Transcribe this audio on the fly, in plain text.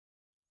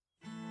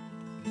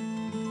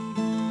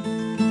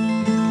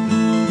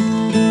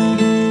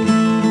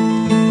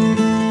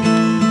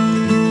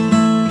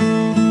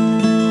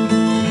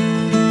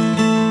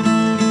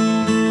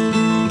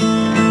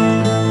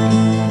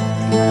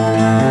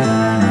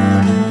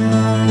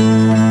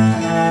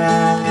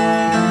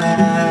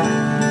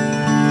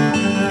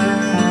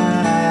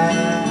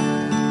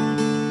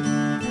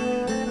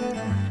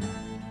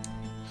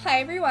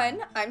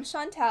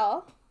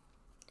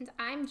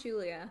I'm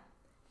Julia,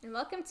 and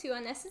welcome to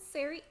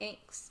Unnecessary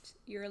Angst,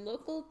 your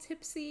local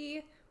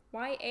tipsy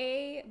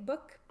YA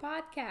book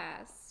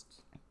podcast.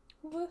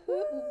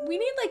 Woohoo. We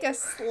need like a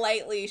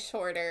slightly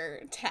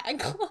shorter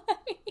tagline.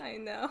 I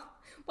know.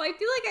 Well, I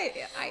feel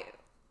like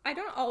I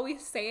don't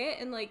always say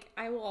it, and like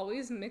I will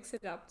always mix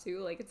it up too.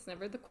 Like it's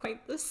never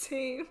quite the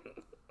same.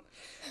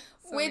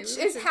 So Which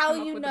is how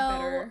you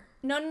know.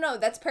 No,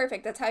 that's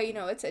perfect. That's how you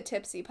know it's a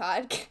tipsy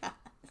podcast.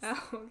 Oh,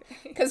 okay.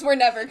 Because we're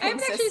never I haven't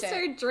consistent. actually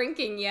started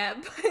drinking yet,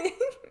 but...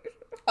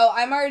 Oh,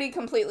 I'm already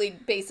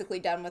basically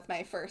done with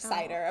my first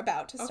cider,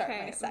 about to start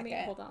my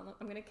second. Hold on,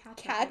 I'm gonna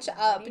catch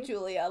up. Ready?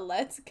 Julia,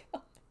 let's go.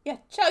 Yeah,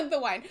 chug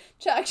the wine.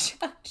 Chug.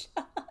 I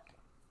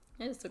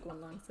just took one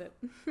long sip.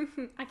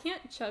 I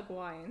can't chug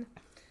wine.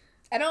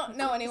 I don't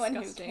know anyone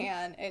disgusting.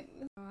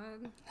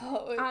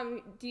 Who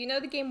can. Do you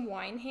know the game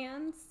Wine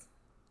Hands?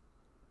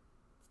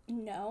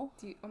 No.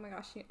 Oh my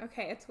gosh.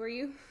 Okay, it's where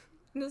you...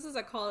 This is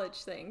a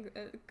college thing.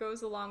 It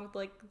goes along with,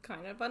 like,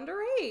 kind of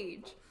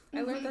underage. Mm-hmm.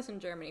 I learned this in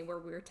Germany, where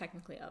we were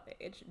technically of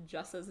age,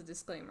 just as a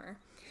disclaimer.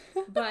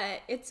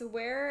 But it's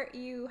where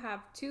you have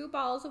 2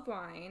 bottles of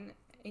wine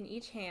in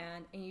each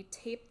hand, and you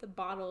tape the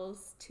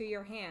bottles to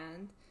your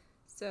hand.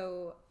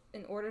 So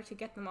in order to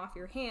get them off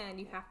your hand,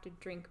 you have to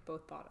drink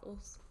both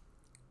bottles.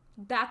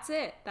 That's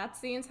it.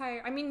 That's the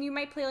entire... I mean, you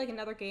might play, like,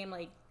 another game,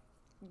 like,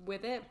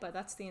 with it, but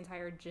that's the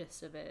entire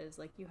gist of it, is,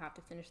 like, you have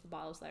to finish the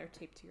bottles that are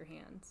taped to your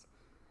hands.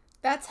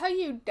 That's how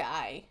you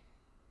die.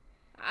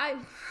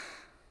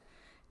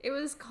 It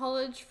was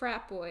college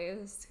frat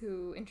boys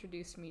who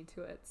introduced me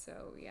to it,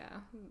 so yeah.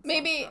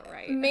 Maybe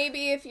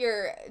if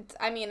you're,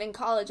 in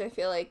college I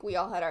feel like we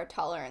all had our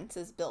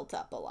tolerances built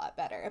up a lot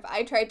better. If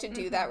I tried to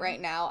do that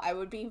right now, I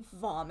would be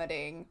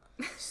vomiting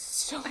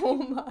so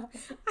much.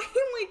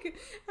 I'm like,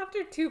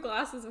 after 2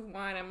 glasses of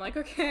wine, I'm like,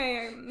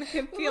 okay, I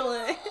can feel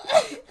it.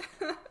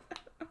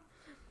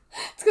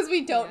 It's because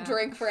we don't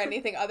drink for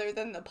anything other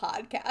than the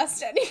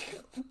podcast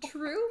anymore.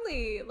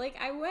 Truly. Like,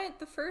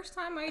 the first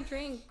time I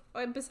drank,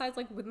 besides,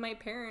 like, with my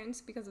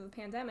parents because of the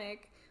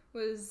pandemic,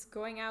 was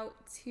going out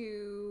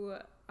to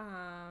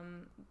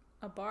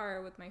a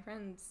bar with my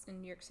friends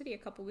in New York City a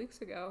couple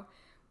weeks ago.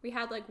 We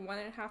had, like,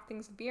 1.5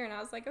 things of beer, and I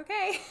was like,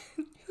 okay,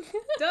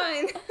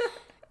 done.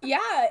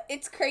 Yeah,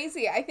 it's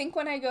crazy. I think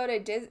when I go to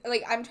Disney,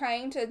 like, I'm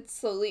trying to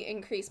slowly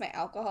increase my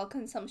alcohol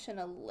consumption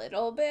a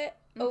little bit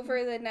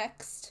over the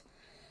next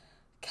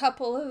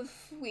couple of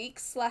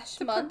weeks / month.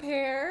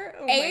 Prepare?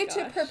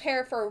 To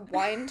prepare for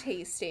wine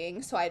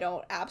tasting so I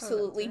don't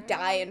absolutely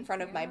die in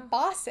front of my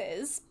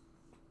bosses.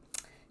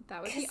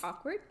 That would be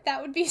awkward.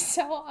 That would be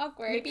so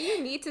awkward. Maybe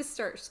you need to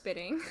start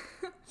spitting.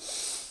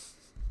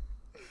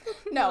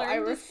 No, I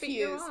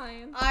refuse.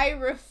 I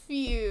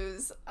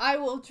refuse. I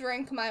will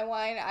drink my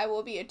wine. I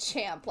will be a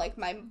champ like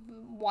my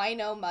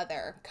wino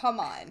mother. Come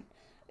on.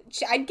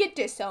 I'd get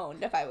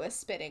disowned if I was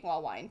spitting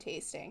while wine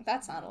tasting.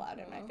 That's not allowed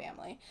in my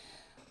family.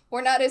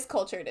 We're not as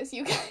cultured as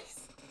you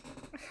guys.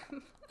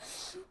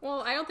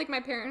 Well, I don't think my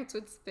parents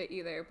would spit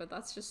either, but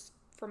that's just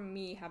from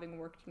me having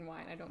worked in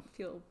wine. I don't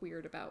feel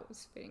weird about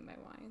spitting my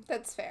wine.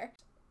 That's fair.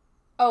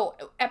 Oh,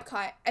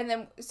 Epcot. And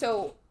then,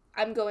 so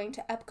I'm going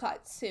to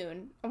Epcot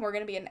soon, and we're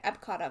going to be in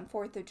Epcot on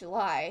 4th of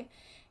July.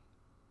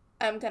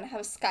 I'm going to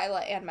have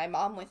Skyla and my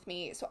mom with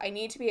me, so I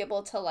need to be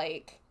able to,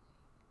 like,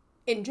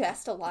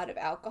 ingest a lot of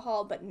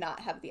alcohol but not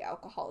have the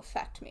alcohol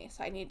affect me,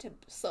 so I need to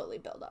slowly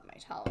build up my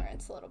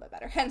tolerance a little bit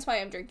better, hence why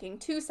I'm drinking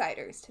 2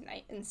 ciders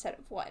tonight instead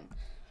of 1.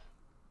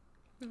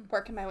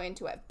 Working my way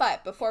into it.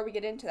 But before we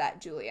get into that,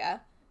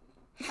 Julia,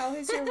 how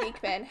has your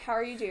week been? How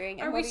are you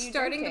doing? And are we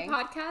starting drinking? The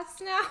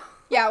podcast now?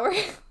 Yeah, we're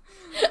it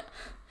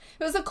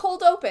was a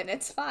cold open.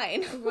 It's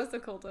fine. It was a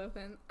cold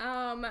open.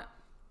 I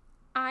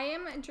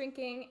am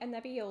drinking a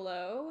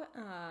Nebbiolo,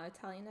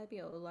 Italian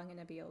Nebbiolo, Lunga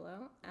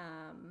Nebbiolo.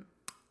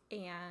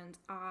 And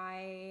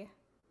my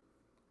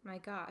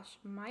gosh,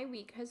 my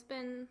week has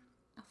been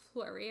a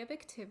flurry of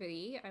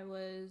activity. I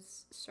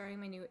was starting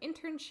my new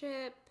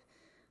internship,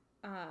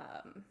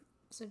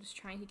 so just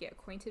trying to get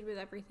acquainted with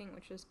everything,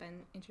 which has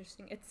been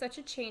interesting. It's such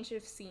a change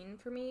of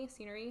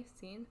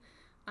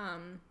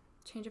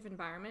change of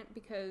environment,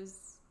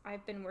 because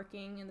I've been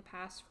working in the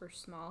past for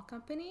small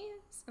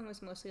companies and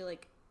was mostly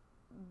like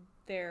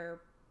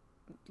their,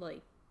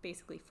 like,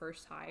 basically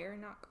first hire,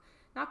 not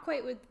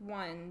quite with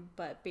one,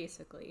 but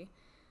basically.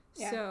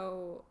 Yeah.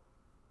 So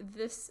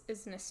this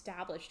is an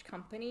established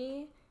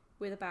company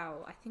with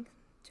about, I think,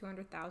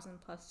 200,000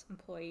 plus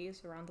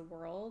employees around the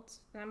world.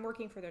 And I'm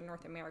working for their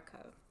North America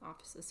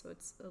offices, so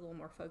it's a little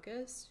more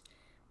focused.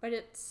 But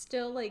it's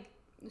still, like,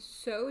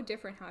 so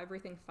different how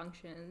everything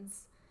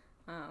functions.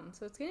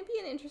 So it's going to be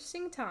an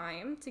interesting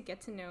time to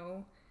get to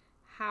know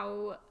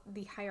how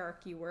the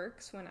hierarchy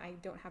works when I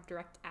don't have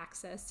direct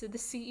access to the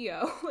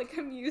CEO like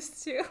I'm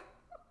used to.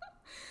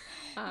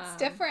 It's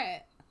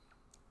different.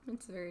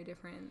 It's very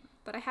different.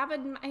 But I have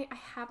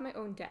my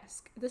own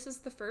desk. This is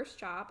the first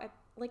job. I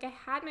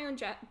had my own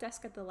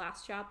desk at the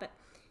last job, but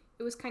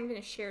it was kind of in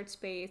a shared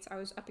space. I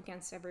was up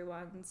against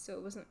everyone, so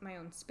it wasn't my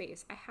own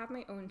space. I have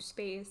my own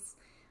space.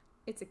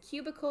 it's a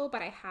cubicle,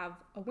 but I have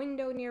a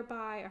window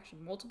nearby, actually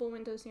multiple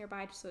windows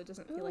nearby, just so it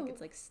doesn't feel like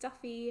it's like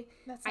stuffy.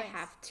 That's I nice.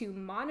 have 2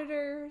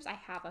 monitors. I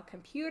have a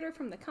computer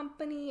from the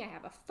company. I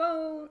have a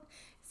phone.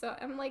 So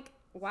I'm like,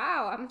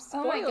 wow, I'm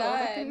spoiled. Oh my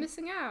God. I've been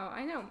missing out.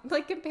 I know.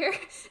 Like compare,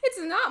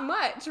 it's not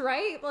much,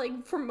 right?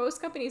 Like for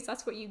most companies,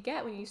 that's what you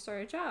get when you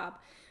start a job.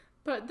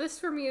 But this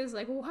for me is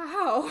like,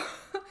 wow,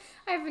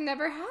 I've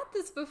never had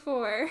this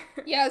before.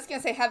 Yeah, I was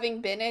gonna say,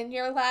 having been in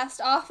your last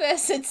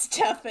office, it's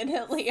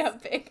definitely a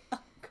big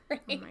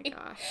upgrade. Oh my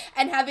gosh.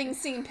 And having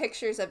seen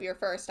pictures of your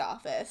first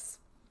office.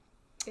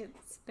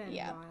 It's been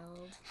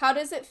wild. How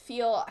does it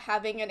feel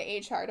having an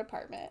HR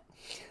department?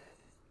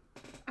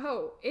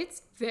 Oh,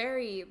 it's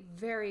very,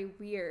 very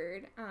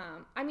weird.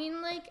 I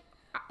mean, like,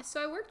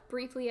 so I worked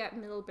briefly at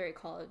Middlebury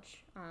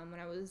College when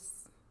I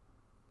was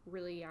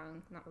really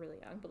young. Not really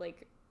young, but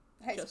like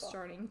High just school.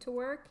 starting to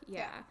work.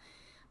 Yeah.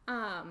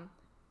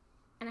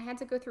 And I had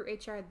to go through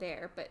HR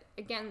there. But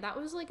again, that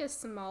was like a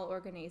small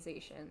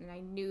organization. And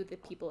I knew the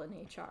people in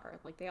HR.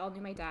 Like, they all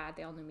knew my dad.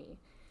 They all knew me.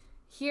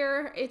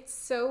 Here, it's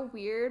so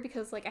weird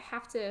because, like, I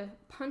have to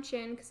punch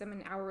in because I'm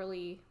an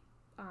hourly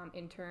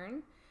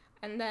intern.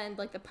 And then,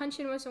 like, the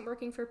punch-in wasn't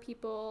working for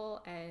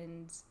people,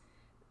 and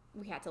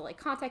we had to, like,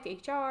 contact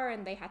HR,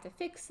 and they had to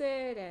fix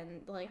it,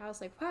 and, like, I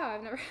was like, wow,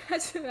 I've never had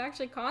to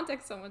actually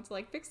contact someone to,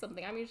 like, fix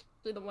something. I'm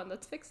usually the one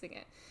that's fixing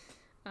it.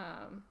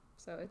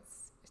 So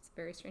it's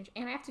very strange.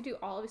 And I have to do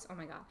all of this. Oh,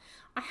 my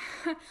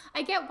God.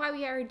 I get why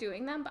we are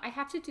doing them, but I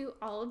have to do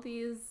all of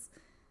these,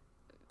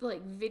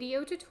 like,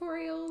 video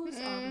tutorials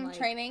on, like,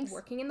 trainings.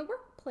 Working in the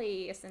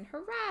workplace and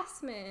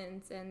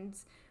harassment and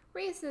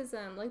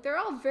racism. Like, they're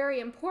all very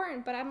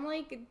important, but I'm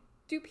like,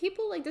 do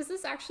people, like, does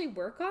this actually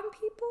work on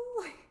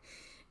people?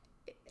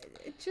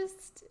 It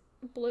just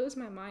blows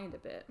my mind a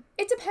bit.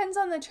 It depends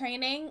on the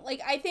training.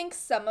 Like, I think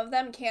some of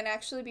them can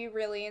actually be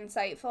really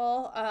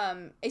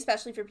insightful,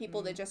 especially for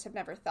people that just have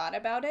never thought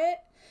about it.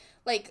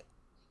 Like,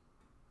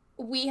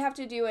 we have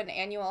to do an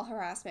annual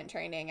harassment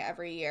training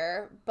every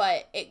year,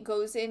 but it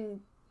goes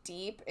in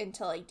deep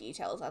into, like,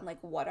 details on, like,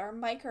 what are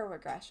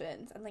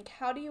microaggressions and, like,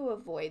 how do you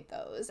avoid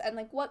those, and,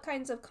 like, what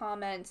kinds of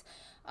comments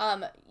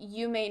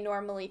you may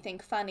normally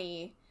think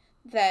funny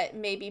that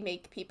maybe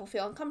make people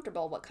feel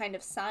uncomfortable, what kind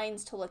of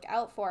signs to look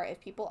out for if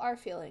people are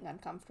feeling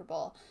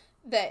uncomfortable.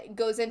 That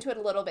goes into it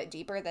a little bit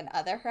deeper than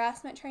other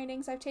harassment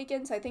trainings I've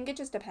taken, so I think it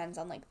just depends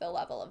on, like, the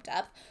level of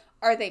depth.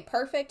 Are they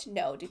perfect?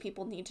 No. Do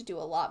people need to do a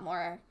lot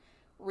more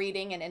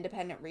reading and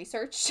independent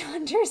research to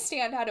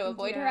understand how to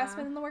avoid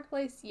harassment in the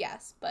workplace?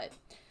 Yes, but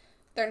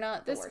they're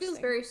not the worst This feels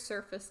thing. very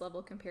surface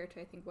level compared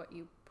to, I think, what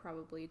you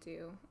probably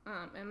do.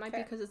 It might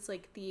be because it's,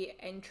 like, the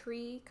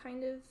entry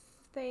kind of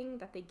thing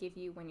that they give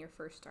you when you're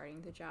first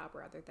starting the job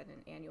rather than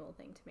an annual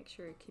thing to make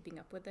sure you're keeping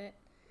up with it.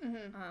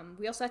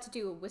 We also had to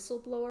do a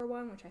whistleblower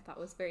one, which I thought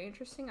was very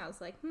interesting. I was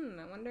like,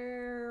 I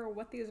wonder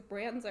what these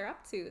brands are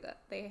up to that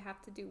they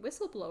have to do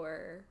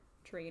whistleblower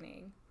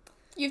training.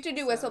 You have to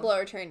do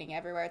whistleblower training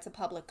everywhere. It's a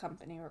public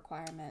company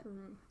requirement.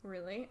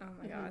 Really? Oh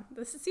my God.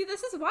 This is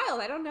wild.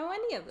 I don't know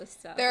any of this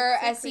stuff. There are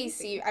It's so SEC,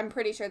 crazy. I'm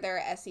pretty sure there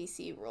are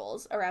SEC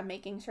rules around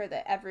making sure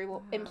that every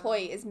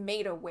employee is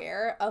made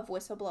aware of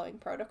whistleblowing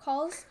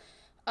protocols.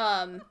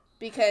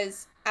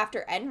 Because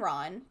after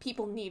Enron,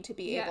 people need to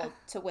be able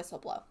to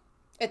whistleblow.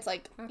 It's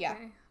like,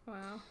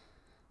 Wow.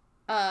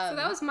 So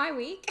that was my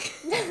week.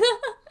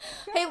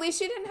 Hey, at least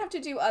you didn't have to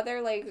do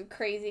other, like,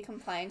 crazy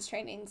compliance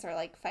trainings or,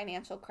 like,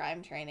 financial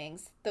crime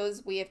trainings.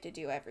 Those we have to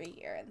do every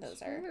year, and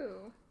those are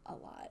a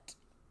lot.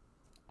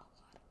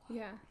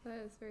 Yeah, that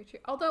is very true.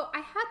 Although I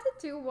had to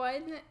do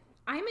one.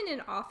 I'm in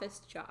an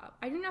office job.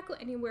 I do not go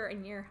anywhere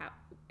near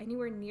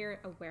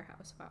a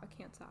warehouse. Wow, I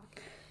can't talk.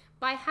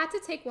 But I had to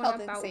take one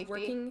about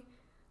working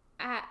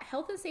at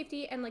health and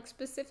safety and, like,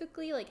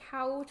 specifically, like,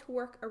 how to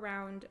work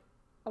around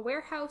a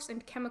warehouse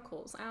and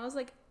chemicals. And I was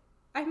like,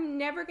 I'm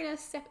never going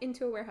to step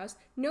into a warehouse.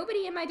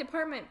 Nobody in my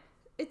department,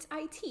 it's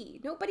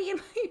IT. Nobody in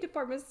my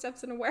department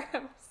steps in a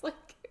warehouse.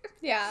 Like,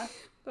 yeah.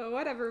 But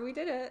whatever, we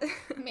did it.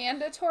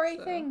 Mandatory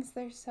things.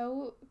 They're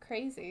so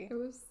crazy. It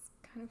was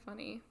kind of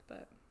funny,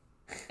 but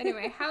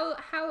anyway, how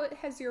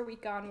has your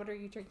week gone? What are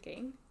you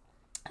drinking?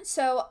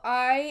 So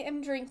I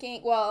am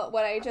drinking, well,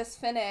 what I just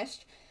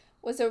finished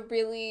was a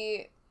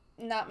really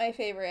not my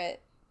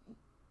favorite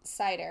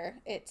cider.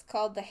 It's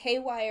called the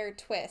Haywire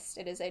Twist.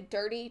 It is a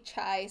dirty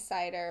chai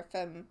cider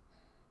from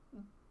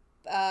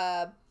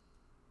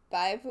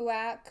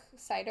Bivouac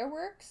Cider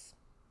Works,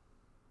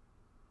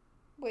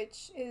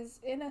 which is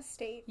in a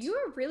state. You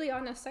are really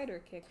on a cider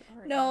kick,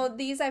 aren't No, you?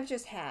 these I've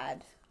just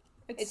had.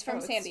 It's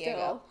from San Diego.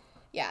 Still...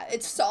 Yeah,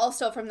 it's all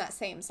still from that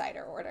same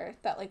cider order,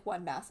 that, like,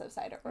 one massive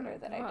cider order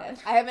that God. I did.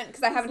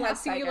 I haven't had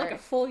cider. You like a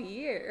full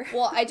year.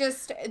 Well,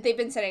 they've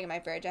been sitting in my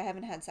fridge. I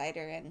haven't had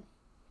cider in,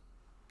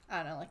 I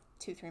don't know, like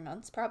 2-3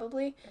 months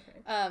probably,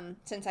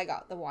 since I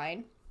got the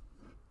wine.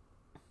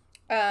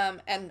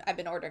 And I've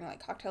been ordering,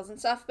 like, cocktails and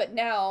stuff, but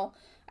now,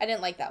 I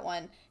didn't like that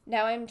one.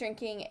 Now I'm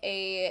drinking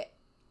a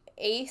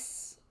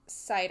Ace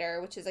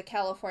cider, which is a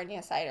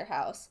California cider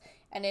house,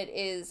 and it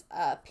is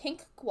a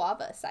pink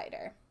guava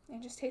cider.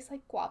 It just tastes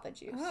like guava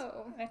juice.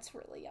 Oh. It's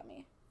really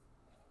yummy.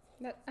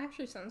 That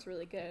actually sounds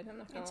really good. I'm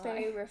not gonna lie. It's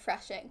very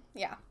refreshing.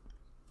 Yeah.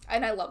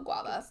 And I love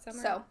guava.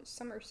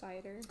 Summer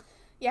cider.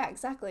 Yeah,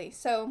 exactly.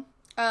 So,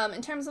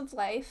 in terms of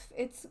life,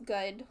 it's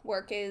good.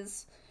 Work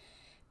is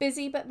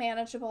busy but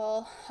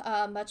manageable.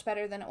 Much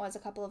better than it was a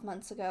couple of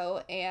months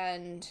ago.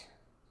 And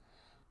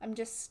I'm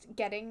just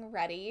getting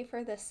ready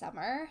for the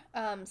summer.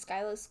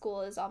 Skyla's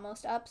school is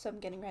almost up, so I'm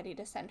getting ready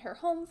to send her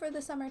home for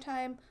the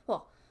summertime.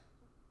 Well,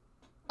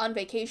 on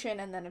vacation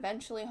and then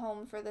eventually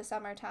home for the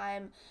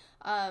summertime.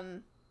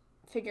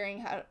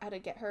 Figuring how to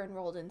get her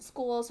enrolled in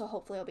school, so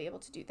hopefully I'll be able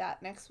to do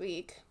that next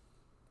week.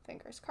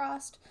 Fingers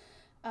crossed.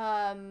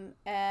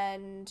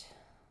 And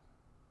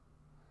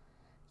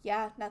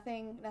yeah,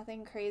 nothing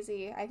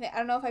crazy. I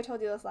don't know if I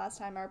told you this last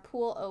time. Our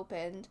pool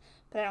opened,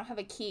 but I don't have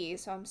a key,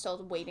 so I'm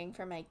still waiting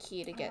for my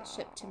key to get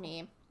shipped to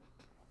me,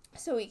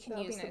 so we can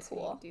use the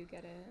pool. When you do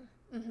get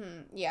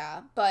it.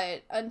 Yeah,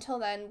 but until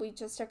then, we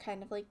just are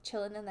kind of like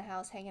chilling in the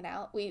house, hanging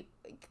out. We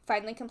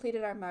finally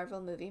completed our Marvel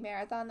movie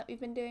marathon that we've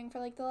been doing for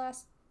like the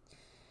last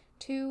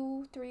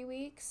 2-3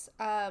 weeks.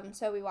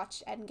 So we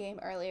watched Endgame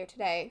earlier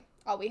today.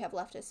 All we have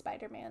left is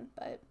Spider-Man,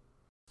 but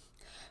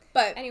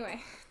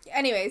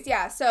anyways,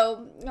 yeah.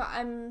 So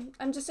I'm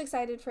just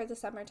excited for the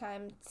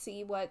summertime,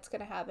 see what's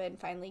gonna happen.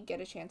 Finally,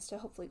 get a chance to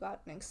hopefully go out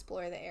and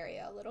explore the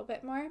area a little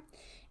bit more,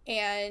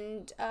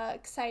 and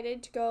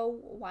excited to go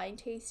wine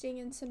tasting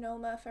in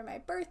Sonoma for my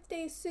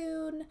birthday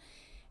soon,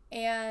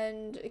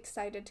 and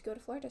excited to go to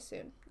Florida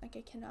soon. Like,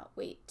 I cannot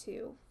wait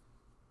to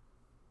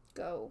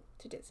go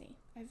to Disney.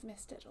 I've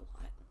missed it a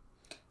lot.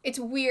 It's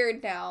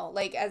weird now.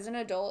 Like, as an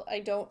adult,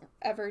 I don't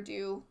ever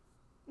do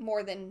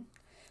more than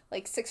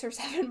like 6 or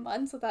 7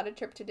 months without a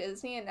trip to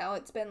Disney, and now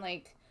it's been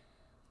like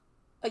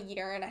a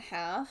year and a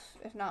half,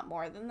 if not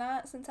more than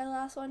that, since I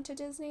last went to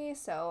Disney.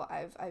 So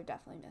I've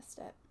definitely missed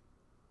it.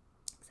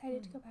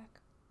 Excited to go back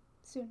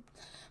soon.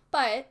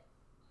 But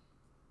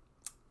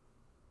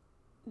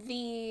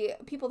the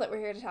people that we're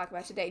here to talk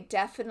about today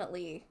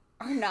definitely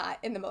are not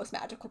in the most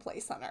magical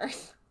place on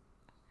earth.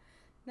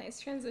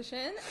 Nice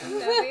transition.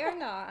 No, they are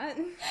not.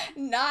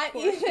 Not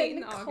Poor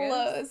even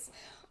close.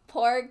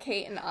 Poor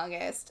Kate and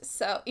August.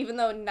 So, even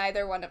though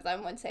neither one of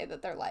them would say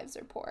that their lives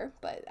are poor,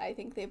 but I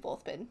think they've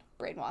both been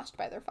brainwashed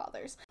by their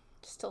fathers.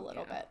 Just a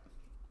little bit.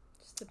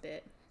 Just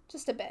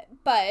a bit.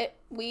 But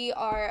we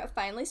are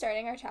finally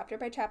starting our chapter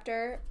by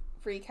chapter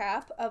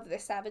recap of The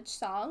Savage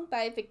Song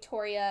by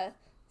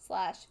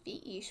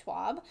Victoria/V.E.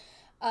 Schwab.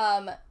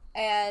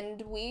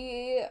 And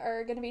we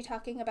are going to be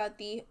talking about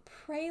the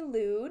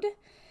prelude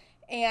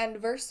and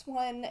verse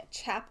 1,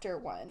 chapter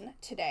 1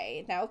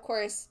 today. Now, of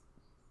course,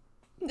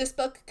 this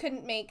book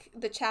couldn't make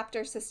the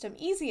chapter system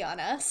easy on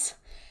us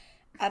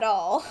at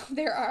all.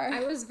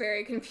 I was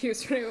very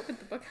confused when I opened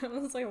the book. I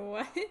was like,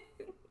 what?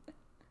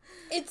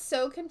 It's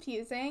so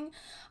confusing.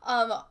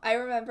 I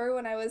remember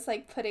when I was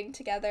like putting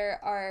together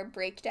our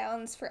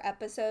breakdowns for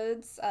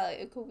episodes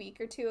like a week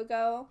or two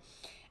ago,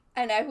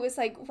 and I was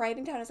like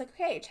writing down, I was like,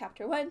 okay,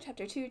 chapter 1,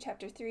 chapter 2,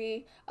 chapter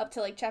 3, up to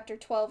like chapter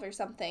 12 or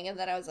something, and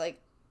then I was like,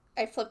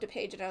 I flipped a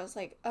page and I was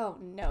like, oh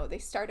no, they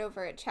start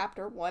over at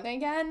chapter 1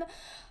 again.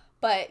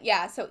 But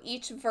yeah, so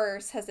each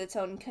verse has its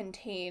own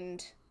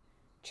contained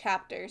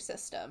chapter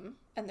system,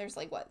 and there's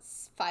like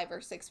 5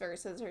 or 6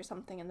 verses or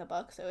something in the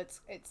book, so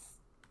it's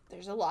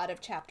there's a lot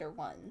of chapter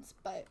 1s,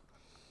 but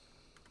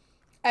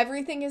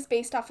everything is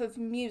based off of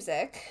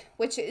music,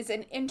 which is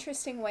an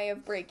interesting way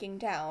of breaking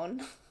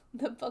down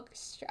the book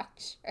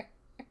structure.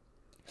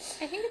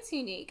 I think it's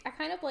unique. I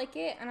kind of like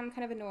it, and I'm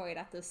kind of annoyed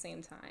at the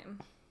same time.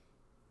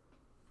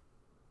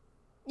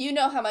 You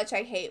know how much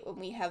I hate when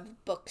we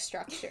have book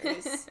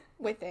structures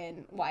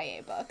within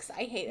YA books.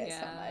 I hate it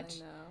so much. I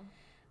know.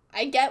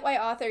 I get why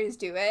authors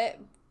do it,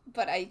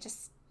 but I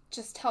just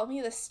tell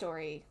me the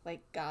story. Like,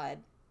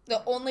 God.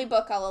 The only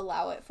book I'll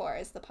allow it for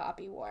is The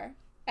Poppy War.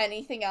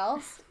 Anything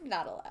else,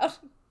 not allowed.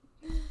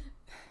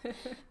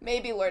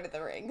 Maybe Lord of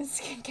the Rings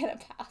can get a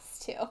pass,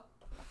 too.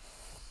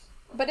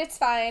 But it's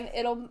fine.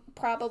 It'll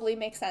probably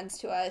make sense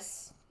to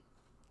us.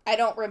 I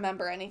don't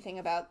remember anything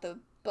about the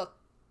book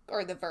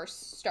or the verse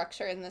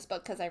structure in this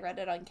book because I read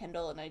it on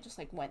Kindle and I just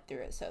like went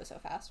through it so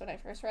fast when I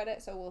first read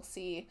it. So we'll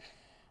see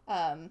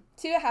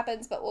what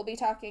happens. But we'll be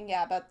talking,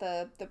 about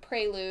the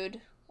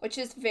prelude, which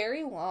is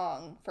very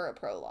long for a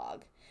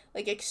prologue.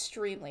 Like,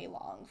 extremely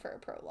long for a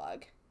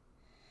prologue.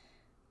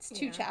 It's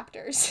 2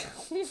 chapters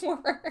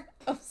worth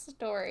of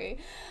story.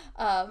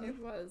 It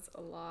was a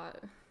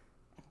lot.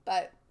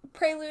 But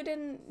prelude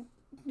in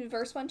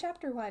verse 1,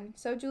 chapter 1.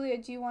 So, Julia,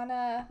 do you want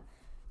to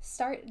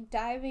start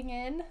diving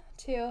in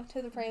to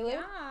the prelude?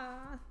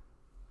 Yeah.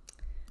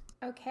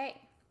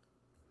 Okay.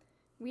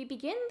 We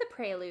begin the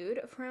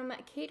prelude from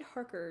Kate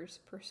Harker's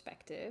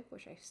perspective,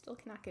 which I still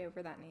cannot get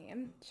over that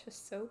name. It's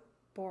just so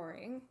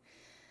boring.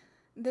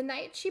 The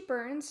night she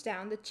burns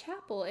down the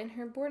chapel in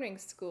her boarding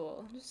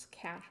school. Just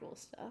casual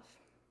stuff.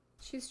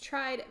 She's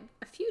tried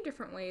a few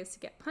different ways to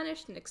get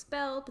punished and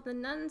expelled, but the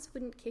nuns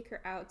wouldn't kick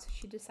her out, so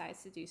she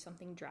decides to do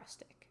something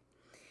drastic.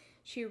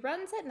 She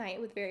runs at night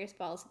with various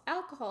bottles of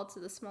alcohol to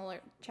the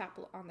smaller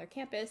chapel on their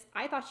campus.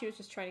 I thought she was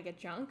just trying to get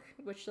drunk,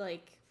 which,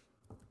 like,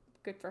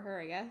 good for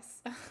her, I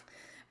guess.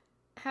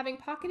 Having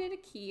pocketed a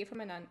key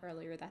from a nun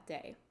earlier that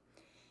day.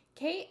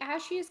 Kate,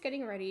 as she is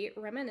getting ready,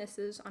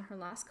 reminisces on her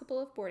last couple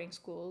of boarding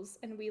schools,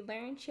 and we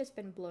learn she has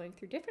been blowing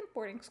through different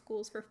boarding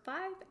schools for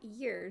 5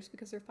 years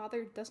because her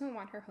father doesn't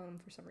want her home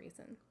for some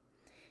reason.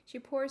 She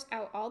pours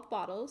out all the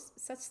bottles,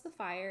 sets the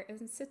fire,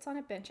 and sits on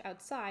a bench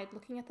outside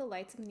looking at the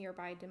lights of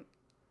nearby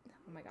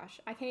oh my gosh,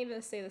 I can't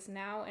even say this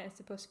now, and it's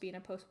supposed to be in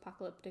a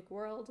post-apocalyptic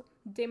world.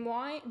 Des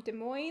Moines,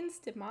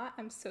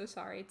 I'm so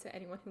sorry to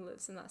anyone who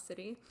lives in that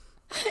city.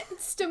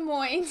 It's Des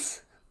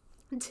Moines.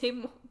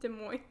 Des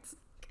Moines,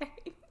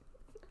 okay.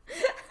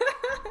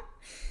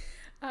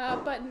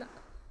 But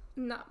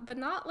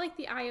not like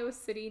the Iowa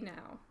City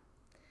now.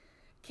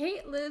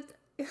 Kate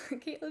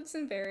lives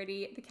in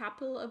Verity, the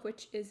capital of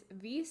which is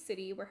V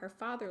City, where her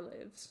father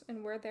lives,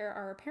 and where there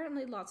are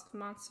apparently lots of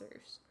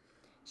monsters.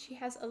 She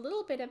has a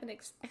little bit of an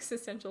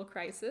existential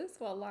crisis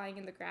while lying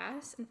in the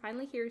grass and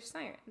finally hears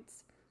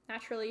sirens.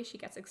 Naturally, she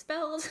gets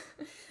expelled,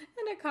 and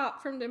a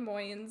cop from Des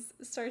Moines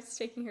starts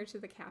taking her to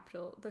the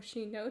capital, though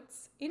she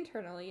notes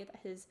internally that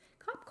his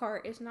cop car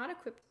is not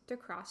equipped to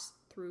cross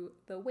through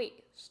the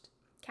waste.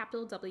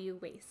 Capital W,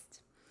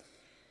 waste.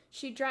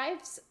 He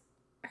drives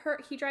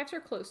her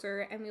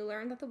closer, and we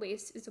learn that the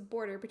waste is a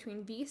border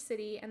between V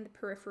City and the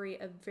periphery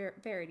of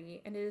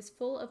Verity, and it is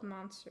full of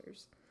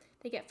monsters.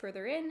 They get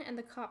further in, and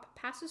the cop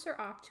passes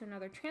her off to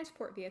another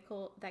transport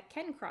vehicle that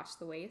can cross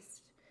the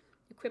waste,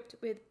 equipped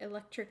with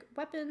electric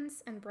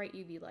weapons and bright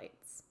UV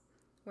lights,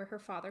 where her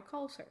father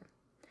calls her.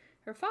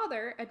 Her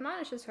father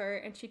admonishes her,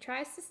 and she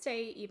tries to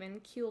stay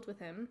even-keeled with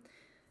him,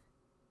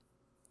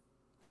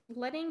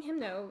 letting him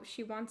know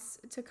she wants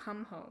to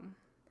come home,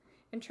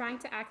 and trying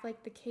to act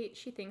like the Kate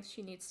she thinks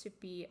she needs to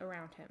be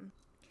around him.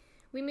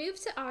 We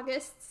move to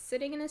August,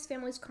 sitting in his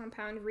family's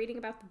compound, reading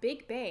about the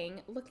Big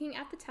Bang, looking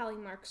at the tally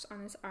marks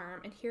on his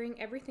arm, and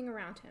hearing everything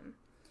around him.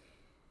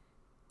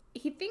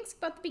 He thinks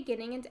about the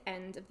beginning and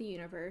end of the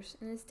universe,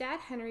 and his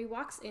dad Henry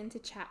walks in to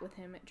chat with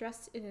him,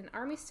 dressed in an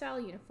army-style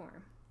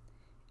uniform.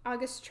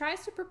 August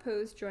tries to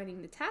propose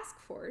joining the task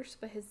force,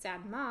 but his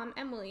dad and mom,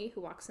 Emily,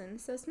 who walks in,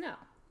 says no.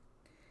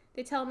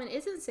 They tell him it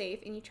isn't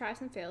safe, and he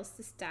tries and fails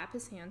to stab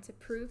his hand to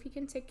prove he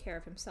can take care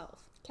of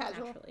himself.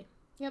 Casual. Naturally.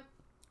 Yep.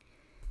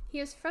 He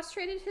is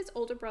frustrated his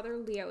older brother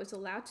Leo is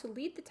allowed to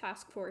lead the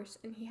task force,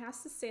 and he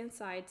has to stay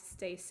inside to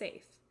stay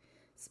safe.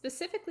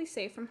 Specifically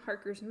safe from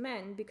Harker's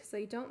men because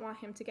they don't want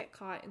him to get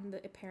caught in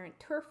the apparent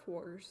turf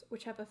wars,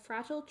 which have a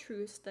fragile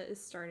truce that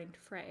is starting to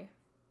fray.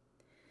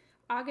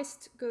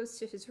 August goes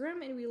to his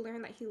room, and we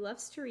learn that he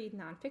loves to read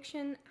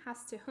nonfiction,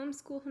 has to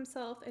homeschool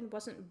himself, and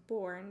wasn't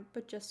born,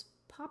 but just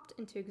popped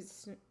into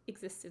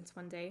existence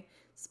one day,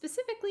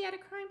 specifically at a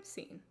crime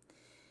scene.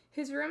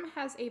 His room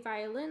has a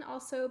violin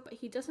also, but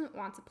he doesn't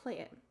want to play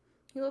it.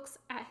 He looks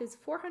at his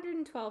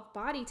 412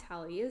 body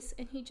tallies,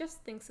 and he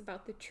just thinks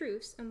about the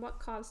truce and what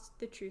caused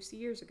the truce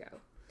years ago,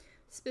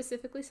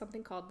 specifically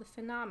something called the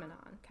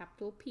phenomenon,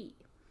 capital P.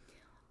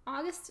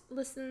 August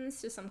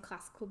listens to some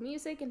classical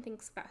music and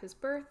thinks about his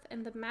birth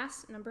and the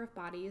mass number of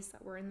bodies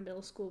that were in the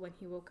middle school when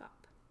he woke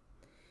up.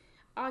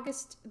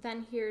 August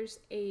then hears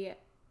a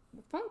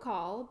phone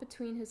call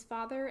between his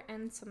father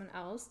and someone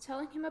else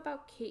telling him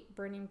about Kate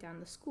burning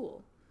down the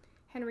school.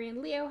 Henry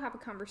and Leo have a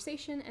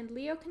conversation, and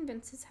Leo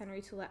convinces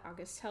Henry to let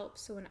August help,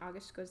 so when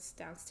August goes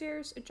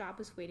downstairs, a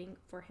job is waiting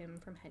for him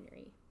from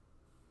Henry.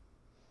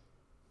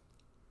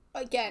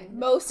 Again,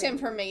 most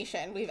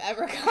information we've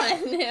ever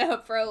gotten in a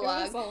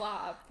prologue. It was a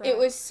lot. It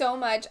was so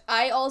much.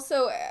 I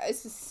also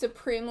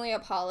supremely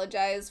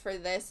apologize for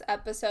this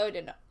episode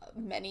and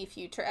many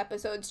future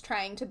episodes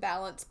trying to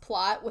balance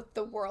plot with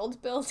the world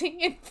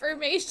building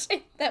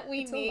information that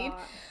we need.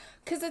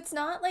 Because it's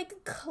not,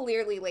 like,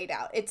 clearly laid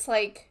out. It's,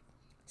 like,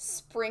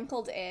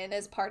 sprinkled in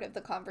as part of the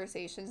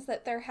conversations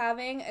that they're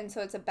having, and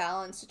so it's a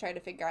balance to try to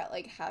figure out,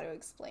 like, how to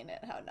explain it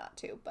and how not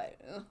to,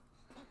 but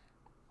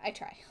I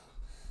try.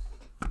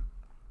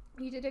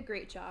 You did a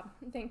great job.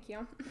 Thank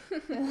you.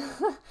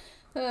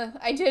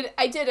 I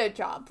did a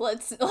job.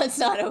 Let's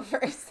not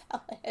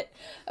oversell it.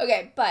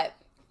 Okay, but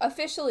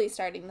officially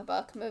starting the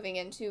book, moving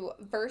into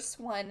verse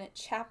 1,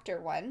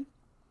 chapter 1,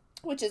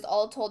 which is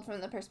all told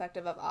from the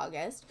perspective of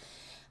August.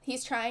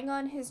 He's trying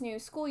on his new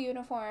school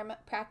uniform,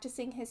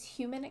 practicing his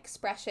human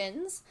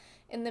expressions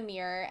in the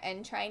mirror,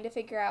 and trying to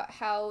figure out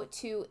how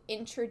to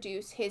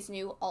introduce his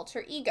new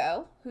alter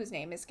ego, whose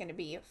name is going to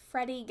be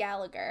Freddie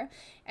Gallagher.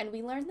 And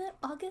we learn that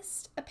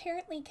August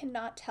apparently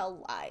cannot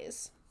tell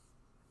lies.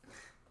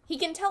 He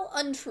can tell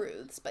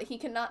untruths, but he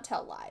cannot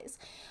tell lies.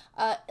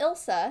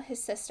 Ilsa,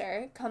 his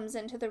sister, comes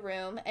into the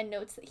room and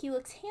notes that he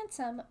looks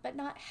handsome but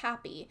not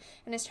happy,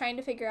 and is trying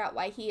to figure out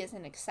why he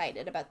isn't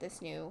excited about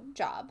this new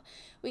job.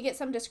 We get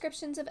some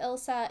descriptions of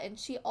Ilsa, and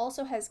she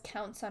also has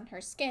counts on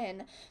her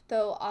skin,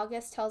 though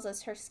August tells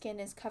us her skin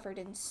is covered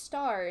in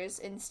stars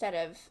instead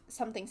of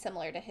something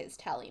similar to his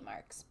tally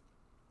marks.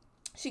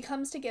 She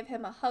comes to give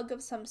him a hug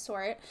of some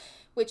sort,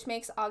 which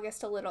makes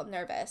August a little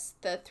nervous.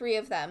 The three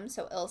of them,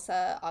 so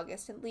Ilsa,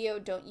 August, and Leo,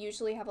 don't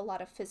usually have a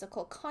lot of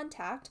physical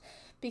contact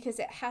because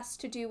it has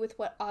to do with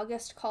what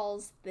August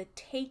calls the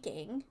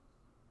taking.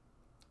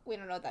 We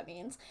don't know what that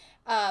means,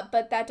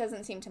 but that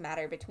doesn't seem to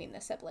matter between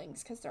the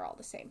siblings because they're all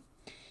the same.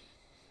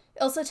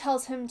 Ilsa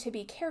tells him to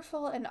be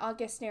careful, and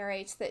August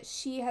narrates that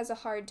she has a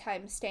hard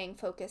time staying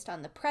focused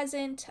on the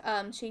present.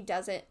 She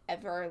doesn't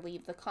ever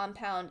leave the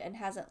compound and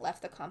hasn't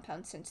left the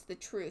compound since the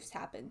truce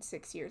happened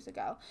 6 years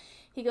ago.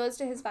 He goes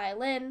to his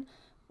violin,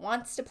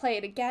 wants to play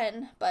it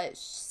again, but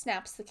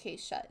snaps the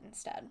case shut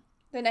instead.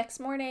 The next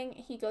morning,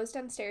 he goes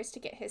downstairs to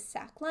get his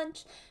sack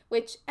lunch,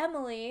 which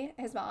Emily,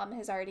 his mom,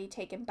 has already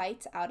taken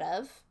bites out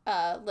of,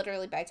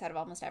 literally bites out of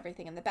almost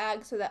everything in the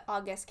bag, so that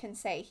August can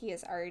say he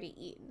has already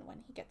eaten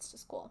when he gets to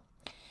school.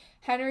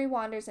 Henry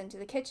wanders into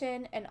the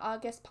kitchen, and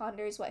August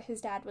ponders what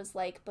his dad was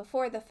like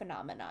before the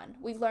phenomenon.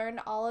 We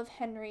learn all of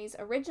Henry's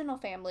original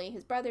family,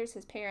 his brothers,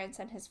 his parents,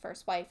 and his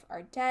first wife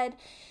are dead,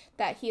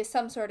 that he is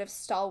some sort of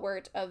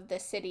stalwart of the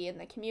city and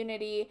the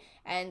community,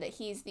 and that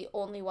he's the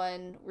only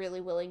one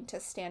really willing to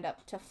stand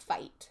up to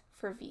fight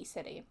for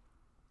V-City.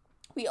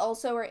 We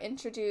also are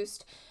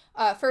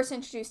first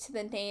introduced to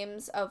the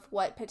names of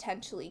what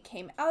potentially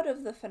came out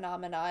of the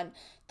phenomenon,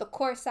 the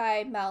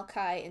Corsai,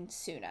 Malkai, and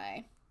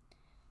Sunai.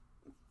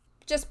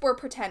 Just we're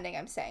pretending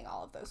I'm saying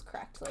all of those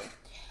correctly.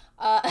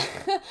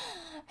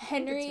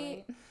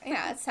 Henry,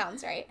 yeah, it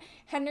sounds right.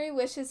 Henry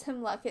wishes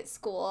him luck at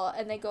school,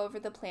 and they go over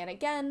the plan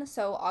again,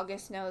 so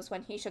August knows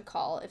when he should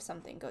call if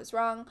something goes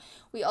wrong.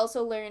 We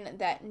also learn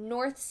that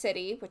North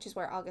City, which is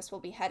where August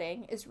will be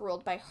heading, is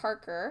ruled by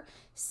Harker.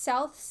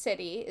 South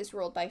City is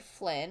ruled by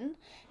Flynn,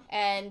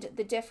 and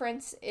the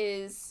difference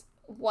is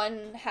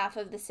one half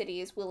of the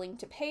city is willing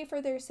to pay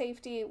for their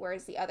safety,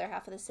 whereas the other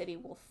half of the city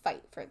will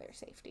fight for their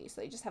safety.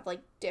 So they just have, like,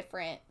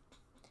 different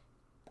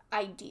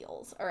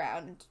ideals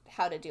around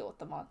how to deal with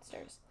the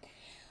monsters.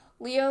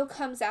 Leo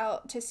comes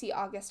out to see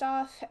August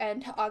off,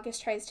 and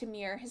August tries to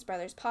mirror his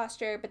brother's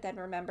posture, but then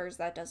remembers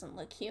that doesn't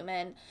look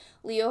human.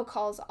 Leo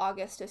calls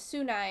August a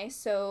Sunai,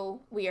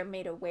 so we are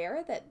made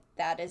aware that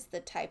that is the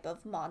type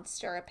of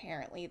monster,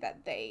 apparently,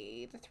 that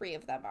the three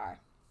of them are.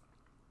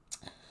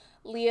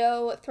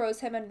 Leo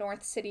throws him a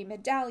North City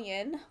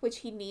medallion, which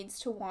he needs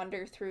to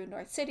wander through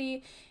North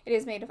City. It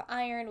is made of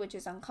iron, which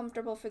is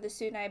uncomfortable for the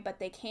Sunai, but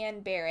they can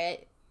bear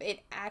it.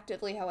 It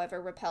actively,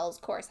 however, repels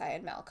Corsai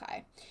and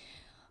Malkai.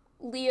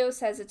 Leo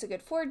says it's a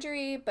good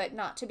forgery, but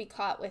not to be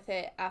caught with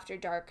it after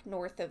dark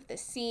north of the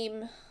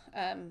seam.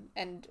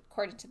 And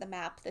according to the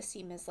map, the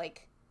seam is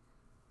like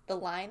the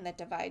line that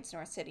divides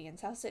North City and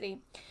South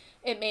City.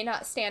 It may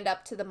not stand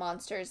up to the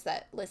monsters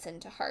that listen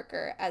to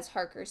Harker, as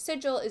Harker's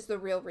sigil is the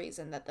real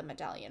reason that the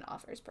medallion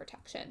offers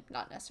protection,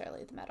 not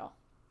necessarily the medal.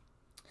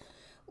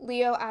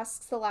 Leo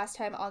asks the last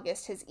time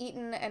August has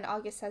eaten, and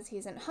August says he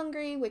isn't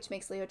hungry, which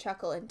makes Leo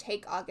chuckle and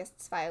take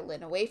August's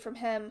violin away from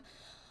him.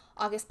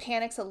 August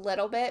panics a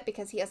little bit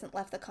because he hasn't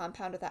left the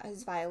compound without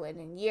his violin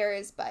in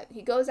years, but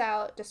he goes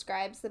out,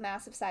 describes the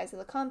massive size of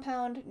the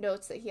compound,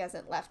 notes that he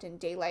hasn't left in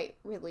daylight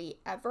really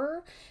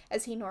ever,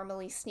 as he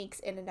normally sneaks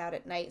in and out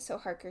at night so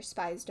Harker's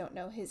spies don't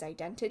know his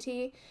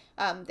identity.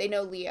 They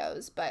know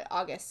Leo's, but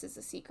August is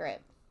a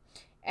secret.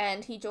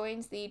 And he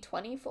joins the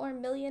 24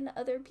 million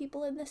other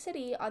people in the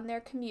city on their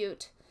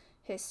commute,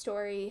 his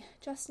story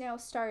just now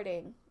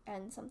starting,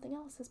 and something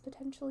else is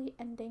potentially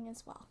ending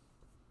as well.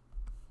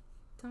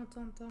 Dun,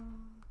 dun, dun.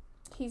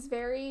 He's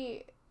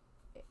very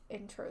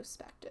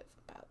introspective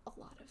about a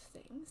lot of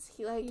things.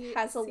 He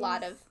has a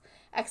lot of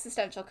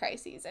existential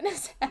crises in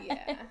his head.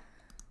 Yeah.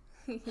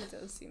 He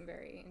does seem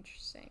very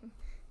interesting.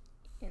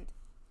 And,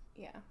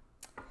 yeah.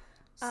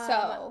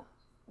 So,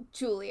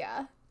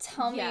 Julia,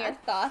 tell me your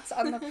thoughts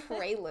on the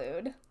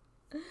prelude.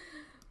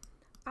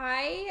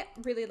 I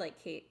really like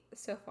Kate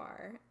so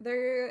far.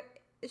 I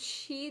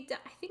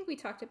think we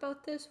talked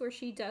about this, where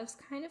she does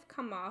kind of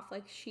come off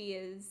like she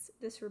is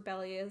this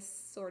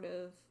rebellious sort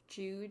of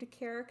Jude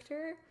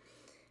character,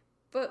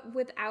 but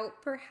without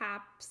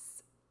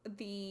perhaps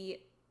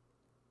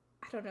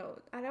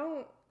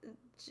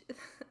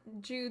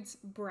Jude's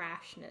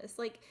brashness.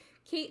 Like,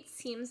 Kate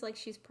seems like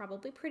she's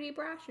probably pretty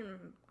brash,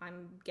 and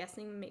I'm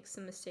guessing makes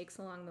some mistakes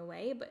along the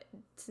way, but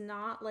it's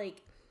not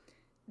like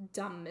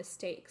dumb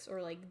mistakes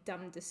or like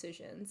dumb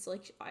decisions.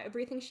 Like,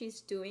 everything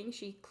she's doing,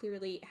 she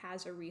clearly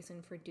has a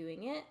reason for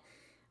doing it.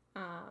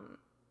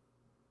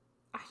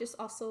 I just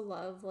also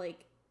love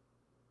like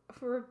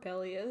a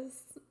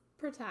rebellious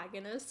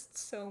protagonist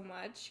so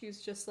much.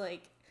 She's just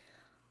like,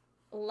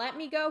 let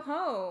me go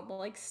home,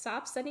 like,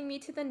 stop sending me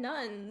to the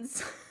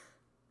nuns.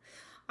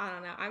 I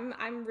don't know.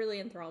 I'm really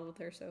enthralled with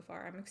her so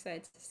far. I'm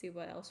excited to see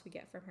what else we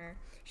get from her.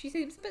 She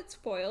seems a bit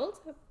spoiled,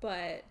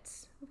 but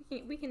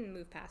we can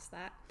move past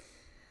that.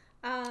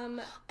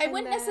 I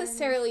wouldn't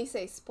necessarily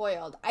say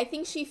spoiled. I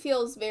think she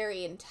feels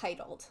very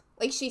entitled.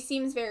 Like, she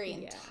seems very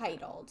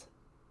entitled.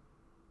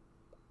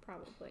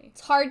 Probably.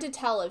 It's hard to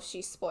tell if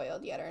she's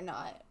spoiled yet or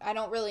not. I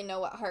don't really know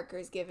what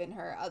Harker's given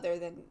her other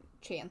than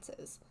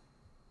chances.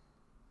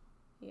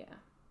 Yeah.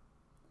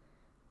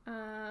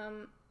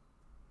 And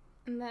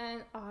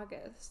then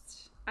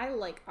August. I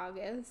like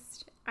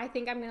August. I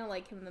think I'm gonna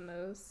like him the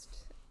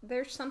most.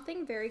 There's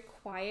something very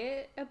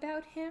quiet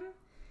about him,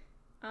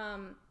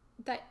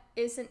 that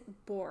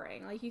isn't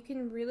boring. Like, you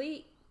can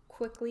really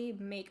quickly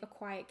make a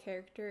quiet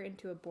character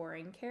into a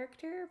boring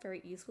character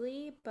very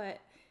easily, but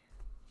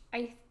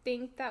I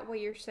think that what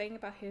you're saying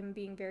about him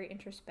being very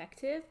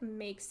introspective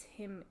makes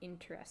him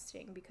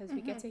interesting, because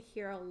we get to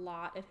hear a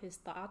lot of his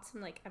thoughts,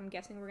 and, like, I'm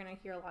guessing we're gonna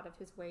hear a lot of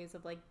his ways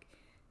of, like,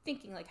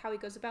 thinking, like, how he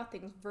goes about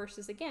things,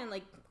 versus, again,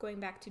 like,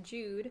 going back to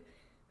Jude,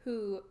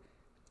 who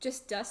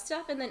just does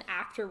stuff, and then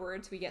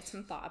afterwards we get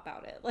some thought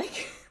about it.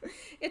 Like,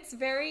 it's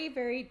very,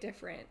 very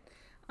different.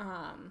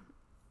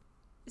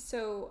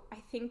 So I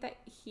think that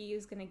he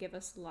is going to give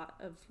us a lot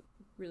of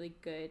really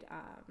good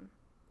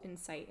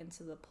insight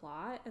into the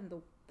plot and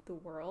the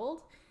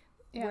world.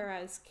 Yeah.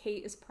 Whereas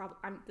Kate is probably,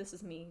 this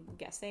is me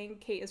guessing,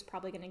 Kate is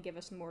probably going to give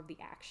us more of the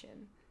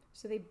action.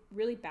 So they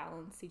really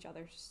balance each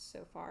other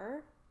so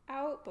far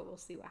out, but we'll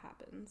see what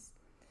happens.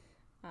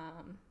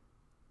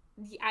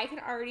 I can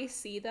already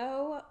see,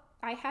 though,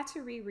 I had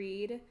to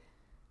reread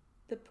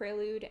the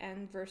Prelude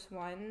and verse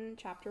 1,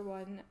 chapter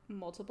 1,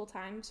 multiple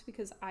times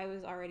because I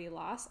was already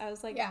lost. I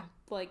was like,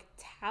 like,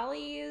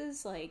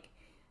 tallies, like,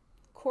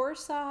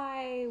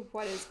 Corsi,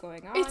 what is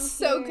going on It's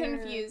so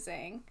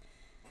confusing.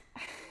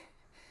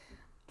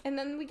 And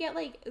then we get,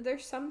 like,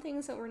 there's some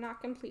things that we're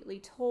not completely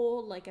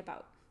told, like,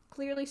 about,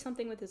 clearly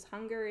something with his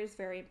hunger is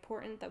very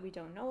important that we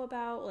don't know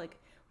about. Like,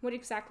 what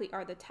exactly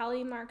are the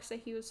tally marks that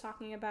he was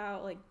talking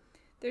about? Like,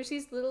 there's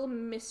these little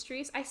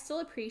mysteries. I still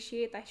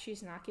appreciate that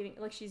she's not giving,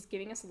 like, she's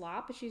giving us a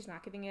lot, but she's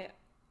not giving it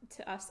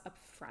to us up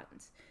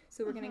front.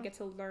 So we're going to get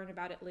to learn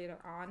about it later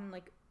on.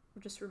 Like,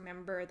 just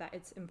remember that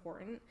it's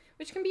important,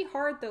 which can be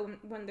hard, though,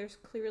 when there's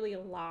clearly a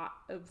lot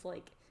of,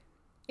 like,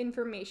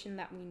 information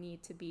that we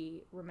need to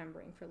be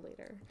remembering for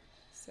later.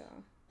 So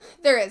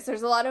there's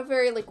a lot of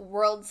very, like,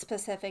 world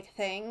specific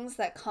things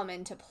that come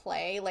into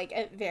play, like,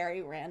 at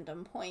very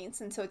random points,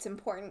 and so it's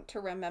important to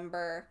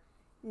remember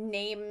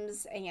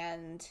names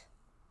and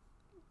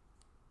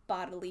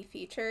bodily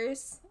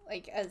features,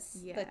 like, as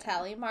the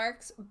tally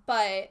marks.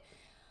 But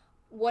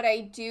what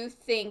I do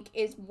think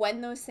is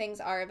when those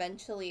things are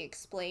eventually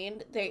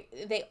explained,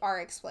 they are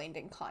explained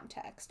in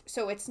context.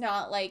 So it's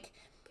not like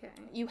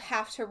you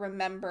have to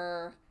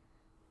remember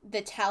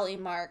the tally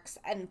marks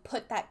and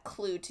put that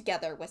clue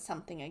together with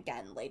something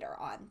again later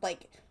on.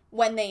 Like,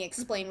 when they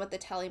explain what the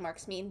tally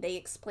marks mean, they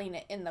explain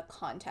it in the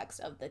context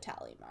of the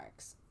tally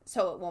marks,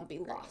 so it won't be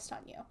lost on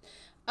you.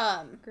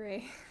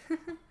 Great.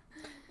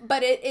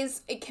 But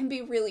it can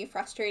be really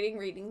frustrating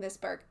reading this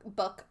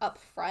book up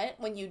front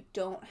when you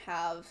don't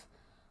have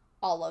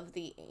all of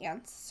the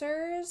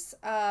answers,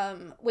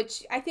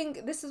 which I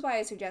think this is why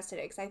I suggested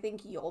it, because I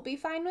think you'll be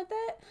fine with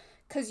it,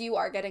 because you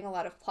are getting a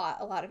lot of plot,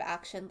 a lot of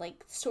action.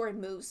 Like, the story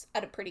moves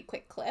at a pretty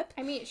quick clip.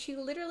 I mean, she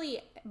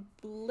literally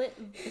lit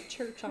the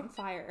church on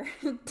fire.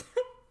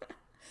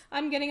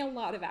 I'm getting a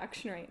lot of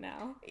action right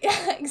now.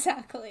 Yeah,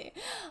 exactly.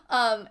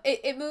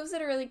 It moves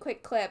at a really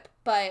quick clip,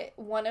 but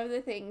one of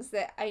the things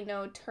that I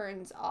know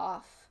turns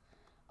off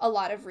a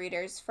lot of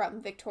readers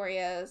from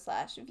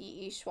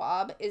Victoria/V.E.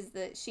 Schwab is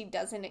that she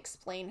doesn't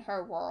explain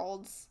her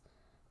worlds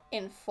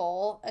in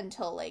full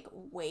until, like,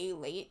 way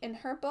late in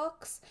her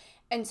books.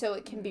 And so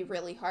it can be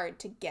really hard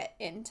to get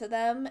into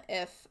them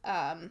if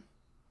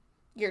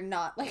you're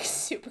not, like,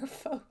 super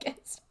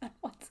focused on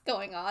what's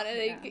going on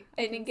at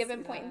any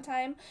given point in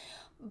time.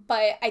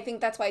 But I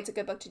think that's why it's a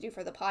good book to do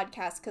for the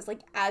podcast, because, like,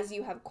 as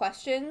you have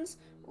questions,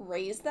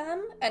 raise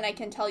them, and I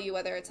can tell you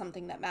whether it's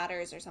something that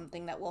matters or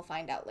something that we'll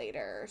find out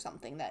later or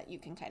something that you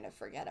can kind of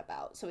forget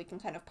about, so we can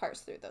kind of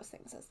parse through those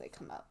things as they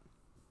come up.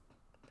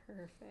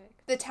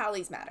 Perfect. The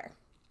tallies matter.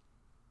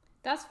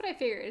 That's what I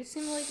figured. It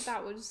seemed like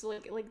that was,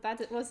 like that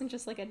it wasn't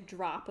just, like, a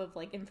drop of,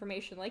 like,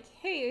 information. Like,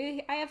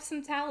 hey, I have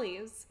some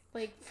tallies.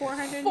 Like,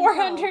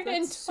 412.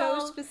 That's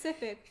so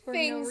specific for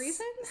no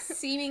reason.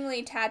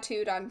 Seemingly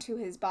tattooed onto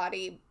his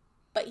body,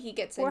 but he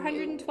gets a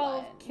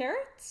 412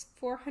 carats?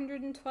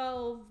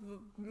 412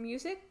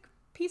 music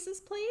pieces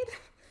played?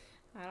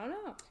 I don't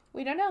know.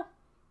 We don't know.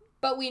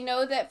 But we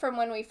know that from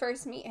when we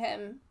first meet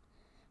him,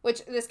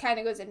 which this kind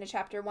of goes into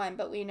chapter 1,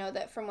 but we know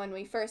that from when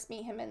we first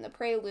meet him in the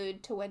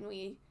Prelude to when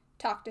we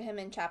talk to him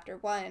in chapter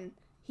 1,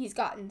 he's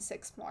gotten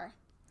 6 more.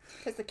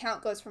 Because the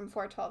count goes from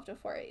 412 to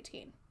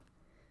 418.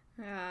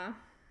 Yeah,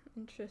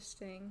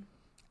 interesting.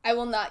 I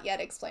will not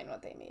yet explain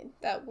what they mean.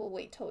 That will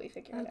wait till we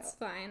figure it out. That's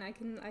fine. I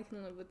can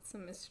live with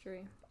some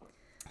mystery.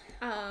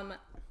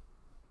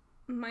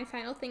 My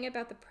final thing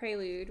about the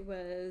Prelude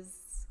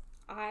was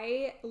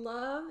I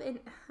love, and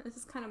this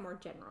is kind of more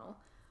general,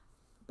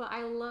 but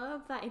I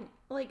love that in,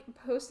 like,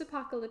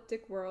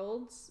 post-apocalyptic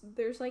worlds,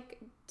 there's, like,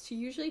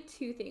 usually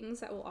 2 things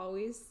that will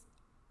always,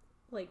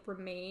 like,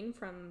 remain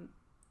from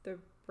the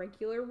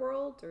regular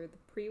world or the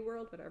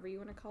pre-world, whatever you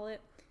want to call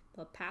it,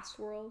 the past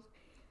world,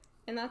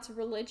 and that's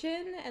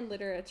religion and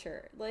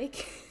literature.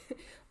 Like,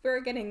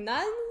 we're getting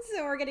nuns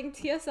and we're getting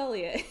T.S.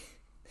 Eliot.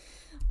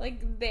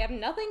 Like, they have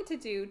nothing to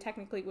do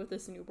technically with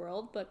this new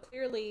world, but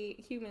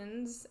clearly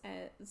humans,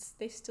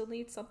 they still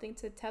need something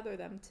to tether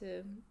them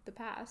to the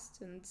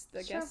past. And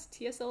I guess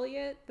T.S.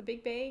 Eliot, The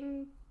Big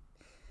Bang,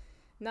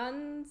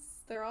 nuns,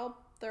 they're all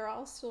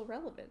still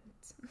relevant.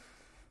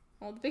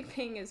 Well, The Big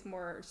Bang is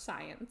more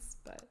science,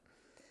 but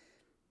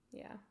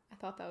yeah, I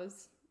thought that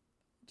was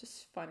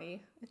just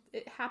funny.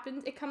 It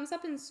happened. It comes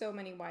up in so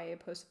many YA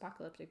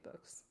post-apocalyptic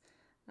books,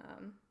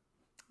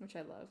 which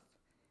I love.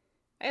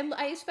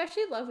 I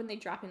especially love when they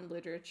drop in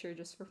literature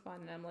just for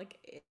fun. And I'm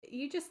like,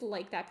 you just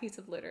like that piece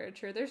of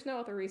literature. There's no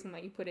other reason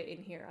that you put it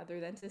in here other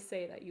than to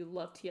say that you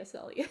love T.S.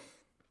 Eliot.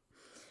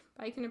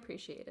 But I can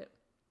appreciate it.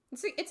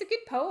 It's a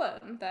good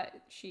poem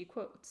that she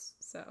quotes.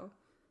 So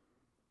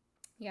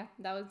yeah,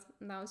 that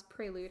was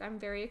Prelude. I'm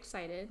very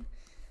excited.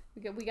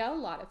 We got a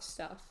lot of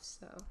stuff.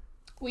 So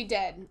we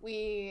did.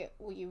 We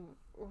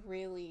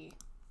really.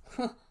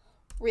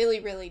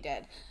 Really, really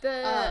did.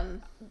 The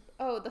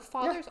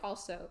fathers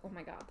also. Oh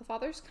my god, the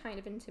fathers kind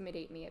of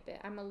intimidate me a bit.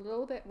 I'm a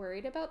little bit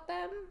worried about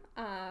them,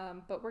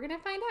 but we're gonna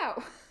find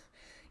out.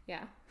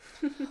 Yeah.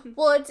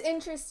 Well, it's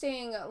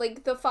interesting.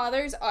 Like, the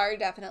fathers are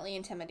definitely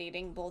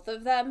intimidating, both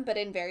of them, but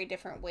in very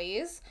different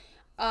ways.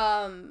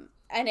 And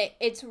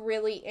it's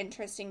really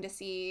interesting to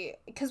see,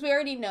 because we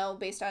already know,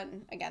 based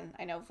on, again,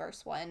 I know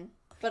verse 1,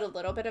 but a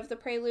little bit of the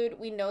prelude,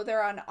 we know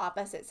they're on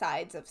opposite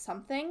sides of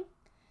something.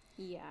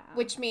 Yeah.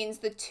 Which means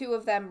the two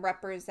of them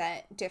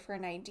represent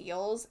different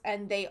ideals,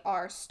 and they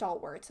are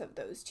stalwarts of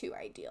those two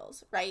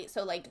ideals, right?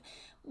 So, like,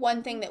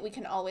 one thing that we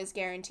can always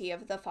guarantee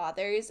of the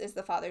fathers is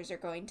the fathers are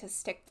going to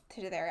stick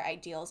to their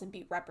ideals and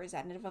be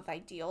representative of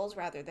ideals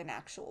rather than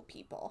actual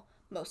people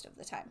most of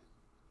the time.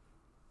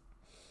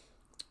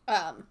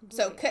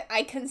 So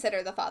I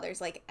consider the fathers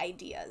like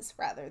ideas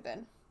rather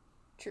than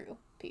true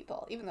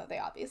people, even though they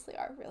obviously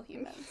are real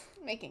humans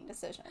making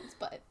decisions,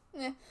 but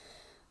yeah.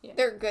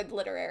 They're good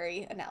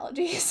literary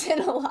analogies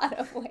in a lot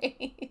of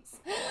ways.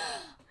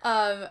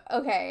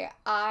 Okay,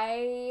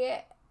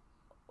 I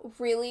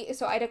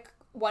had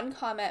one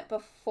comment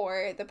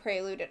before the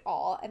prelude at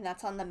all, and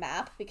that's on the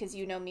map, because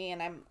you know me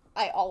and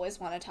I always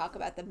want to talk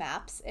about the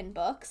maps in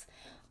books.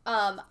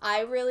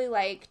 I really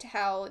liked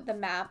how the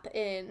map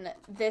in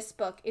this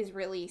book is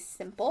really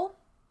simple.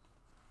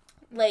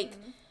 Like,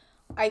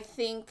 I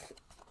think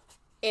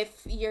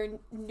if you're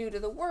new to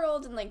the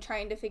world and, like,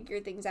 trying to figure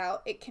things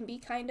out, it can be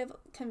kind of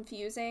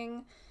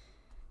confusing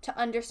to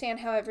understand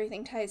how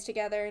everything ties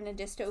together in a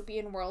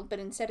dystopian world, but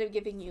instead of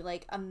giving you,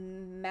 like, a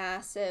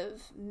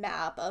massive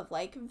map of,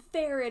 like,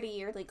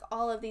 Verity or, like,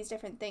 all of these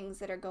different things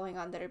that are going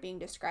on that are being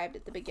described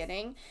at the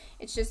beginning,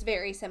 it's just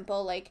very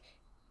simple, like,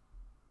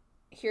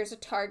 here's a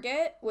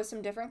target with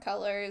some different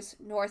colors,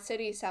 North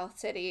City, South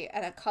City,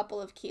 and a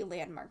couple of key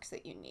landmarks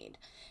that you need.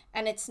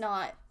 And it's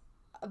not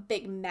a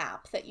big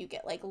map that you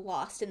get, like,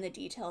 lost in the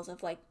details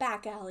of, like,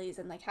 back alleys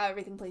and, like, how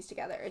everything plays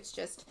together. It's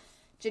just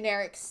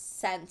generic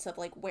sense of,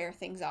 like, where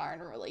things are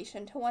in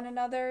relation to one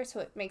another, so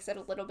it makes it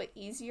a little bit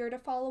easier to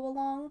follow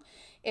along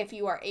if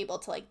you are able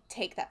to, like,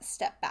 take that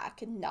step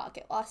back and not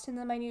get lost in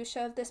the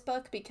minutia of this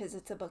book, because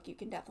it's a book you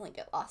can definitely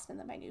get lost in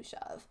the minutia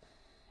of.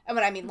 And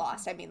when I mean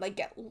lost, I mean, like,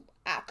 get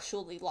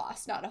actually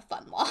lost, not a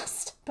fun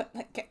lost, but,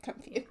 like, get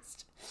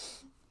confused.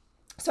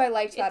 So I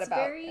liked that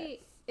about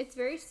it. It's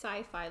very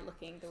sci-fi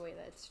looking, the way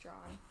that it's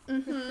drawn.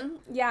 Mm-hmm.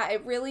 Yeah,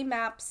 it really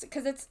maps,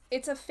 because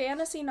it's a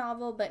fantasy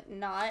novel, but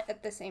not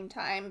at the same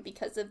time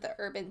because of the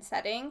urban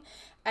setting.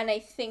 And I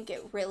think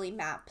it really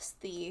maps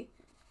the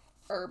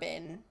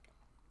urban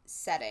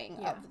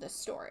setting of the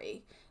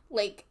story.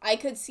 Like, I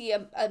could see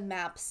a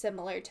map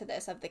similar to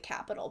this of the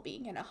capital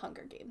being in a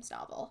Hunger Games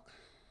novel,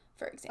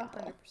 for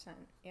example. 100%,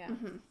 yeah.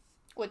 Mm-hmm.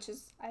 Which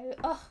is,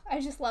 I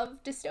just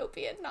love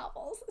dystopian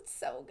novels. It's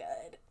so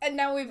good. And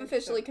now we've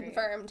officially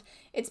confirmed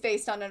it's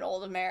based on an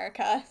old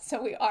America,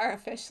 so we are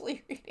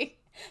officially reading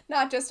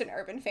not just an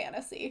urban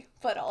fantasy,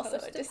 but also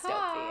a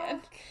dystopian.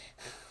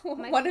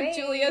 One of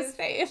Julia's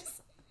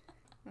faves.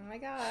 Oh my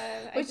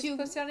god. I just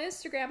posted on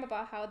Instagram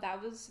about how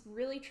that was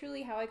really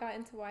truly how I got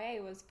into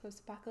YA, was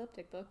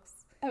post-apocalyptic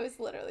books. I was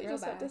literally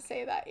just about to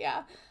say that,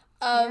 yeah.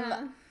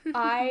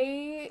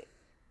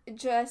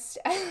 As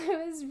I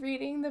was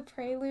reading the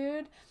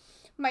prelude,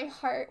 my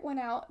heart went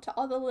out to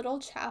all the little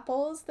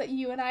chapels that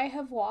you and I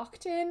have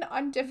walked in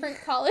on different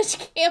college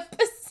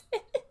campuses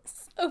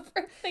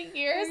over the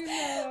years.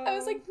 I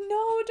was like,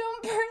 no,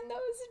 don't burn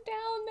those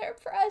down. They're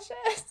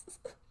precious.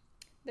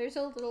 There's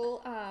a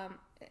little,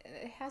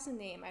 it has a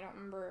name. I don't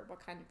remember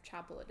what kind of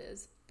chapel it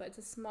is, but it's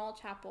a small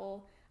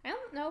chapel. I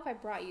don't know if I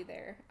brought you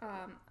there.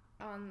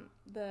 On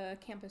the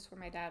campus where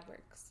my dad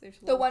works. There's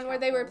the one where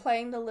they were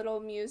playing the little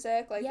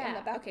music, like, in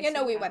the back. Okay, yeah,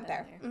 so no, we went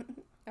there.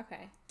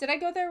 Okay. Did I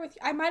go there with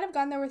you? I might have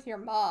gone there with your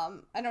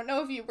mom. I don't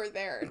know if you were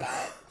there or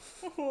not.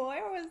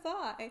 Where was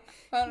I?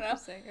 I don't know.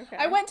 Okay.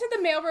 I went to the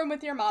mailroom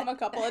with your mom a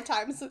couple of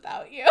times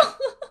without you.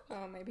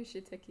 Oh, maybe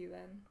she took you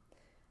then.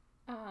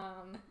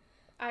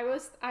 I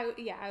was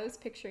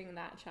picturing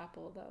that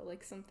chapel though,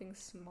 like something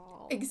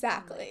small.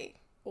 Exactly. And, like,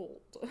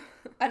 old.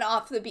 And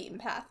off the beaten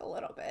path a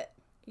little bit.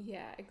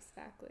 Yeah,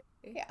 exactly.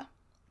 Yeah.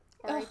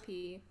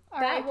 R.I.P.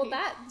 R.I.P.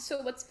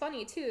 So what's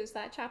funny too is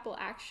that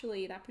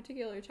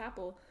particular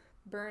chapel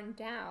burned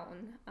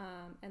down,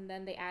 and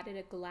then they added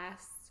a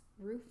glass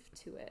roof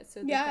to it.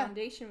 So the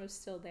foundation was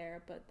still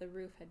there, but the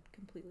roof had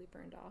completely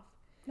burned off.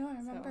 No, I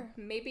remember.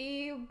 So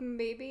maybe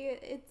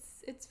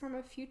it's from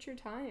a future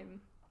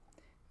time.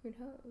 Who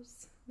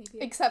knows?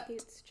 Maybe it's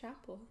Kate's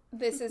chapel.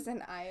 This is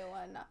in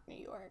Iowa, not New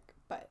York,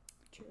 but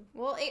true.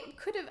 Well, it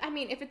could have. I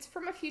mean, if it's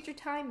from a future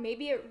time,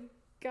 maybe it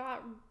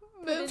got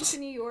moved to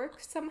New York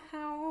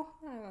somehow.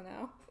 I don't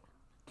know.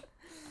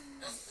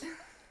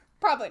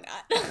 Probably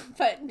not,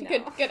 but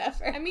no. good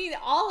effort. I mean,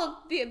 all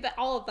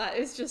of that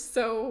is just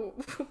so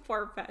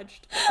far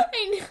fetched.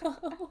 I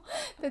know,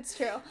 that's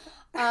true.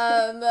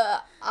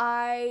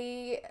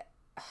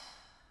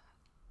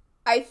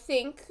 I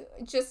think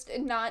just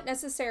not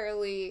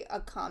necessarily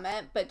a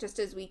comment, but just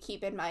as we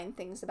keep in mind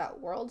things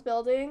about world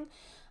building.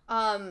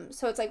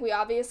 So it's like we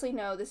obviously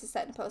know this is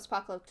set in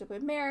post-apocalyptic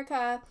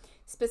America,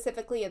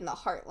 specifically in the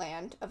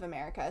heartland of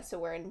America. So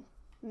we're in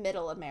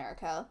middle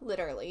America,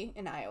 literally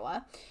in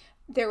Iowa.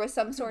 There was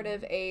some sort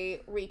of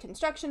a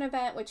reconstruction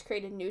event which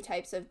created new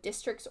types of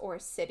districts or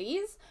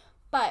cities.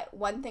 But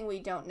one thing we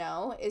don't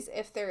know is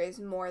if there is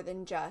more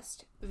than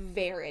just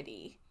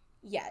Verity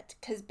yet.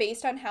 Because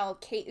based on how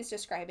Kate is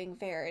describing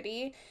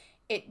Verity,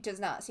 it does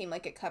not seem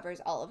like it covers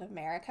all of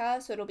America.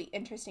 So it'll be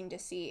interesting to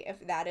see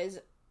if that is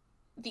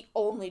the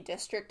only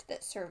district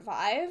that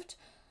survived,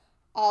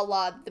 a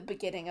la the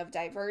beginning of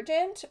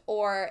Divergent,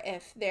 or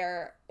if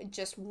they're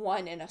just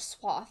one in a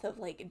swath of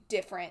like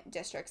different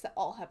districts that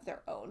all have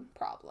their own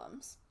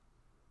problems.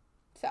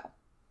 So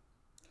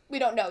we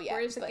don't know yet. Or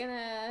is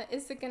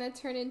it gonna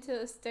turn into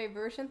this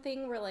Divergent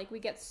thing where like we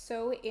get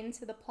so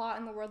into the plot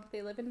and the world that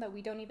they live in that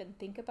we don't even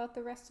think about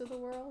the rest of the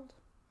world?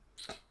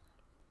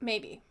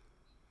 Maybe.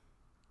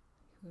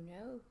 Who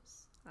knows?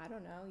 I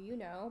don't know. You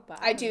know,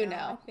 but I do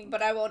know,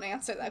 but I won't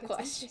answer that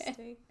question.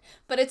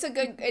 But it's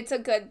a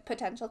good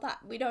potential thought.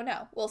 We don't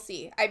know. We'll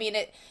see. I mean,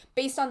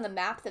 based on the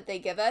map that they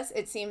give us,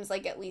 it seems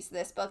like at least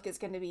this book is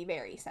going to be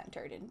very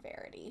centered in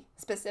Verity,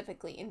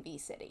 specifically in V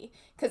City.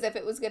 Because if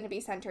it was going to be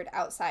centered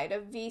outside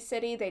of V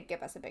City, they'd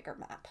give us a bigger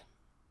map.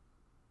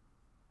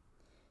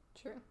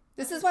 True.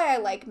 This is why I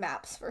like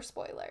maps for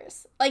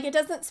spoilers. Like, it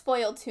doesn't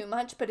spoil too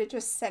much, but it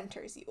just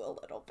centers you a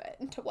little bit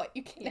into what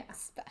you can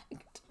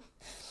expect.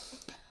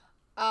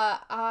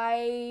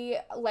 I,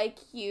 like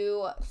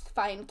you,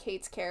 find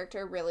Kate's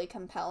character really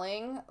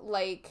compelling.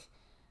 Like,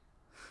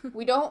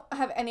 we don't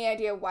have any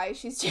idea why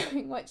she's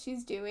doing what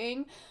she's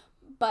doing,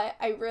 but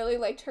I really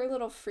liked her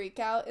little freak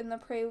out in the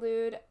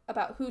prelude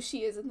about who she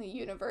is in the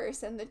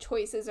universe and the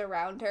choices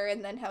around her,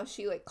 and then how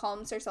she, like,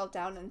 calms herself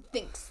down and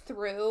thinks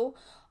through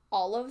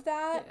all of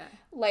that. Yeah.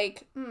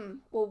 Like,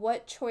 well,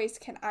 what choice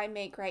can I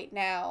make right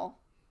now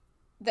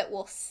that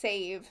will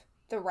save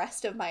the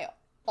rest of my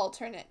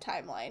alternate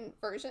timeline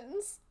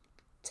versions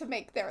to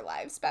make their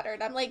lives better?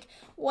 And I'm like,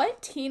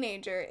 what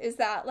teenager is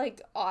that,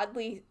 like,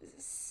 oddly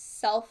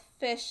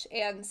selfish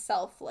and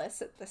selfless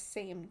at the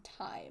same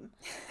time?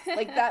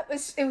 Like,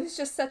 it was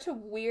just such a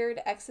weird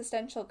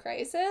existential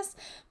crisis.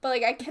 But,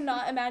 like, I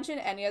cannot imagine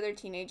any other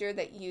teenager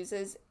that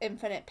uses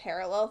infinite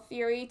parallel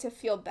theory to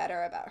feel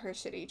better about her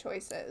shitty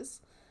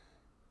choices.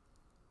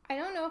 I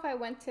don't know if I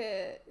went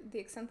to the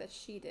extent that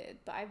she did,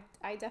 but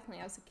I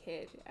definitely, as a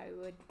kid, I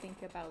would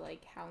think about,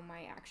 like, how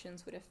my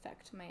actions would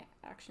affect my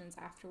actions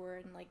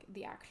afterward, and, like,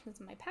 the actions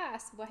in my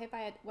past. What if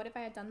I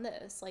had done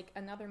this? Like,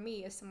 another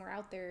me is somewhere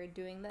out there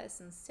doing this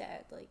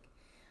instead.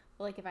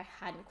 Like if I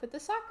hadn't quit the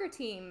soccer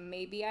team,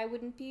 maybe I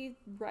wouldn't be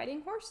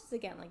riding horses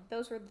again. Like,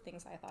 those were the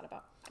things I thought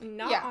about.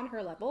 Not on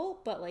her level,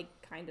 but, like,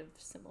 kind of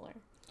similar.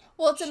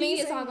 Well, it's amazing.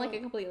 She is on, like, a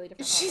completely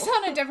different level. She's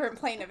on a different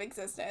plane of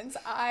existence.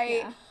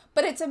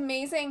 But it's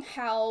amazing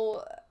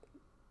how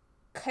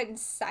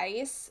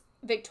concise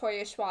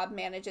Victoria Schwab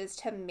manages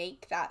to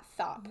make that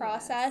thought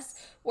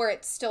process where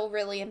it's still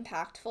really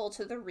impactful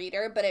to the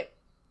reader, but it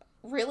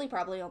really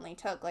probably only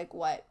took, like,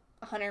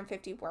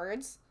 150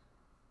 words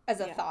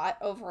as a thought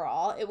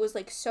overall. It was,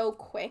 like, so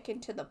quick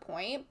and to the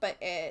point, but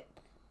it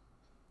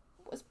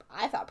was,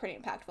 I thought, pretty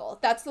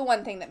impactful. That's the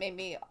one thing that made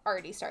me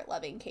already start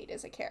loving Kate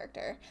as a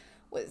character,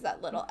 was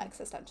that little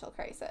existential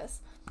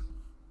crisis.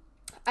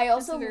 I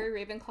also, it's a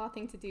very Ravenclaw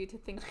thing to do, to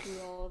think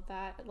through all of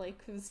that,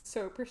 like,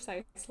 so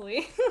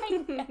precisely.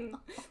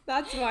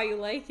 That's why you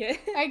like it.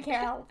 I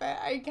can't help it.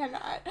 I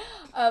cannot.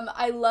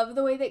 I love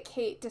the way that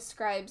Kate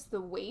describes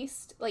the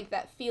waste, like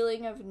that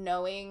feeling of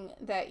knowing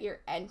that you're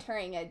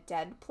entering a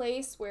dead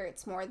place where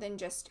it's more than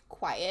just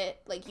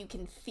quiet, like you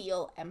can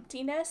feel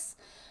emptiness.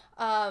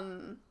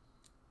 I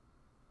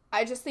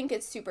just think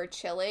it's super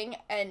chilling,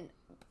 and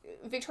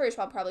Victoria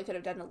Schwab probably could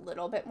have done a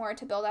little bit more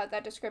to build out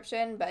that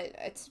description, but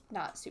it's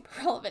not super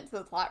relevant to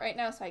the plot right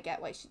now, so I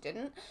get why she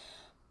didn't.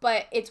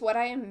 But it's what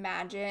I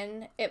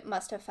imagine it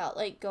must have felt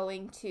like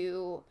going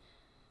to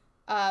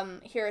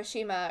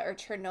Hiroshima or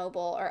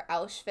Chernobyl or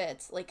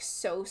Auschwitz, like,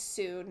 so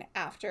soon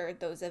after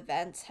those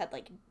events had,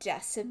 like,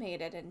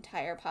 decimated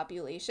entire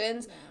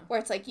populations, where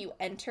it's like you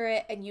enter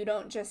it and you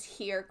don't just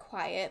hear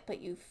quiet, but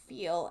you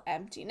feel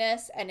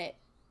emptiness, and it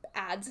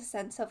adds a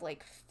sense of,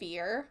 like,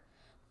 fear,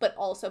 but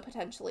also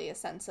potentially a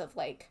sense of,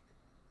 like,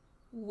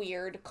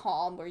 weird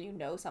calm where you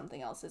know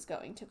something else is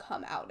going to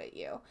come out at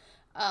you.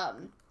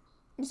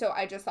 So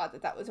I just thought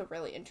that was a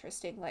really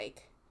interesting,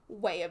 like,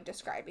 way of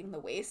describing the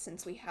waste,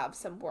 since we have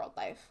some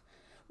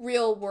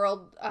real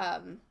world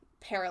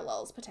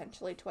parallels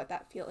potentially to what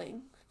that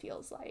feeling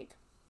feels like.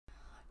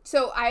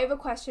 So I have a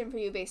question for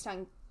you based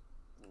on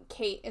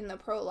Kate in the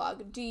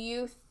prologue. Do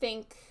you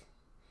think,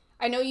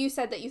 I know you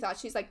said that you thought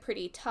she's, like,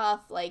 pretty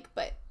tough, like,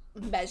 but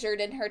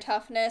measured in her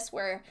toughness,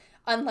 where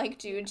unlike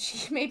Jude,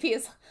 she maybe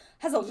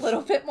has a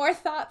little bit more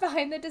thought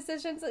behind the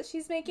decisions that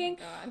she's making.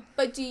 Oh my God.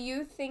 But do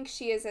you think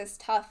she is as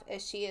tough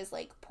as she is,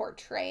 like,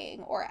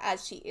 portraying, or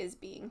as she is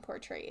being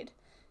portrayed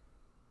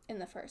in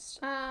the first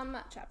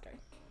chapter?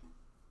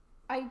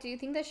 I do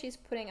think that she's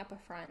putting up a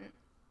front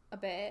a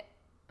bit.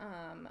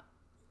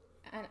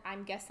 And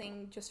I'm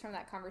guessing just from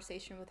that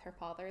conversation with her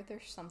father,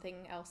 there's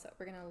something else that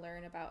we're going to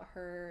learn about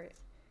her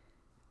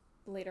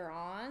later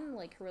on,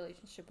 like her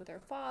relationship with her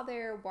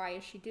father. Why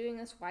is she doing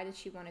this? Why did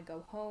she want to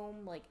go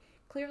home? Like,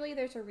 clearly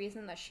there's a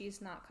reason that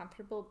she's not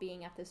comfortable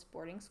being at this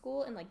boarding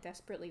school and, like,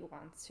 desperately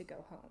wants to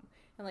go home.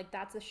 And, like,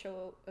 that's a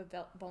show of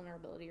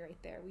vulnerability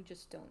right there. We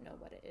just don't know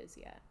what it is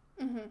yet.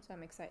 Mm-hmm. So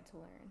I'm excited to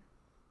learn.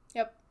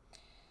 Yep.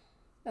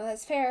 No,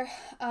 that's fair.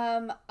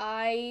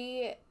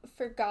 I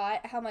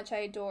forgot how much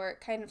I adore,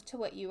 kind of to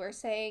what you were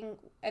saying,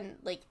 and,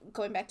 like,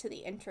 going back to the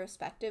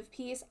introspective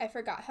piece, I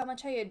forgot how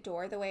much I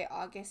adore the way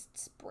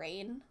August's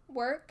brain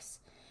works.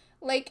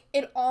 Like,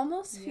 it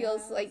almost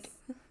feels like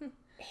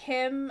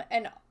him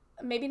and,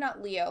 maybe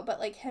not Leo, but,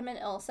 like, him and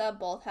Ilsa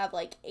both have,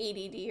 like,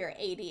 ADD or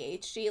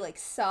ADHD, like,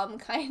 some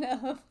kind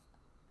of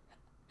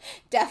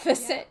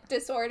deficit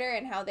disorder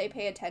in how they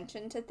pay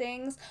attention to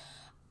things.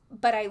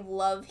 But I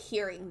love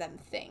hearing them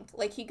think.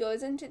 Like, he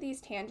goes into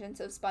these tangents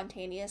of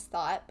spontaneous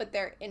thought, but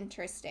they're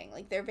interesting.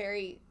 Like, they're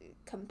very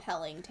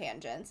compelling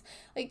tangents.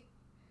 Like,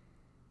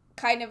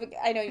 kind of,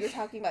 I know you were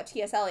talking about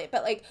T.S. Eliot,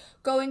 but, like,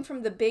 going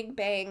from the Big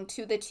Bang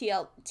to the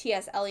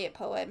T.S. Eliot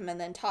poem, and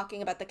then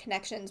talking about the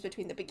connections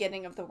between the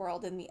beginning of the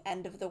world and the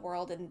end of the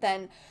world, and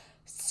then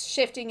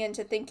shifting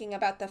into thinking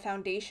about the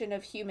foundation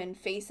of human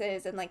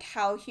faces, and, like,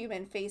 how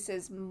human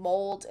faces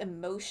mold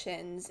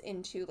emotions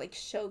into, like,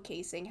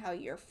 showcasing how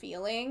you're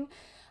feeling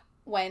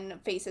when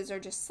faces are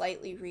just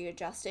slightly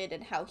readjusted,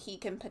 and how he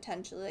can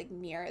potentially, like,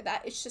 mirror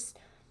that.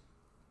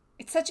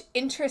 It's such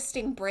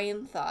interesting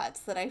brain thoughts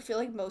that I feel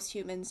like most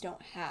humans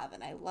don't have,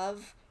 and I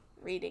love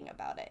reading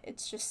about it.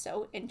 It's just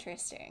so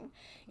interesting.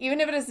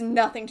 Even if it has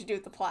nothing to do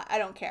with the plot, I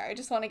don't care. I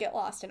just want to get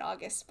lost in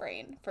August's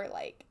brain for,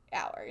 like,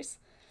 hours.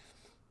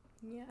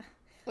 Yeah.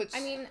 I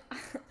mean,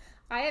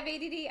 I have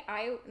ADD.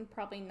 I'm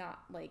probably not,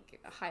 like,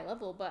 high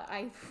level, but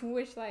I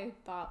wish I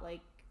thought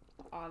like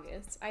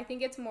August. I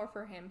think it's more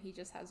for him. He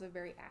just has a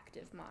very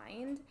active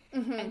mind,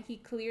 and he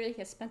clearly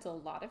has spent a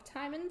lot of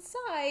time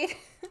inside.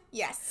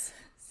 Yes.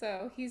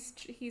 So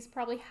he's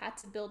probably had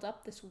to build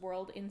up this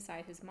world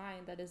inside his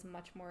mind that is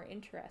much more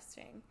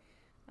interesting.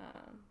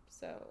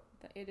 So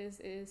it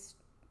is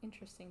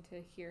interesting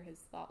to hear his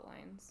thought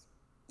lines.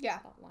 Yeah.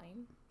 Thought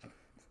line.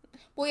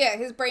 Well, yeah,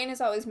 his brain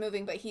is always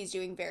moving, but he's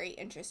doing very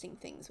interesting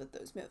things with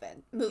those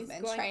movements.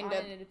 He's going on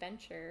an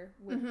adventure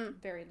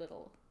with very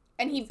little.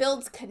 And he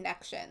builds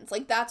connections.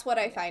 Like, that's what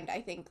I find, I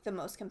think, the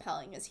most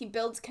compelling, is he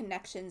builds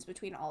connections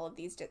between all of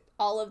these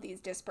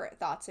disparate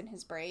thoughts in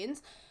his brain.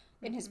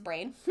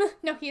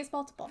 No, he has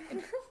multiple.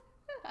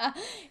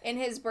 In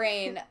his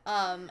brain.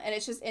 And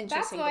it's just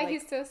interesting. That's why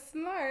he's so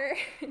smart.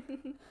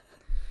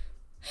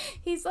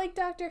 He's like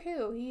Doctor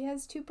Who. He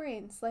has two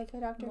brains, like a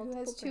Doctor Who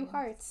has two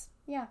hearts.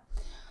 Yeah.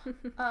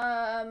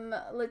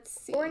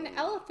 Let's see. Or an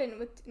elephant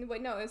with...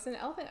 Wait, no, it's an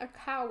elephant, a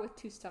cow with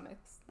two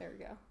stomachs. There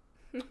we go.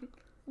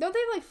 Don't they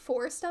have, like,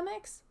 4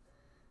 stomachs?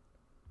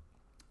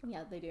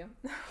 Yeah, they do.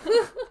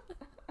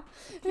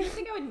 I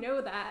think I would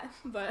know that,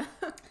 but...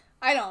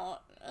 I don't.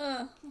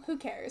 Who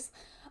cares?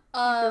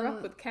 I grew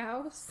up with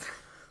cows.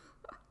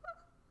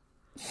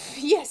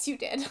 Yes, you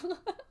did.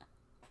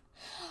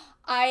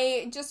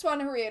 I just want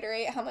to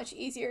reiterate how much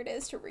easier it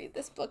is to read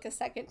this book a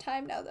second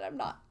time now that I'm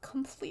not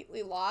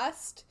completely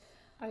lost.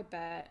 I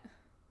bet.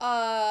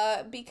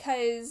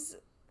 Because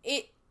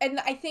it... And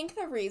I think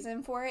the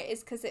reason for it is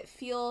because it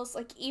feels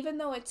like, even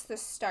though it's the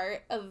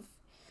start of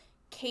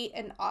Kate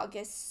and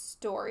August's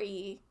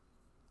story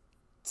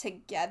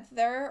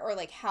together, or,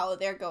 like, how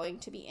they're going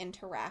to be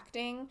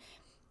interacting,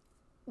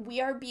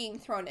 we are being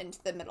thrown into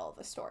the middle of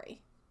a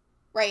story,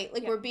 right?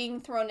 Like, we're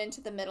being thrown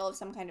into the middle of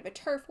some kind of a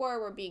turf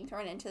war. We're being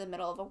thrown into the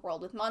middle of a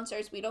world with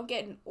monsters. We don't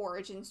get an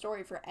origin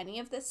story for any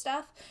of this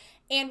stuff,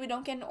 and we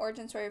don't get an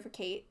origin story for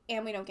Kate,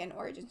 and we don't get an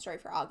origin story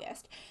for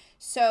August.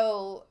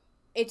 So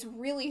it's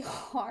really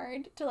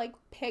hard to, like,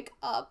 pick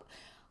up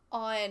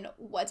on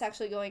what's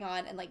actually going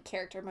on and, like,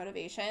 character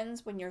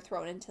motivations when you're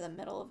thrown into the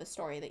middle of a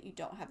story that you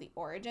don't have the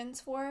origins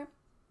for.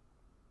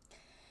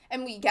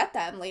 And we get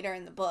them later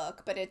in the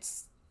book, but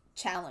it's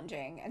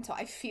challenging, and so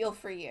I feel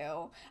for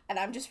you, and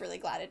I'm just really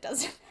glad it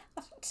doesn't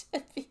have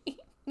to be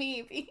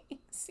me being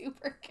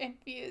super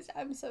confused.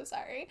 I'm so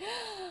sorry.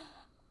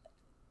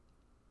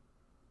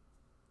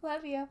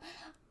 Love you.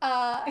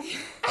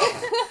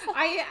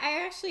 I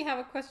actually have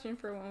a question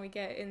for when we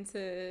get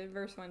into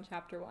verse 1,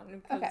 chapter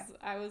 1, because Okay.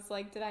 I was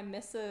like, did I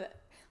miss a...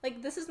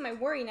 Like, this is my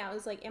worry now,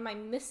 is like, am I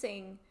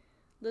missing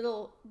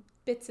little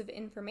bits of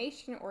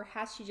information, or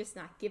has she just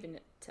not given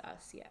it to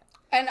us yet?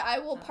 And I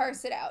will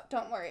parse it out.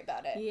 Don't worry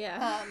about it.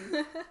 Yeah.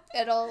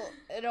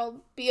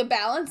 It'll be a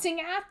balancing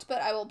act,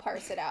 but I will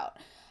parse it out.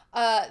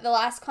 The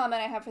last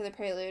comment I have for the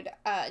prelude,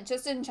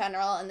 just in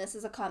general, and this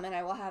is a comment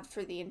I will have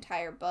for the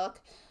entire book,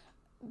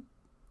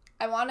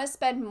 I want to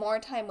spend more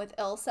time with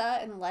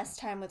Ilsa and less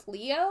time with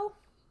Leo.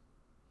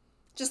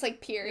 Just like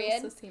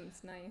period. Ilsa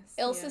seems nice.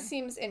 Ilsa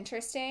seems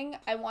interesting.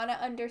 I want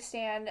to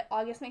understand.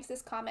 August makes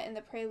this comment in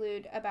the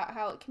prelude about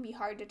how it can be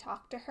hard to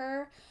talk to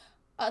her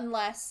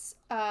unless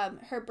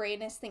her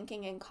brain is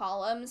thinking in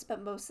columns,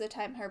 but most of the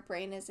time her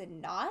brain is in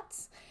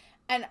knots.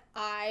 And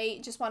I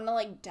just want to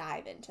like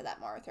dive into that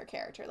more with her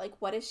character. Like,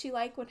 what is she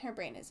like when her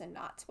brain is in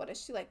knots? What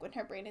is she like when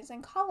her brain is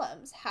in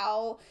columns?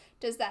 How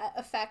does that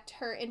affect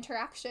her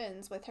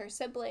interactions with her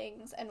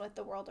siblings and with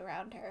the world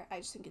around her? I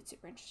just think it's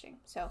super interesting.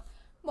 So,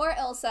 more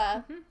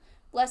Ilsa,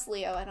 less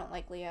Leo. I don't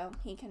like Leo.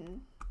 He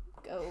can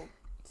go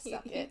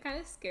suck it. He kind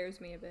of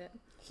scares me a bit.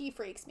 He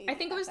freaks me. I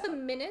think it was the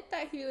minute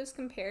that he was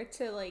compared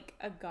to like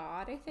a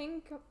god. I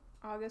think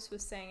August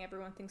was saying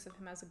everyone thinks of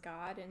him as a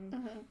god in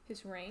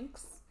his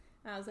ranks.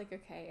 And I was like,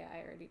 okay,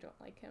 I already don't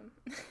like him.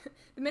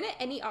 The minute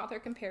any author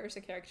compares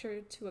a character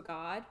to a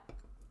god,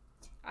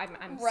 I'm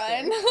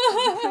run.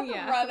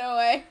 Yeah. Run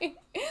away.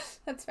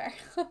 That's fair.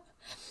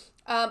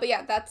 But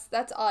yeah,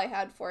 that's all I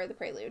had for the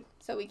prelude.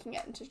 So we can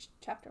get into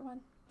chapter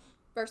 1.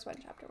 Verse 1,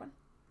 chapter 1.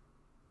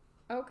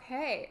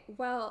 Okay.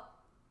 Well,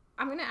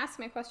 I'm going to ask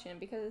my question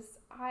because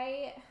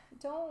I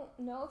don't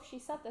know if she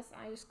said this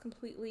and I just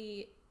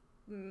completely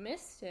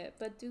missed it.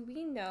 But do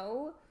we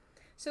know?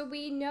 So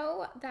we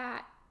know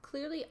that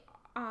clearly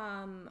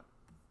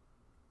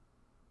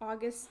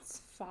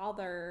August's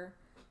father,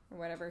 or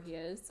whatever he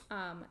is,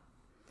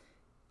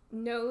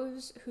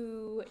 knows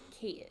who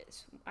Kate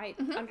is. I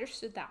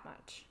understood that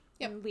much.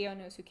 Yep. And Leo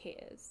knows who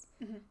Kate is.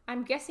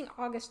 I'm guessing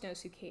August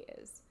knows who Kate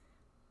is.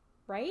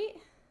 Right?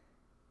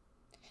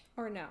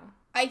 Or no?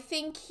 I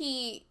think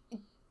he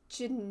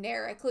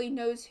generically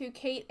knows who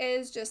Kate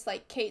is, just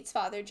like Kate's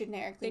father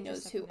generically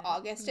knows who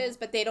August is,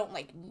 but they don't,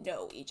 like,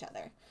 know each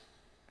other.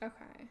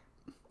 Okay.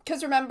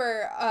 Because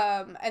remember,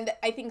 and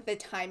I think the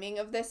timing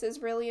of this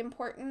is really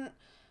important,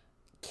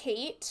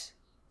 Kate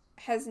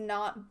has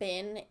not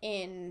been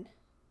in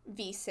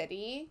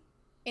V-City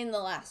in the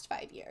last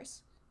 5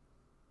 years.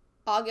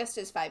 August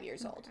is 5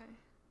 years old.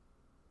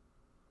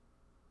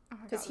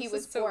 Because he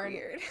was born. So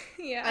weird.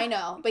 Yeah. I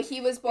know, but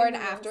he was born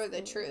after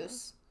the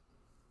truce.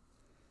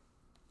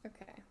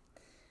 Okay.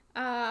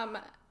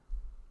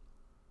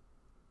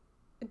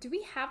 Do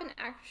we have an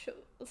actual?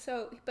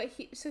 So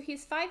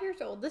he's 5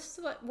 years old. This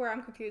is where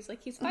I'm confused.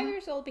 Like he's 5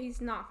 years old, but he's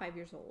not 5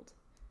 years old.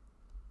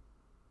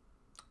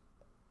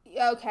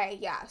 Okay,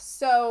 yeah.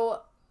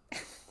 So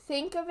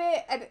think of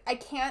it. I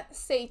can't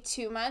say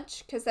too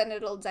much because then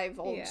it'll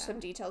divulge some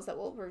details that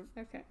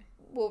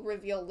we'll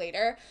reveal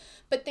later.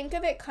 But think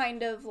of it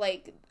kind of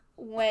like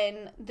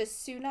when the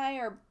Sunai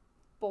are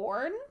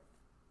born.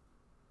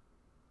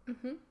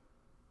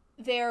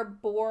 They're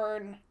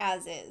born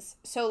as is.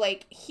 So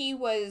like he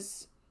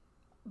was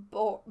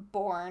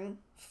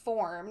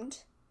formed,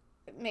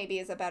 maybe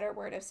is a better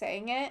word of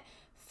saying it,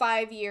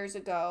 5 years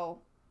ago.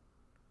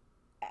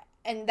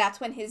 And that's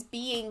when his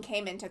being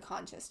came into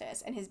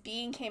consciousness. And his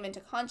being came into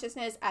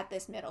consciousness at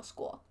this middle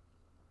school,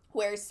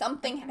 where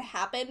something had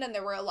happened and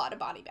there were a lot of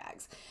body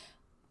bags.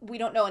 We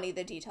don't know any of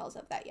the details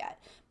of that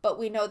yet. But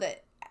we know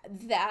that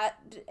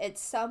in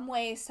some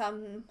way,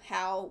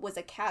 somehow, was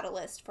a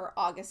catalyst for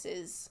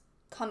August's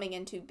coming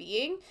into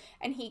being.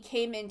 And he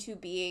came into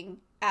being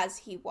as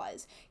he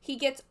was. He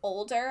gets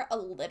older a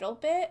little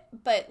bit,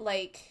 but,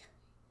 like,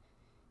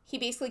 he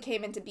basically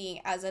came into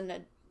being as an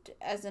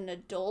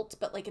adult,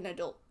 but, like, an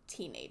adult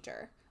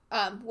teenager.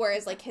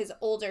 Whereas, like, his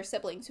older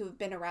siblings who have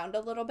been around a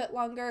little bit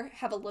longer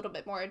have a little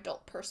bit more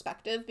adult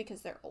perspective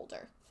because they're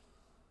older.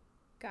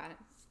 Got it.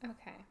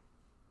 Okay.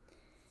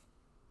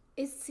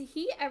 Is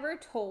he ever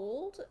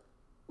told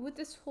with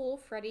this whole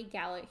Freddie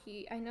Gallagher?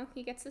 I know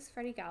he gets this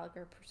Freddie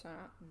Gallagher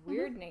persona.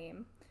 Weird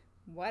name.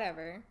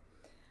 Whatever.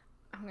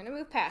 I'm going to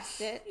move past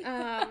it.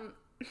 I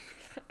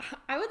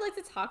would like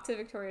to talk to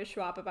Victoria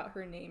Schwab about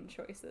her name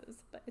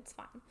choices, but it's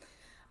fine.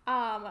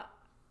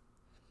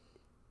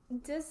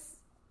 Does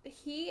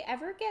he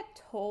ever get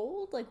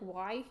told, like,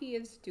 why he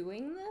is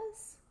doing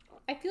this?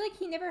 I feel like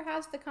he never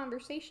has the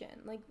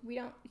conversation. Like, we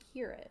don't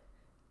hear it.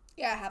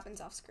 Yeah, it happens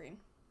off screen.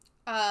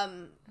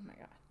 Oh my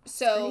god.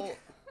 So,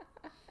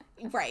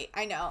 right,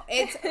 I know.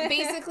 It's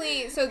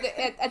basically, so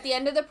at the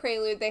end of the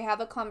prelude, they have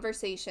a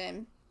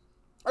conversation,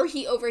 or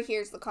he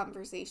overhears the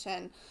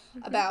conversation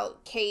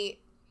about Kate,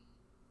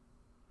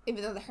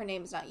 even though her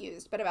name's not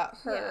used, but about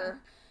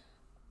her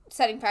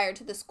setting fire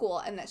to the school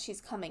and that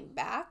she's coming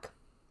back.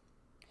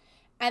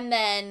 And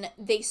then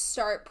they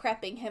start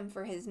prepping him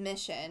for his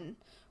mission,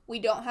 We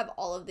don't have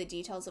all of the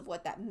details of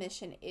what that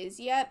mission is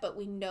yet, but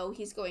we know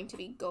he's going to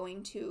be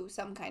going to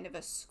some kind of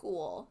a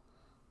school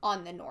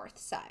on the north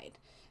side.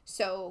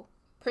 So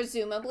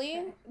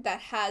presumably that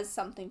has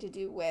something to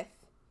do with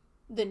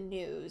the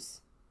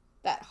news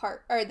that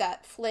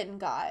Flynn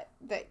got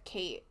that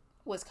Kate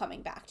was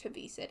coming back to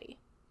V City.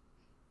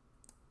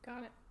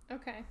 Got it.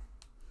 Okay.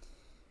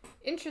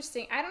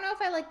 Interesting. I don't know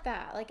if I like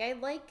that. Like, I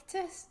like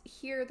to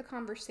hear the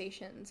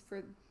conversations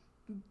for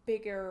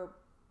bigger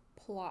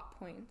plot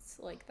points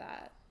like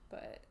that,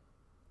 but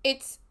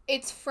it's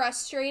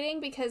frustrating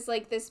because,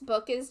 like, this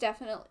book is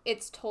definitely,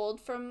 it's told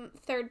from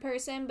third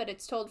person, but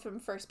it's told from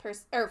first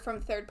person, or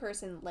from third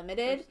person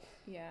limited.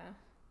 Yeah.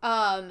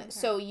 Okay.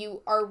 So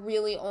you are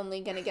really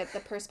only going to get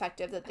the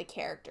perspective that the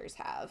characters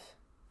have.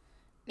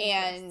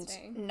 And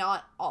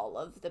not all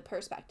of the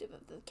perspective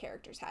of the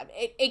characters have.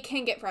 It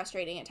can get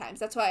frustrating at times.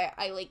 That's why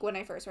I like, when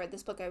I first read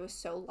this book, I was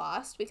so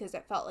lost because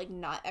it felt like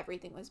not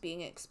everything was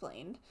being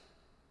explained.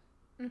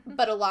 Mm-hmm.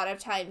 But a lot of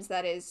times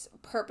that is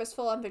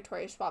purposeful on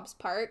Victoria Schwab's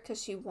part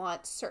because she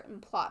wants certain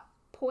plot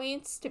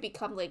points to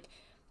become like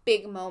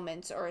big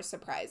moments or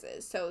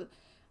surprises. So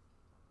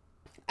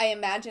I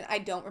imagine, I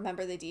don't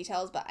remember the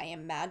details, but I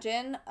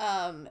imagine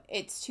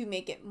it's to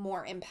make it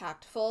more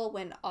impactful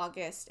when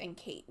August and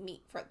Kate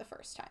meet for the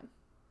first time.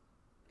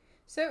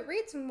 So it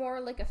reads more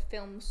like a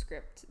film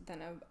script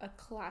than a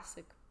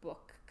classic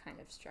book kind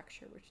of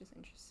structure, which is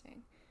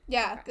interesting.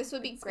 Yeah, okay. This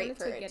would be great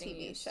for a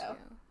TV show,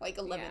 like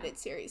a limited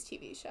series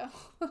TV show.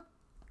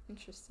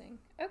 Interesting.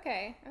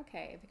 Okay,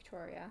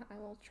 Victoria, I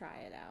will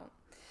try it out.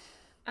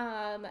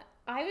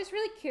 I was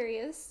really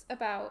curious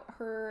about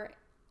her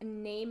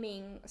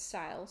naming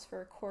styles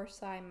for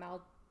Korsai,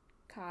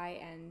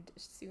 Malkai, and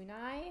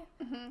Sunai.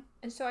 Mm-hmm.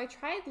 And so I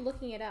tried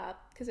looking it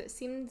up because it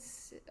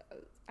seems,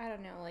 I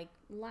don't know, like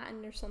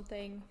Latin or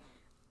something.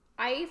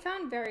 I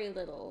found very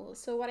little.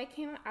 So what I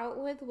came out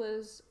with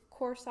was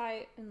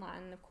Korsai in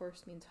Latin, of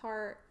course, means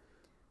heart.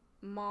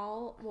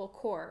 Mal, well,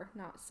 Kor,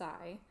 not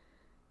Sai.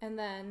 And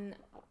then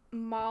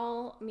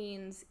Mal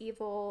means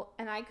evil.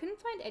 And I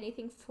couldn't find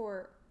anything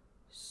for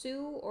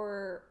Su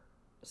or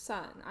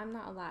sun. I'm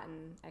not a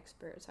Latin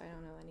expert, so I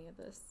don't know any of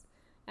this.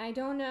 And I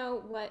don't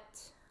know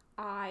what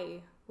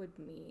I would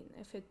mean.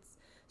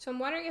 So I'm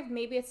wondering if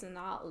maybe it's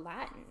not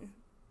Latin,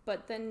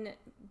 but then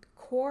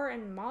Kor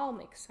and Mal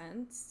make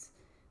sense.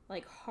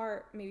 Like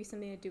heart, maybe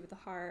something to do with the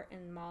heart,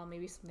 and Mal,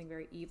 maybe something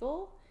very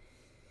evil.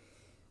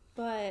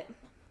 But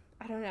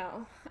I don't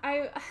know.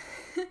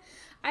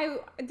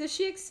 Does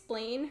she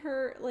explain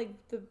her, like,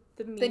 the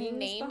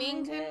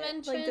naming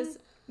convention?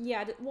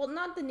 Like, well,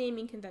 not the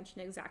naming convention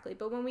exactly,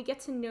 but when we get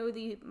to know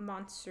the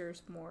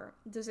monsters more,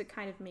 does it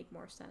kind of make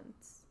more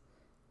sense?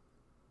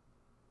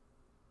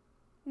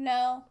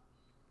 No,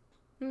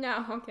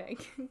 okay.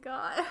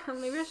 God,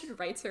 maybe I should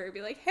write to her and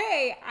be like,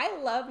 hey, I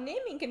love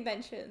naming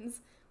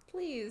conventions.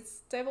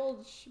 Please,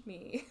 divulge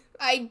me.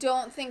 I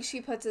don't think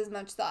she puts as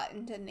much thought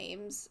into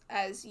names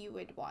as you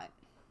would want.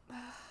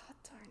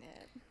 Darn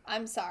it.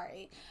 I'm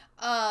sorry.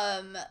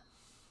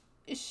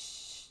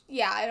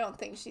 Yeah, I don't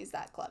think she's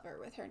that clever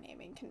with her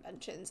naming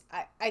conventions.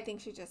 I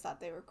think she just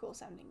thought they were cool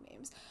sounding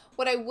names.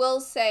 What I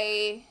will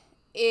say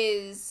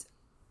is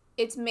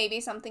it's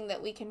maybe something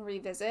that we can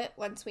revisit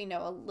once we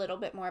know a little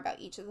bit more about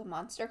each of the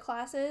monster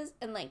classes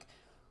and, like,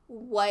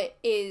 what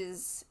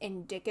is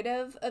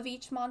indicative of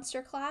each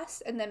monster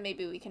class, and then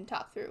maybe we can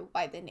talk through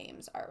why the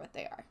names are what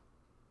they are.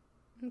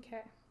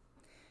 Okay.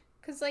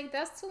 Because, like,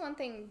 that's the one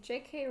thing,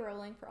 J.K.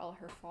 Rowling, for all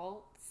her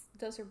faults,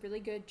 does a really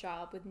good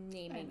job with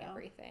naming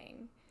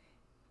everything.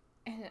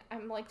 And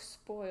I'm, like,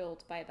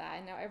 spoiled by that.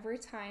 And now every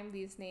time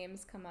these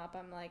names come up,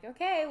 I'm like,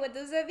 okay, what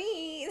does it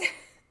mean?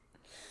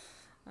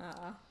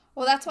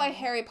 Well, that's why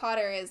Harry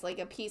Potter is, like,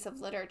 a piece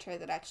of literature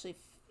that actually,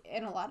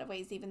 in a lot of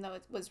ways, even though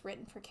it was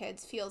written for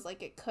kids, feels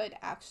like it could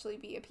actually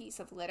be a piece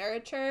of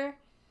literature.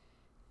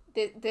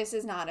 This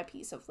is not a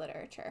piece of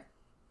literature.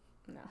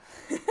 No.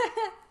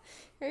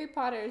 Harry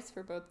Potter is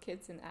for both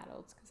kids and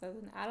adults, because as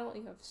an adult,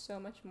 you have so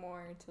much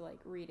more to, like,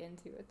 read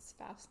into. It's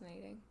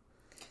fascinating.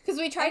 Because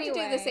we tried to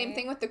do the same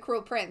thing with The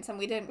Cruel Prince, and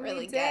we didn't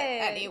really get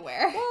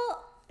anywhere.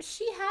 Well,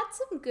 she had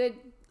some good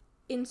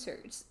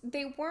inserts.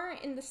 They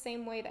weren't in the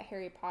same way that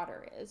Harry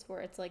Potter is,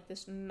 where it's, like,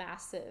 this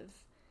massive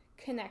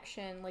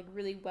connection, like,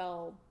 really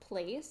well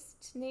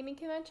placed naming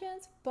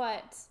conventions,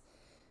 but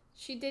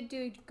she did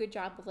do a good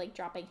job of, like,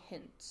 dropping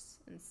hints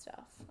and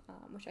stuff,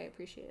 which I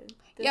appreciated.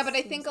 Yeah, but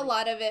I think a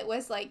lot of it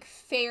was, like,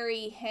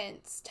 fairy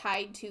hints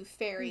tied to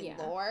fairy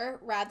lore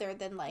rather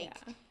than, like,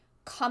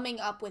 coming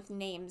up with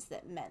names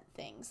that meant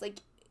things. Like,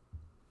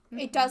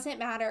 it doesn't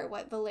matter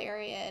what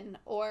Valerian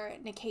or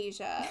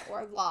Nicasia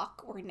or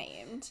Locke were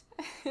named.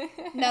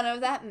 None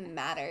of that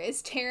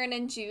matters. Taryn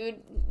and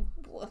Jude,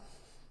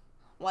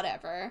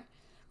 whatever.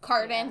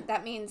 Cardan,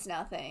 that means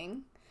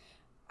nothing.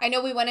 I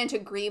know we went into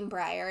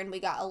Greenbrier and we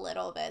got a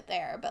little bit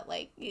there, but,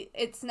 like,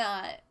 it's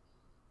not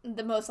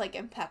the most, like,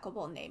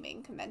 impeccable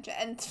naming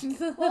convention.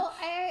 Well,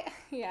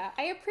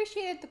 I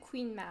appreciated the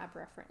Queen Mab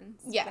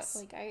reference. Yes.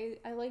 But, like,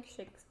 I like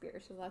Shakespeare,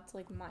 so that's,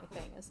 like, my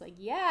thing. It's like,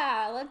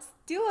 yeah, let's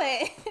do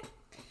it.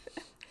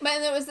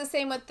 But it was the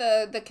same with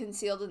the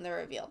concealed and the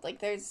revealed. Like,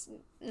 there's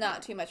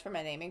not too much from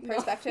a naming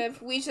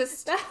perspective. No. We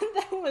just...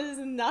 that was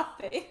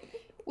nothing.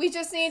 We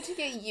just need to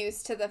get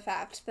used to the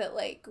fact that,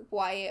 like,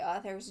 YA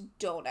authors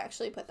don't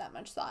actually put that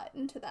much thought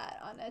into that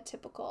on a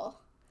typical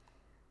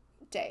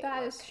day.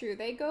 That is true.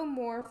 They go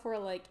more for,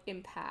 like,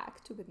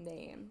 impact with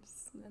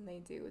names than they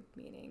do with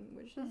meaning,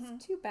 which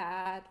is too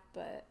bad,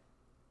 but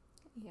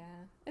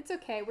yeah. It's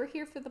okay. We're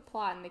here for the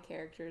plot and the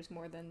characters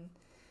more than,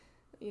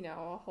 you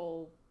know, a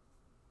whole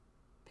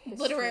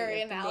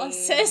literary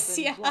analysis,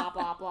 yeah. Blah,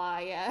 blah, blah,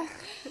 yeah.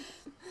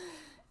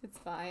 It's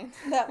fine.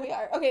 That we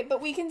are. Okay,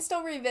 but we can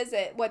still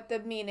revisit what the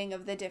meaning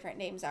of the different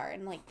names are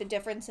and, like, the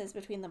differences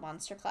between the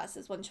monster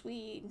classes once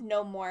we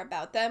know more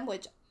about them,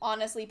 which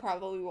honestly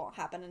probably won't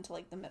happen until,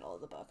 like, the middle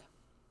of the book.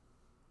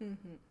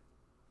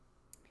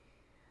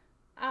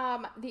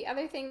 The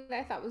other thing that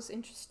I thought was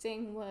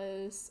interesting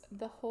was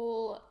the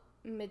whole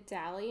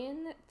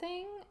medallion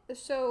thing.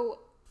 So,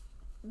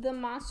 the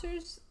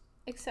monsters,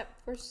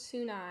 except for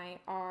Tsunai,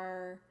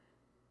 are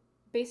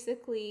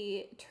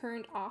basically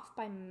turned off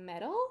by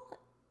metal,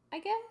 I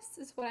guess,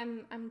 is what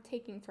I'm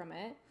taking from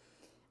it.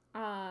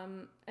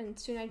 And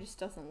Tsunai just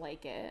doesn't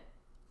like it.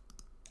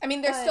 I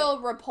mean, they're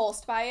still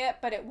repulsed by it,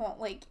 but it won't,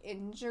 like,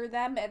 injure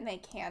them, and they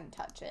can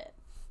touch it.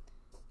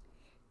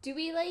 Do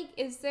we, like,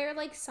 is there,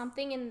 like,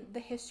 something in the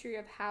history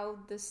of how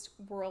this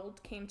world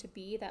came to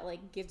be that,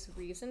 like, gives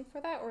reason for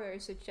that? Or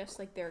is it just,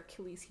 like, their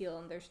Achilles heel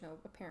and there's no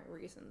apparent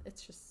reason?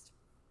 It's just,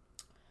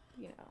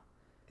 you know.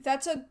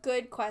 That's a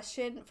good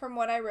question. From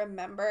what I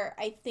remember,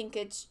 I think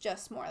it's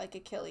just more like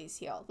Achilles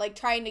heel. Like,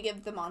 trying to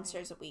give the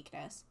monsters a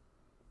weakness.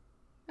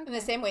 Okay. In the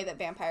same way that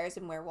vampires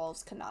and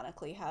werewolves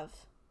canonically have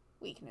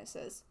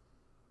weaknesses.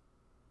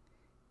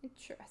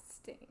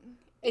 Interesting.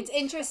 It's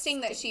interesting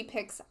that she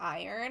picks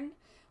iron.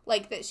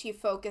 Like, that she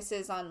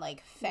focuses on,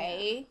 like,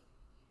 fae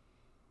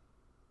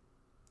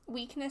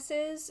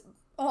weaknesses.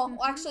 Oh,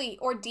 actually,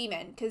 or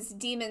demon, because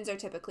demons are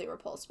typically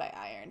repulsed by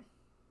iron.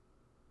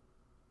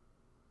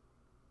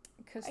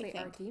 Because they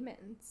are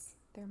demons.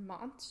 They're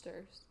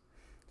monsters.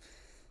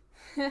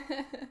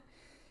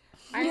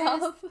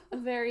 Iron is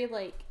very,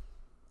 like...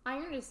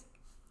 Iron is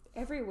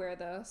everywhere,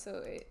 though,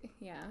 so it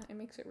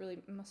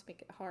must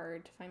make it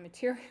hard to find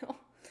material.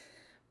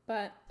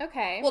 But,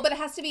 okay. Well, but it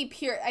has to be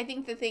pure. I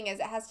think the thing is,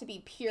 it has to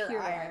be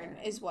pure iron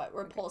is what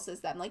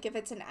repulses them. Like, if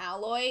it's an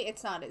alloy,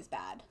 it's not as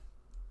bad.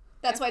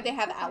 That's why they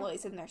have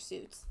alloys in their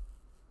suits.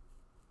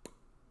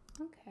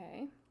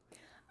 Okay.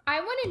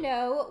 I want to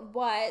know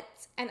what,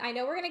 and I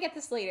know we're going to get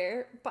this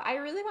later, but I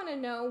really want to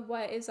know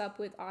what is up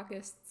with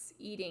August's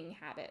eating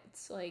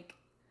habits. Like,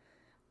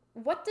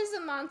 what does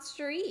a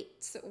monster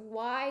eat?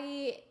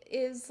 Why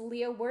is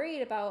Leo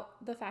worried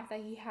about the fact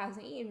that he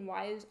hasn't eaten?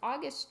 Why is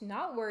August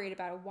not worried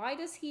about it? Why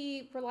does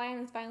he rely on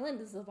his violin?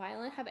 Does the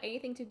violin have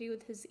anything to do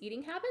with his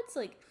eating habits?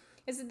 Like,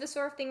 is it the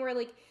sort of thing where,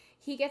 like,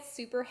 he gets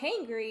super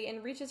hangry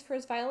and reaches for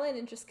his violin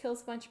and just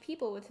kills a bunch of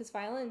people with his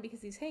violin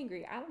because he's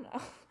hangry? I don't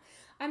know.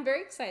 I'm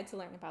very excited to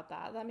learn about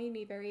that. That made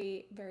me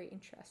very, very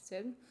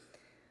interested.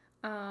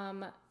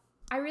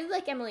 I really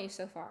like Emily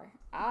so far.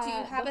 Do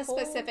you have a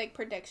specific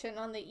prediction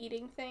on the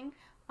eating thing?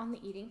 On the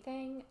eating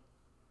thing?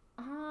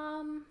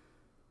 I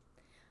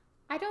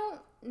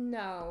don't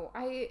know.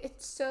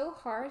 It's so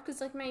hard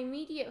because, like, my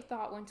immediate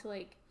thought went to,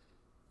 like,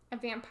 a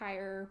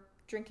vampire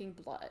drinking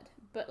blood.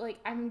 But, like,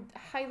 I'm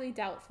highly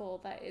doubtful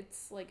that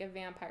it's, like, a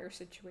vampire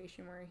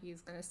situation where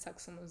he's gonna suck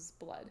someone's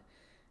blood.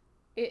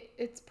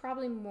 It's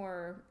probably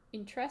more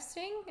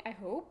interesting, I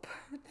hope,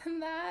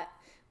 than that.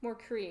 More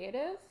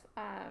creative.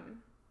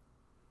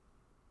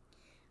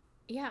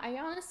 Yeah, I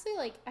honestly,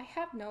 like, I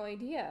have no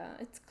idea.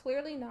 It's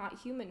clearly not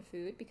human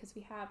food because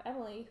we have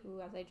Emily,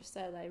 who, as I just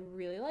said, I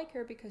really like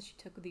her because she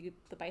took the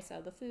bites out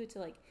of the food to,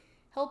 like,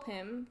 help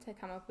him to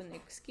come up with an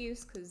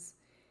excuse, because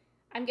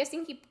I'm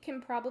guessing he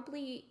can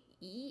probably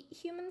eat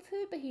human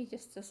food, but he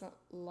just doesn't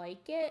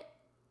like it.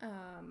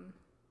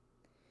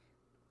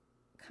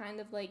 Kind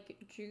of like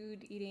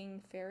Jude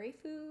eating fairy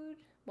food.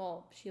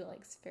 Well, she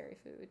likes fairy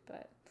food,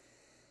 but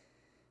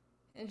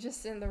it's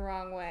just in the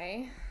wrong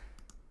way.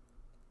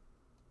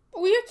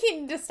 We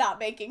need to stop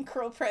making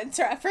Cruel Prince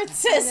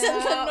references in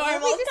the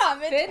normal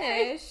commentary.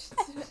 Finished.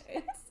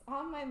 It's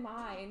on my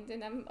mind,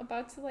 and I'm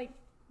about to, like,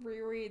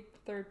 reread the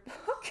third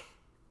book.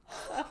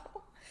 So,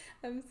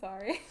 I'm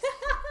sorry.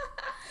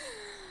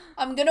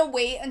 I'm gonna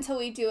wait until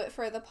we do it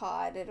for the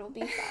pod. It'll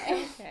be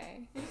fine.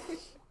 Okay.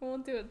 We'll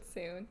do it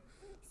soon.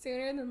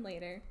 Sooner than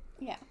later.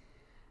 Yeah.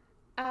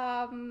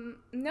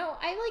 No,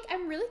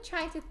 I'm really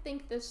trying to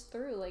think this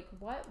through. Like,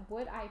 what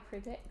would I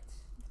predict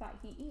that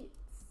he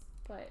eats?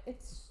 But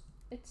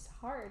it's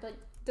hard. Like,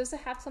 does it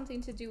have something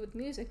to do with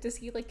music? Does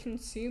he, like,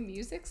 consume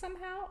music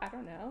somehow? I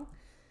don't know.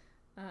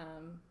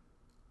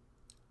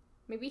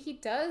 Maybe he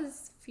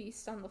does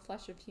feast on the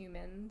flesh of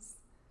humans.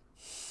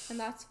 And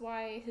that's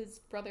why his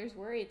brother's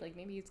worried. Like,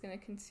 maybe he's gonna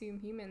consume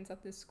humans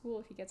at this school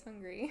if he gets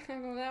hungry. I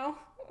don't know.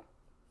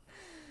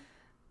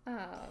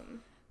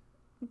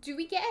 Do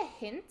we get a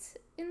hint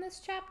in this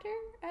chapter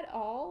at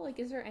all? Like,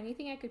 is there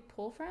anything I could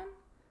pull from?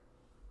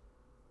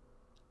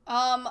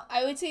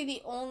 I would say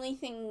the only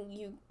thing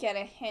you get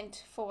a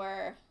hint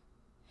for,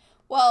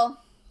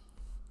 well,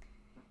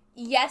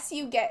 yes,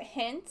 you get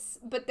hints,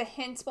 but the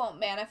hints won't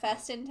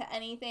manifest into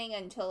anything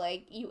until,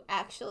 like, you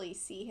actually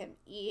see him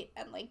eat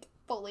and, like,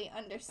 fully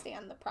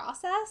understand the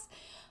process.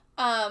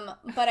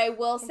 But I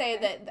will say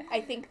that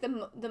I think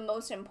the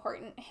most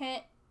important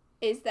hint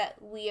is that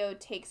Leo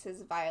takes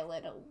his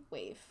violin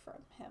away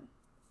from him.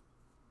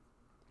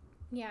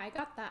 Yeah, I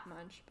got that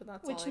much, but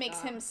that's which all I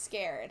makes got. him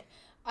scared.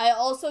 I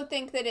also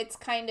think that it's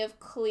kind of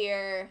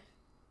clear,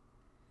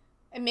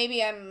 and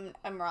maybe I'm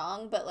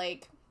wrong, but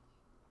like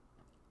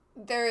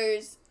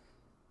there's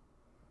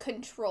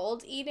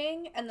controlled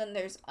eating and then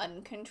there's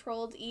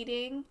uncontrolled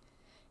eating.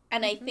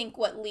 And I think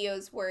what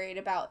Leo's worried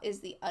about is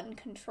the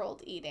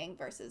uncontrolled eating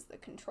versus the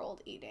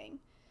controlled eating.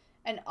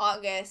 And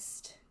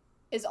August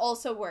is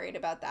also worried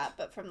about that,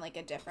 but from like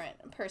a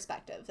different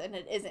perspective. And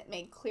it isn't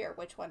made clear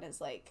which one is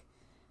like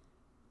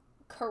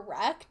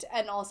correct,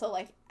 and also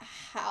like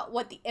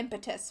what the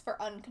impetus for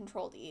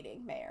uncontrolled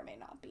eating may or may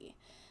not be.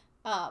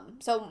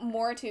 So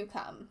more to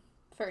come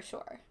for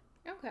sure.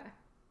 Okay.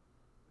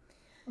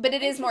 But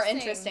it is more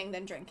interesting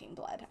than drinking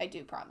blood. I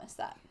do promise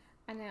that.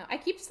 I know. I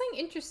keep saying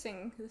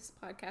interesting this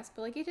podcast,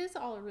 but like it is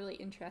all really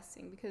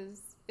interesting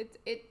because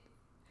it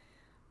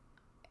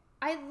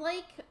I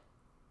like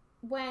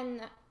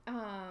when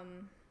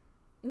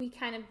we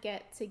kind of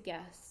get to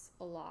guess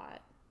a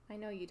lot. I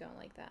know you don't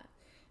like that.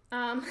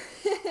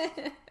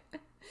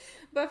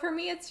 But for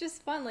me it's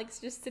just fun, like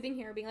just sitting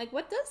here being like,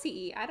 what does he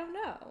eat? I don't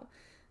know.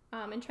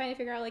 And trying to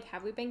figure out like,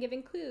 have we been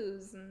given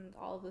clues and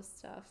all this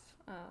stuff.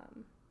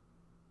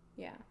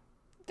 Yeah.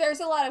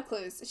 There's a lot of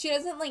clues. She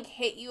doesn't like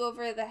hit you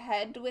over the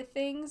head with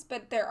things,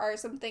 but there are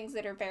some things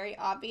that are very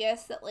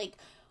obvious that like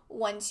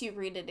once you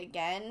read it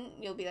again,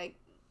 you'll be like,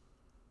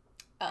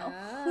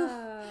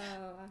 oh,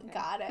 okay.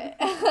 Got it.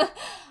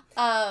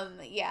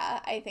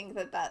 Yeah, I think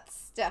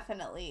that's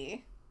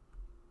definitely,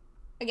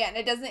 again,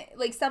 it doesn't,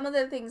 like some of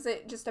the things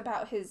that just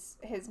about his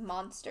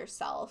monster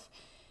self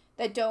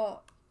that don't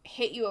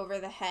hit you over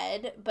the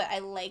head, but I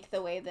like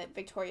the way that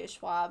Victoria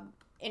Schwab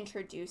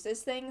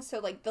introduces things. So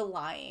like the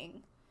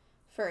lying,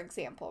 for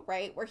example,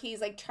 right? Where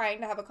he's like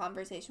trying to have a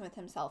conversation with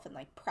himself and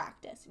like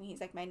practice. And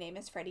he's like, my name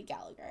is Freddie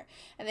Gallagher.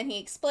 And then he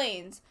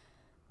explains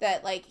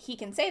that like he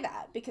can say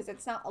that because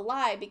it's not a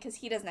lie, because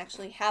he doesn't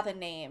actually have a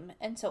name.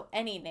 And so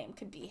any name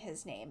could be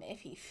his name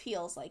if he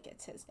feels like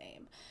it's his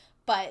name.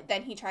 But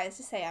then he tries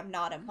to say, I'm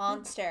not a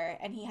monster,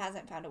 and he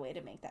hasn't found a way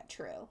to make that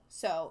true.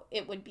 So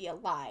it would be a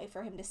lie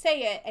for him to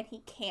say it, and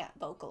he can't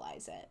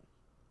vocalize it.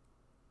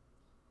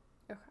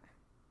 Okay.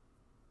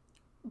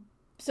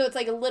 So it's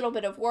like a little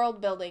bit of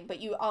world building, but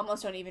you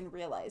almost don't even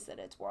realize that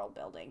it's world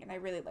building, and I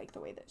really like the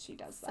way that she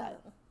does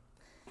that.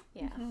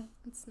 Yeah,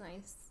 it's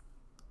nice.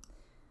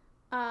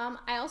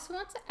 I also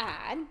want to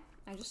add,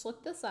 I just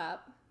looked this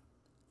up,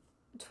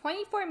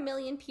 24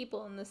 million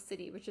people in this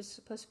city, which is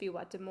supposed to be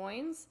what, Des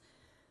Moines?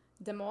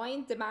 Des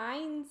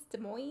Moines?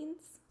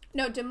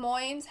 No, Des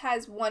Moines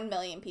has 1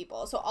 million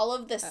people. So all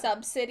of the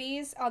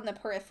sub-cities on the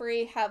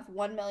periphery have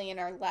 1 million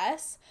or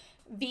less.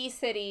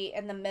 V-City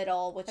in the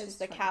middle, which is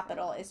the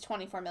capital, is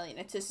 24 million.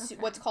 It's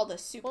what's called a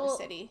super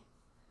city.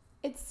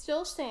 It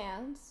still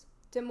stands.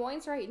 Des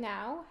Moines right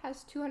now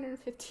has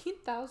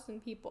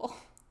 215,000 people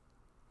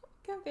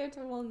compared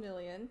to 1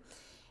 million.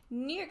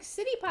 New York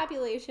City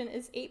population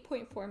is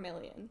 8.4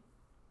 million.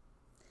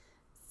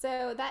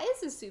 So that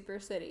is a super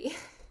city.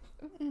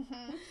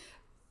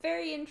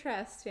 Very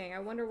interesting. I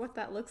wonder what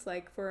that looks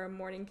like for a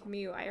morning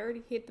commute. I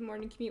already hate the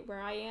morning commute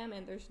where I am,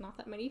 and there's not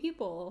that many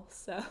people,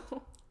 so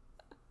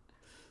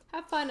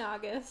have fun,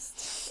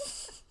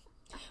 August.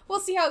 We'll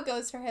see how it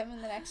goes for him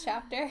in the next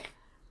chapter.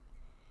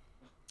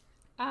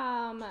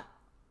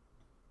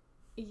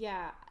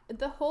 Yeah,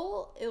 the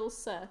whole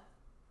Ilsa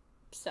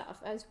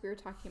stuff, as we were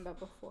talking about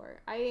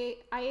before, I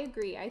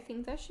agree. I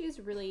think that she's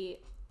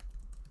really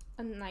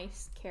a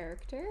nice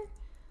character.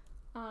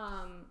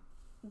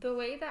 The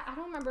way that, I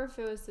don't remember if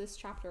it was this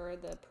chapter or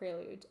the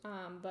prelude,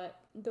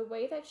 but the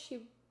way that she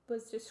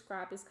was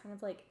described is kind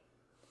of like,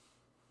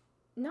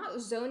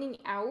 not zoning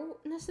out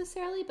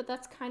necessarily, but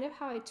that's kind of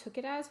how I took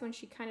it as, when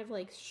she kind of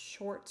like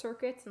short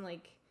circuits and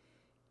like,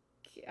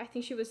 I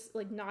think she was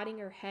like nodding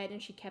her head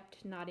and she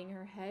kept nodding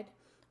her head.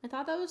 I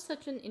thought that was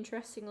such an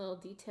interesting little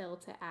detail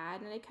to add,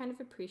 and I kind of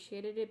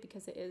appreciated it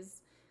because it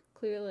is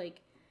clear,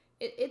 like,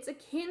 it's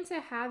akin to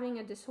having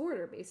a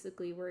disorder,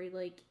 basically, where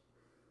like,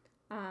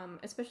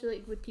 especially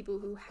like with people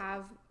who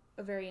have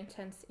a very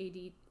intense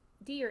ADD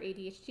or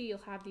ADHD, you'll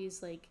have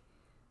these like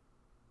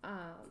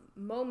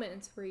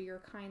moments where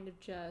you're kind of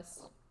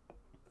just,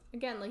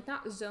 again, like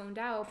not zoned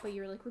out, but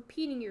you're like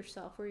repeating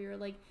yourself, where you're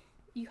like,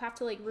 you have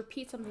to like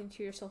repeat something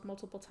to yourself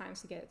multiple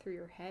times to get it through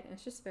your head, and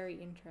it's just very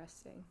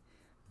interesting.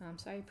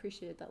 So I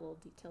appreciated that little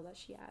detail that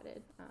she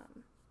added.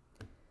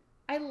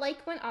 I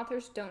like when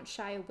authors don't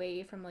shy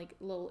away from like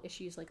little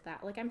issues like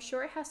that. Like, I'm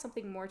sure it has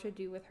something more to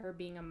do with her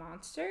being a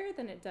monster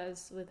than it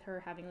does with her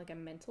having like a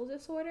mental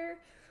disorder,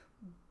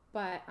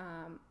 but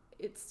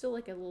it's still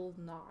like a little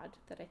nod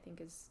that I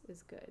think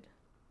is good.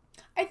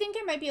 I think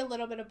it might be a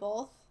little bit of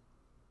both.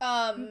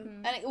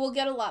 Mm-hmm. And we'll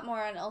get a lot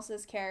more on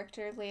Elsa's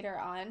character later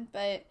on,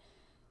 but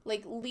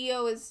like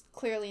Leo is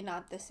clearly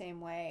not the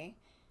same way.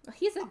 Well,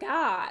 he's a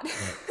god.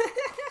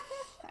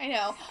 I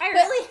know. I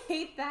really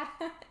hate that.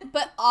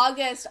 But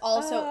August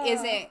also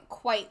isn't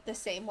quite the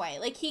same way.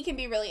 Like, he can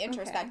be really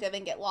introspective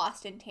and get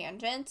lost in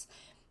tangents,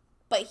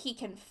 but he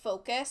can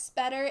focus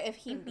better if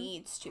he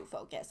needs to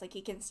focus. Like,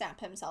 he can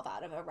snap himself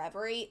out of a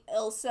reverie.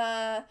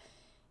 Ilsa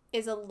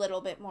is a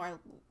little bit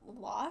more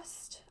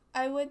lost,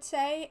 I would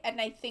say.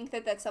 And I think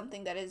that that's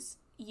something that is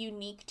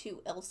unique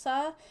to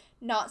Ilsa,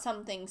 not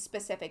something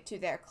specific to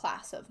their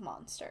class of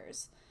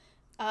monsters.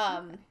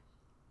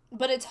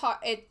 But it's hard.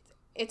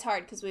 It's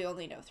hard because we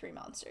only know 3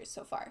 monsters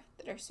so far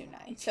that are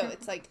Tsunai. So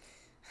it's like,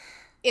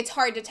 it's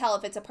hard to tell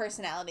if it's a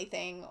personality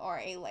thing or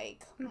a,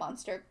 like,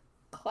 monster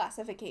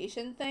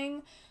classification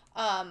thing.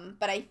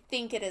 But I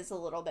think it is a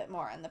little bit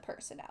more on the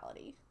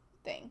personality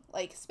thing,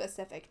 like,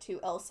 specific to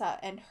Elsa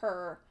and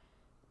her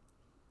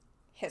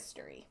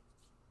history.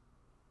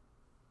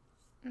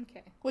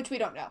 Okay. Which we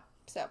don't know,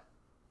 so.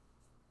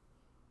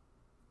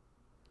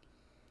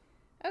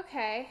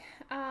 Okay.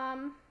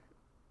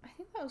 I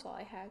think that was all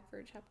I had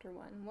for chapter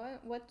 1.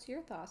 What's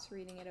your thoughts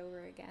reading it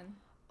over again?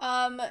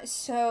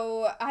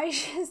 So I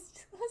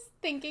just was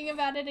thinking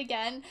about it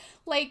again.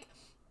 Like,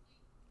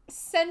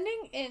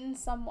 sending in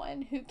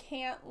someone who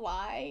can't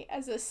lie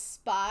as a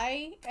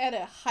spy at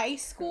a high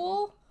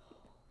school,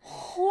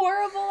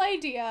 horrible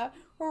idea,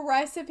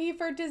 recipe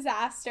for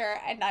disaster,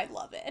 and I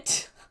love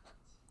it.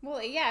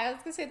 Well, yeah, I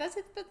was gonna say that's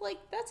it, but like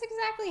that's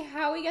exactly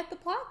how we get the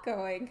plot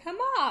going. Come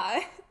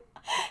on.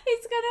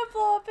 It's gonna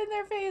blow up in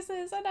their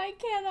faces, and I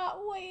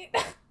cannot wait.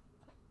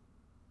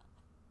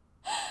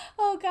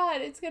 Oh god,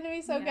 it's gonna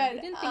be so good.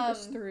 They didn't think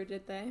this through,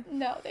 did they?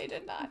 No, they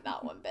did not.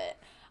 Not one bit.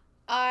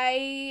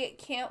 I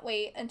can't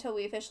wait until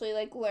we officially,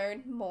 like,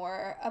 learn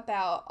more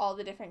about all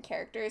the different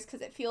characters, because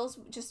it feels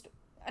just,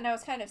 and I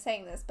was kind of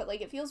saying this, but,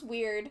 like, it feels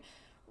weird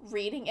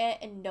reading it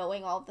and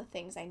knowing all the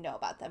things I know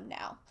about them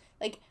now.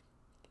 Like,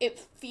 it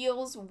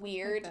feels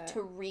weird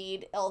to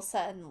read Elsa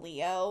and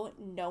Leo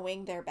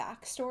knowing their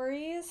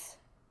backstories.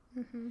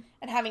 Mm-hmm.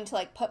 And having to,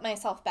 like, put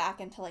myself back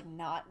into, like,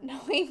 not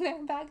knowing their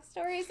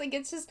backstories. Like,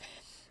 it's just,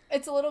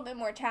 it's a little bit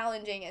more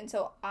challenging. And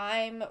so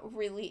I'm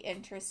really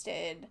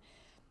interested,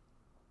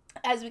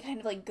 as we kind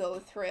of, like, go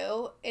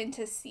through,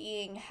 into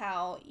seeing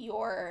how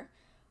your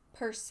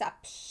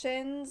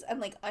perceptions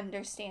and, like,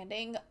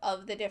 understanding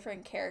of the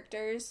different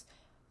characters,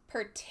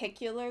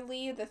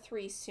 particularly the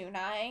 3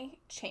 Tsunai,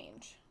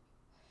 change.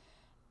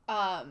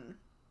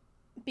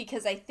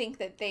 Because I think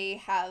that they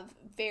have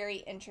very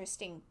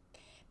interesting,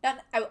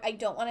 I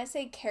don't want to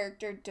say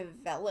character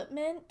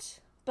development,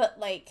 but,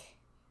 like,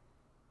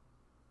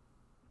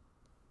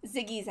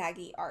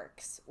 ziggy-zaggy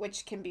arcs,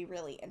 which can be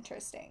really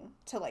interesting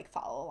to, like,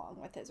 follow along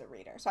with as a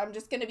reader. So I'm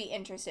just going to be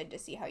interested to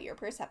see how your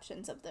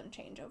perceptions of them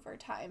change over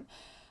time.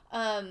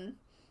 And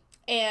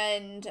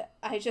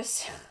I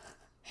just,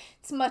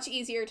 it's much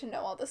easier to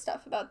know all the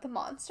stuff about the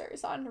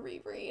monsters on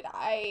reread.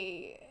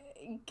 I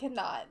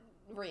cannot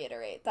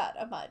reiterate that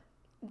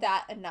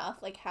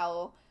enough, like,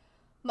 how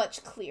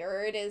much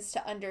clearer it is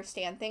to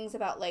understand things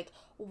about, like,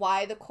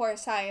 why the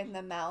Korsai and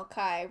the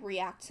Maokai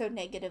react so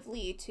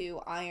negatively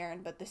to iron,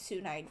 but the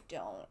Tsunai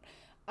don't.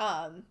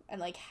 And,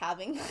 like,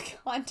 having the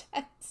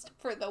context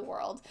for the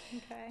world.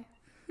 Okay.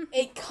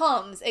 It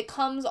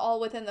comes all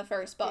within the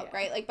first book, yeah.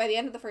 Right? Like, by the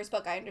end of the first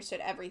book, I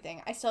understood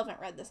everything. I still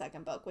haven't read the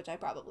second book, which I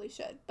probably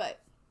should, but,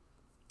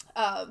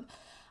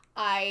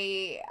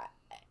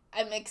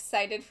 I'm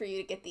excited for you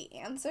to get the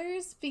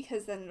answers,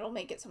 because then it'll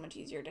make it so much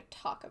easier to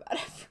talk about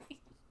everything.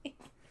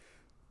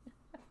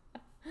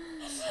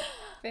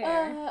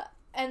 Fair.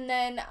 And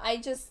then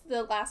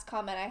the last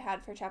comment I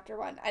had for chapter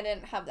 1, I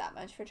didn't have that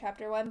much for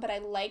chapter 1, but I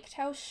liked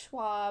how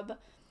Schwab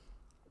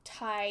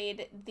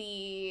tied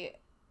the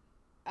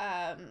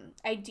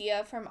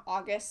idea from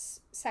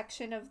August's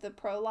section of the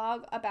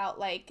prologue about,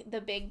 like,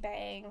 the Big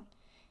Bang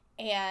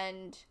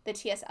and the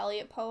T.S.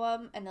 Eliot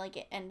poem, and, like,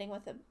 it ending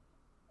with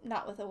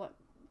not with a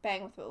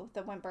bang, with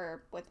a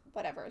whimper, with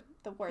whatever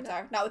the words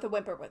are. Not with a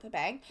whimper, with a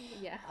bang.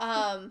 Yeah.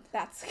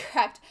 That's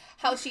correct.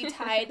 How she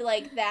tied,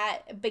 like,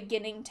 that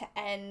beginning to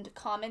end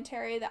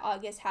commentary that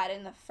August had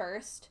in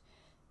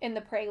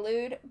the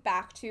prelude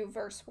back to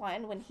verse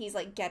 1, when he's,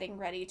 like, getting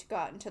ready to go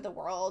out into the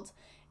world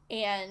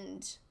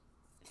and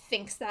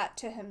thinks that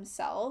to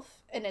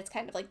himself, and it's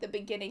kind of like the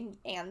beginning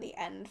and the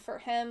end for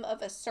him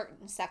of a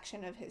certain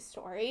section of his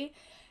story.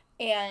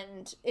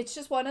 And it's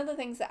just one of the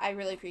things that I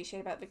really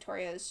appreciate about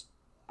Victoria's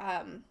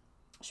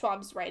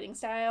Schwab's writing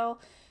style.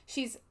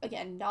 She's,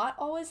 again, not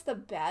always the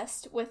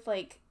best with,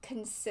 like,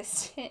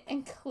 consistent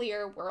and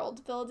clear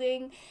world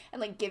building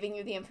and, like, giving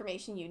you the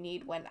information you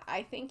need when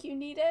I think you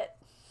need it,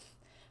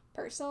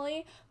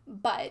 personally.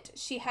 But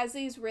she has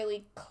these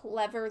really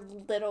clever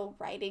little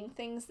writing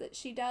things that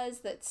she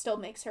does that still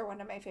makes her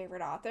one of my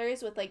favorite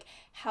authors, with, like,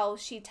 how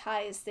she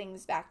ties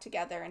things back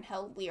together and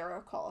how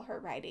lyrical her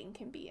writing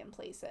can be in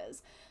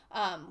places.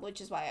 Which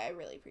is why I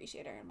really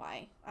appreciate her and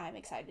why I'm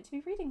excited to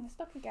be reading this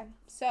book again.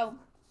 So,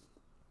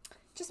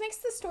 Just makes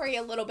the story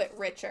a little bit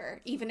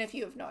richer, even if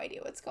you have no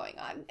idea what's going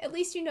on. At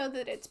least you know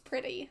that it's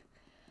pretty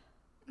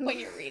when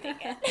you're reading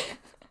it.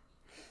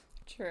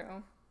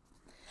 True.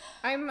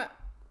 I'm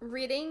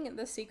reading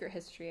The Secret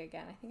History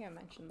again. I think I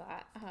mentioned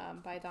that,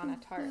 by Donna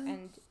Tartt.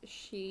 And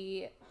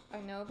I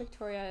know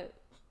Victoria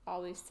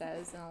always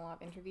says in a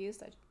lot of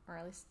interviews, or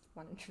at least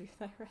one interview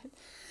that I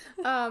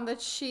read,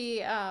 that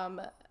she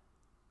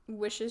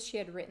wishes she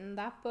had written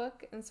that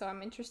book. And so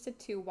I'm interested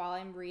too, while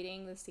I'm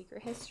reading The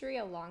Secret History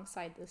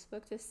alongside this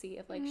book, to see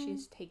if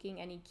she's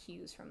taking any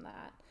cues from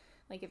that.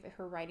 Like if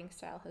her writing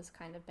style has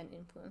kind of been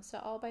influenced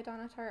at all by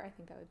Donna Tartt. I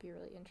think that would be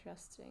really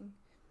interesting.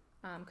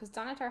 Because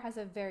Donna Tartt has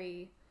a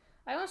very,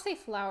 I don't want to say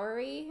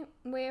flowery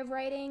way of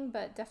writing,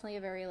 but definitely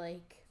a very I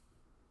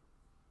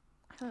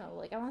don't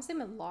know, I want to say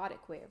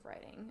melodic way of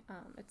writing.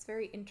 It's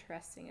very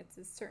interesting. It's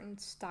a certain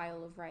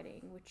style of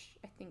writing, which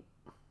I think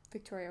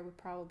Victoria would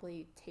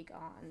probably take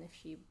on if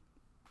she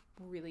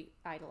really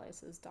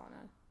idolizes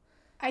Donna.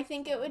 I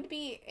think it would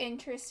be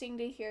interesting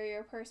to hear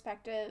your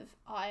perspective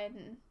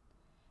on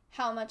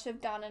how much of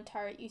Donna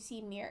Tartt you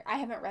see mirrored. I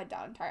haven't read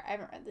Donna Tartt. I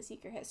haven't read The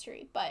Secret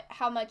History, but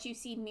how much you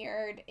see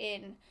mirrored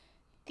in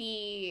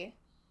the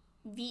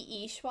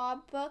V.E.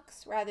 Schwab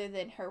books rather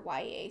than her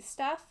YA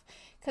stuff.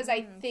 Because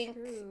I think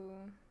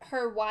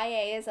her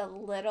YA is a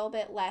little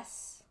bit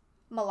less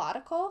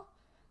melodical.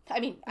 I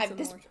mean,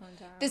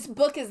 this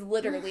book is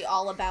literally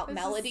all about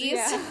melodies,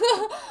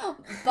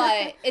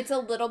 but it's a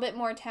little bit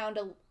more toned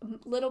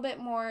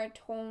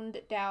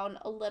down,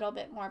 a little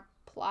bit more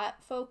plot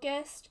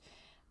focused.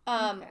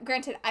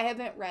 Granted, I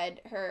haven't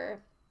read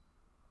her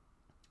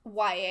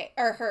YA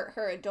or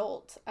her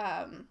adult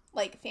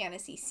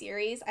fantasy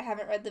series. I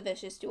haven't read The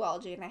Vicious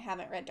Duology, and I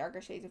haven't read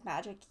Darker Shades of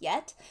Magic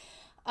yet.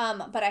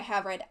 But I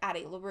have read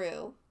Addie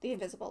LaRue, The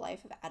Invisible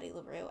Life of Addie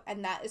LaRue,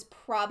 and that is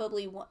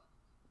probably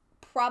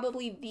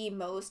the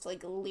most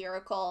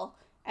lyrical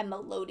and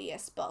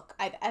melodious book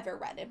I've ever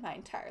read in my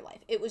entire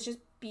life. It was just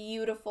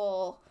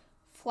beautiful,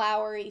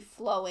 flowery,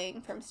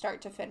 flowing from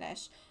start to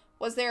finish.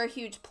 Was there a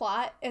huge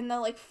plot in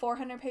the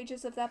 400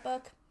 pages of that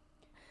book?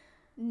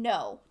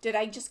 No. Did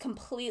I just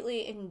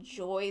completely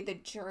enjoy the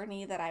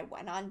journey that I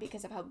went on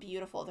because of how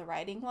beautiful the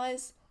writing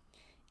was?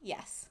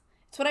 Yes.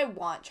 It's what I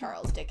want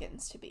Charles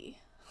Dickens to be.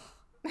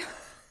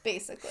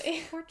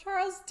 Basically. Poor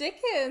Charles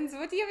Dickens.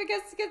 What do you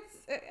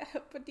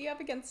have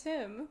against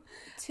him?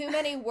 Too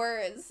many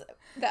words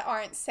that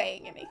aren't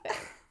saying anything.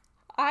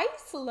 I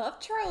used to love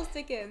Charles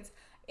Dickens.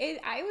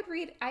 I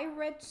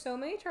read so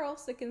many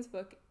Charles Dickens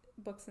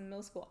books in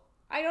middle school.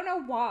 I don't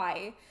know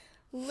why.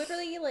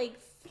 Literally,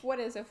 what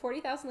is it,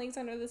 40,000 Leagues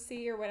Under the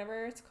Sea or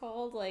whatever it's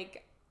called?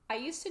 I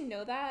used to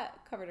know that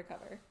cover to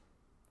cover.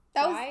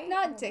 That was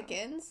not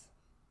Dickens.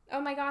 Oh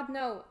my god,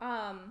 no.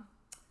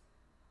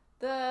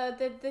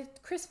 The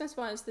Christmas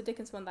one is the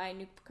Dickens one that I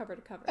knew cover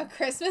to cover. A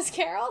Christmas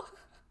Carol?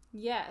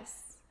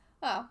 Yes.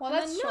 Oh, well,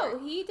 that's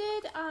short. No, he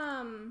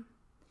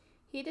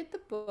did the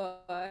book.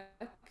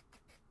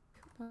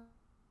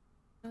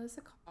 What is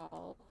it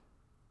called?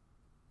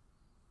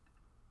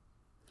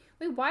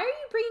 Wait, why are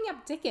you bringing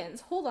up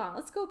Dickens? Hold on,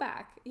 let's go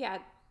back. Yeah,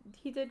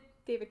 he did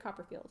David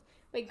Copperfield.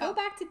 Wait, go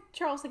back to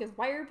Charles Dickens.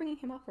 Why are you bringing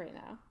him up right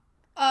now?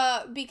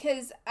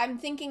 Because I'm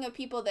thinking of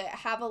people that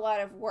have a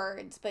lot of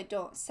words but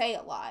don't say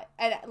a lot.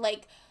 And,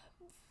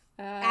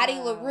 Addie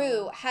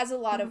LaRue has a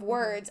lot of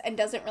words and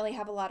doesn't really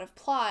have a lot of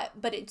plot,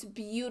 but it's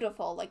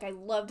beautiful. I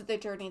loved the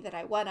journey that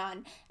I went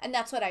on. And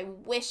that's what I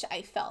wish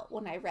I felt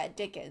when I read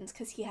Dickens,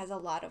 because he has a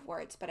lot of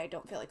words, but I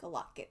don't feel like a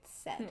lot gets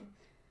said.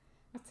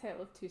 A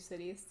Tale of Two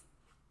Cities.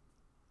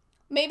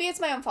 Maybe it's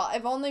my own fault.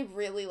 I've only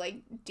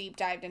really, deep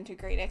dived into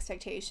Great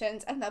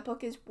Expectations, and that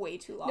book is way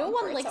too long. No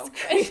one likes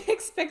Great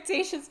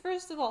Expectations,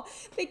 first of all.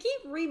 They keep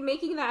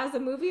remaking that as a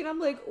movie, and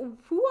I'm like,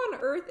 who on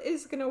earth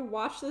is gonna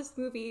watch this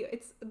movie?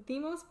 It's the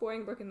most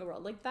boring book in the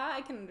world. That I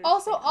can understand.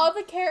 Also, all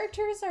the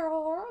characters are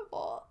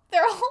horrible.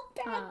 They're all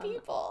bad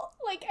people.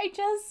 I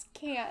just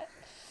can't.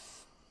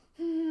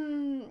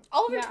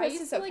 Oliver Twist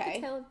is okay.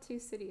 A Tale of Two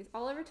Cities.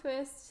 Oliver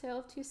Twist, Tale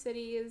of Two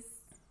Cities.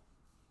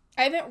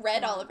 I haven't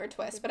read Oliver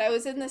Twist, but I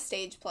was in the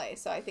stage play,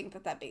 so I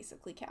think that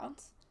basically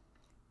counts.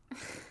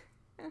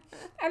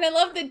 And I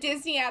love the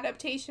Disney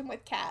adaptation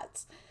with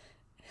cats.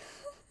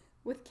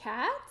 With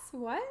cats?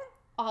 What?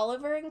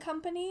 Oliver and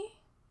Company?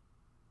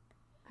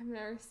 I've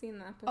never seen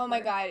that before. Oh my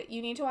god,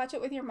 you need to watch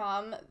it with your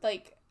mom.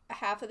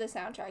 Half of the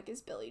soundtrack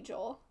is Billy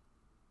Joel.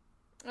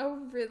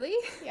 Oh, really?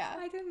 Yeah.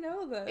 I didn't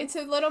know this. It's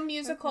a little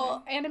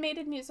musical,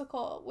 animated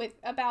musical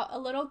about a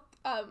little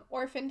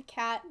orphaned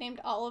cat named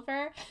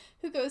Oliver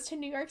who goes to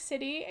New York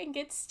City and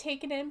gets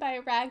taken in by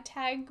a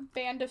ragtag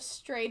band of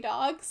stray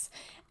dogs,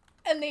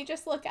 and they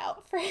just look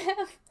out for him.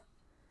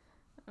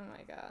 Oh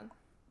my god.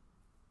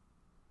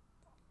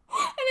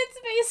 And it's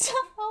based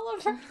on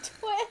Oliver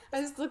Twist.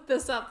 I just looked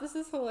this up. This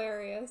is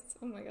hilarious.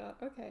 Oh my god.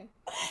 Okay.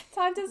 It's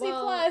on Disney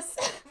Plus.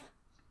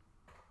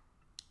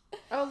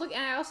 Oh, look,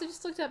 and I also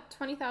just looked up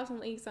 20,000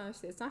 Leagues Under the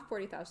Sea. It's not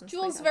 40,000.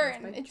 Jules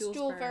Verne. It's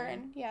Jules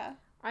Verne, yeah.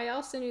 I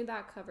also knew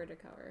that cover to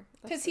cover.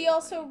 Because he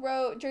also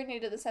wrote Journey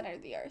to the Center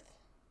of the Earth.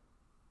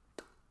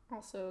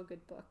 Also a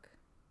good book.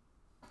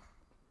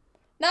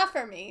 Not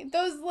for me.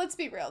 Those, let's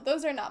be real,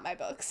 those are not my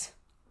books.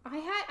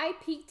 I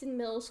peaked in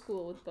middle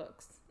school with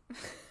books.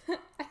 I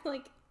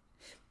like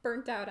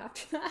burnt out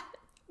after that.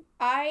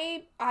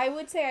 I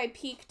would say I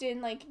peaked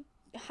in like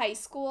high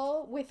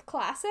school with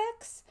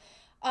classics.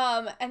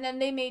 And then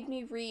they made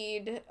me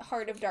read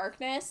Heart of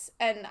Darkness,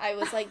 and I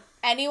was like,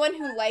 anyone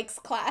who likes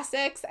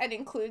classics and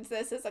includes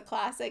this as a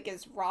classic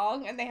is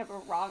wrong, and they have a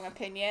wrong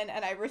opinion,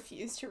 and I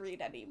refuse to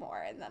read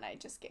anymore, and then I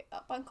just gave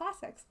up on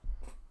classics.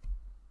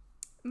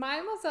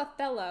 Mine was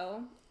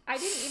Othello. I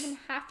didn't even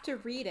have to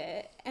read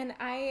it,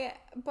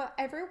 but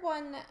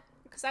everyone,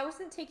 because I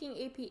wasn't taking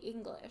AP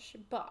English,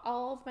 but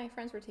all of my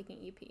friends were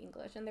taking AP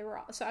English, and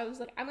so I was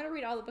like, I'm gonna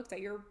read all the books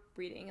that you're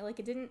reading, and like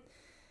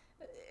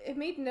it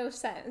made no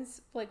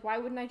sense. Like, why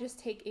wouldn't I just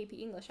take AP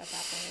English at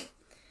that point?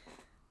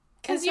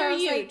 Because you're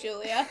you, like,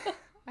 Julia.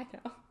 I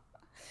know.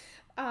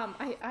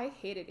 I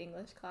hated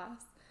English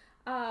class.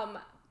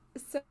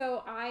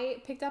 So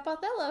I picked up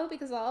Othello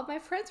because all of my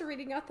friends were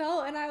reading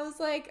Othello, and I was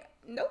like,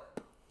 nope.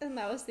 And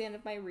that was the end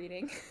of my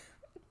reading.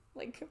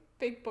 Like,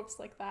 big books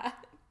like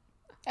that.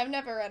 I've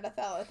never read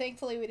Othello.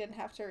 Thankfully, we didn't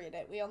have to read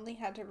it. We only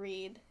had to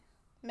read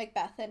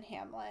Macbeth and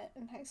Hamlet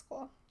in high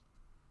school.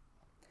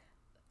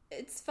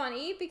 It's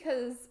funny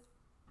because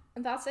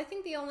that's, I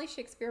think, the only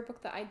Shakespeare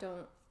book that I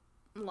don't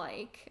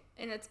like,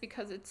 and it's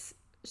because it's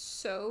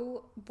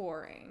so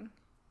boring.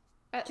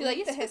 Do you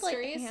like the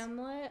histories? Like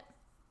Hamlet?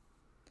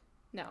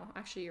 No,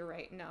 actually, you're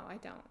right. No, I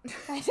don't.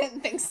 I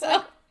didn't think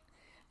so.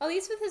 At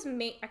least with his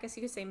I guess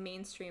you could say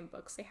mainstream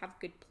books, they have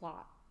good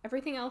plot.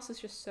 Everything else is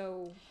just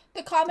so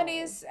the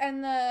comedies dull.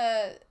 And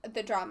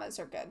the dramas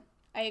are good.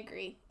 I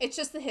agree. It's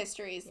just the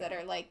histories that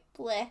are like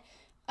bleh.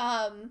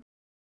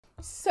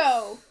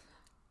 So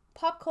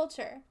pop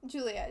culture.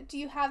 Julia, do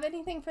you have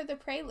anything for the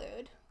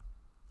prelude?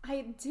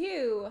 I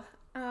do.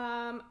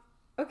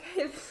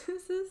 Okay,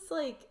 this is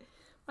like,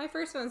 my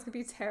first one's gonna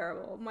be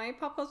terrible. My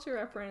pop culture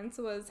reference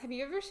was, have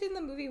you ever seen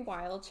the movie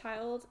Wild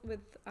Child with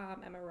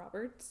Emma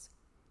Roberts?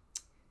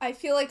 I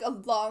feel like a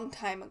long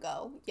time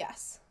ago,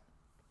 yes.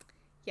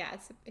 Yeah,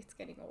 it's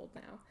getting old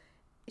now.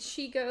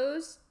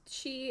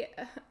 She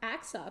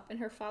acts up, and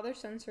her father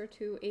sends her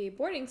to a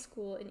boarding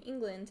school in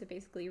England to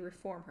basically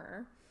reform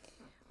her.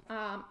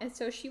 And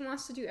so she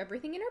wants to do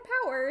everything in her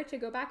power to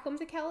go back home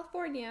to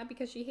California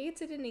because she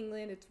hates it in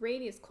England. It's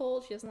rainy, it's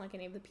cold, she doesn't like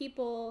any of the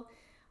people.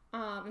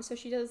 And so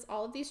she does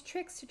all of these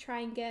tricks to try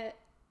and get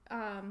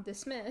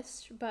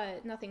dismissed,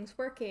 but nothing's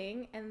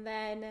working. And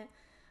then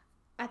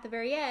at the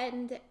very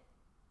end,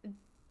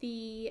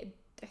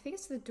 I think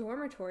it's the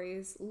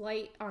dormitories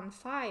light on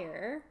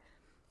fire.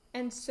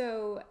 And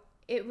so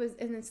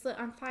it's lit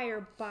on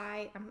fire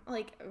by,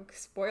 like,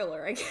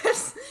 spoiler, I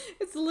guess.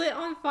 It's lit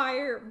on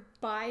fire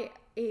by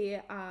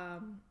a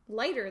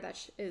lighter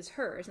that is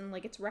hers, and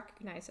like it's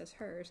recognized as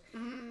hers.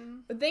 Mm-hmm.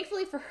 But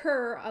thankfully for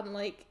her,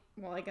 unlike,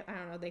 well, like, I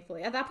don't know,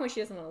 thankfully at that point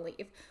she doesn't want to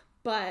leave.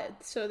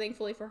 But so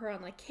thankfully for her,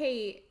 unlike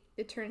Kate,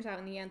 it turns out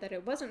in the end that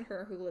it wasn't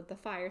her who lit the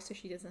fire, so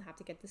she doesn't have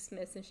to get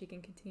dismissed and she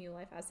can continue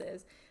life as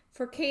is.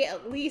 For Kate,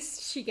 at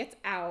least she gets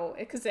out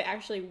because it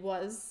actually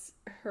was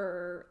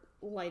her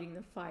lighting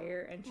the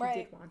fire, and she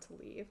did want to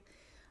leave.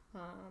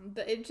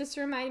 But it just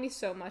reminded me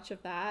so much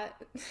of that.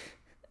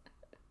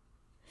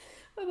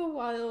 Of a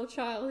wild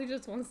child who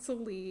just wants to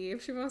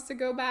leave. She wants to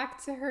go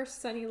back to her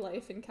sunny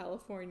life in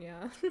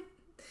California.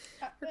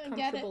 Her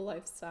comfortable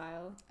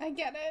lifestyle. I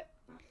get it.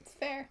 It's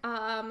fair.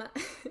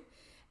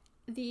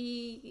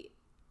 The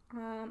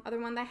other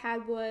one that I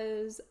had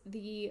was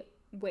The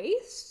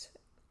Waste.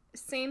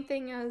 Same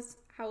thing as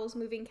Howl's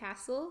Moving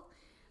Castle.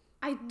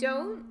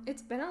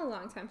 It's been a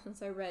long time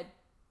since I read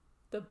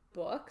the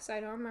book, so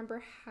I don't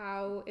remember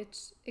how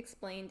it's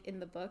explained in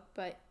the book,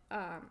 but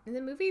in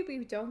the movie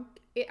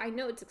I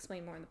know it's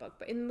explained more in the book,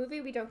 but in the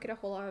movie we don't get a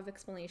whole lot of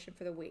explanation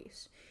for the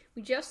waste.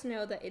 We just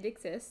know that it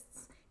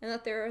exists, and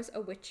that there is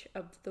a witch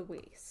of the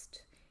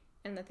waste,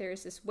 and that there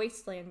is this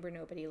wasteland where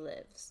nobody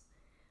lives.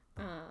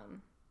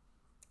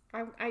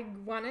 I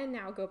want to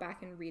now go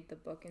back and read the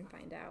book and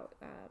find out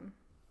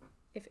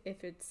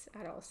if it's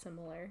at all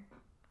similar,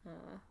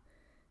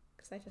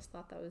 because I just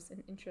thought that was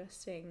an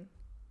interesting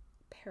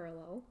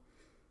parallel.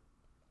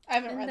 I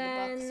haven't read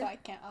the book, so I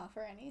can't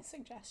offer any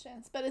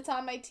suggestions, but it's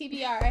on my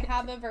TBR. I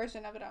have a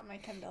version of it on my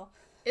Kindle.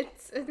 I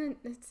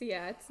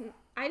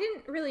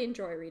didn't really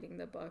enjoy reading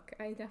the book.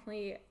 I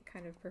definitely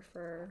kind of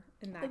prefer,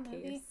 in that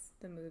case,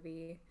 the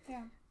movie.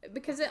 Yeah.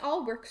 Because it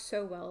all works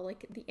so well.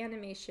 Like, the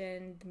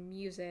animation, the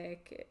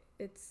music,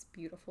 it's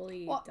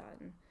beautifully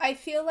done. I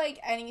feel like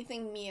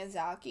anything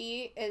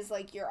Miyazaki is,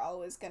 like, you're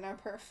always gonna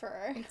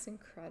prefer. It's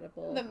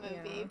incredible. The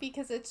movie,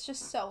 because it's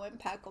just so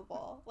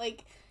impeccable.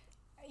 Like,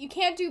 you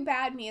can't do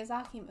bad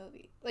Miyazaki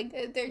movie.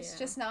 Like, there's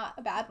just not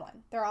a bad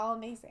one. They're all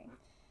amazing.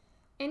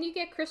 And you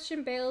get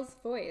Christian Bale's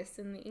voice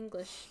in the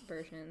English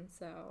version,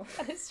 so...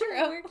 That is true.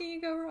 Where can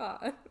you go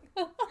wrong?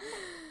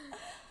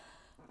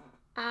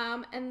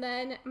 And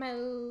then my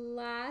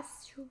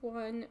last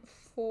one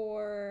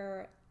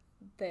for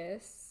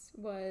this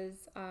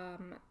was,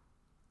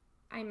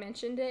 I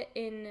mentioned it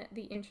in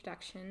the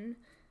introduction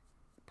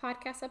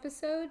podcast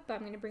episode, but I'm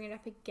going to bring it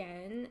up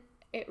again.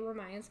 It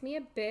reminds me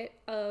a bit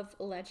of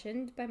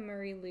Legend by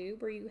Murray Lu,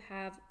 where you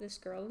have this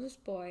girl and this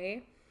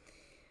boy.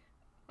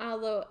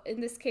 Although in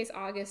this case,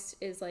 August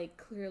is like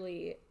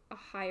clearly a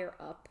higher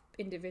up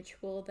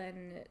individual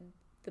than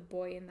the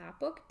boy in that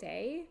book,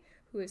 Day,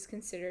 who is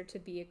considered to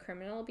be a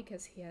criminal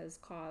because he has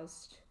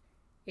caused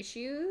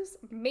issues.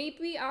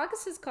 Maybe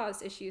August has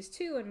caused issues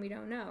too, and we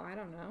don't know. I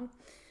don't know.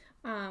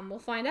 We'll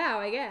find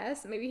out, I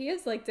guess. Maybe he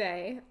is like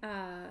Day.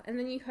 And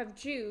then you have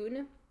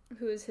June,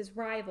 who is his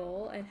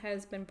rival and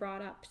has been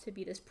brought up to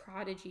be this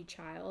prodigy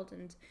child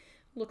and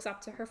looks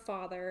up to her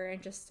father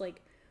and just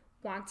like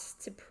wants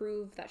to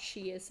prove that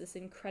she is this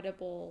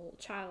incredible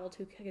child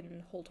who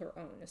can hold her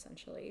own,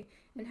 essentially,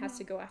 and has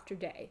to go after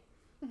Day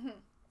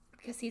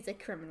because he's a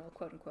criminal,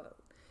 quote unquote.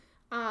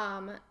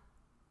 I'm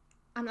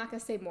not gonna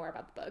say more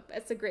about the book, but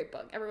it's a great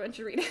book. Everyone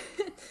should read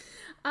it.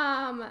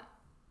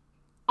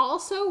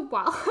 Also,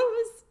 while I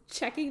was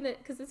checking that,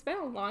 because it's been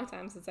a long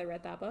time since I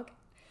read that book,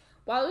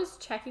 while I was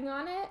checking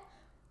on it,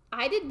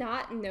 I did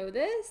not know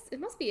this. It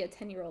must be a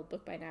 10-year-old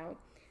book by now.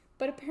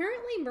 But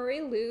apparently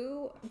Murray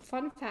Lu,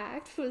 fun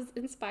fact, was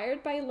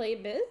inspired by Les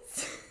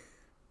Mis.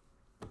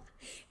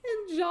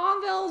 And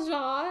Jean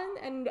Valjean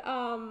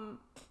and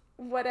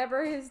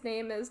whatever his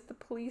name is, the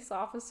police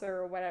officer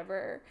or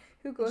whatever,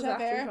 who goes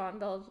Javert? after Jean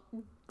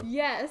Valjean.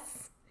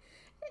 Yes.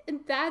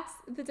 And that's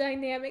the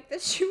dynamic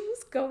that she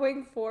was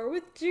going for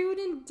with June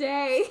and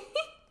Day.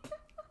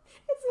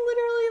 It's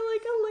literally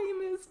like a Les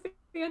Mis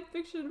fan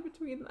fiction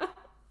between them.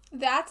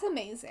 That's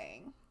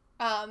amazing.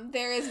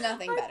 There is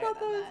nothing better I thought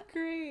than that that. was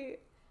great.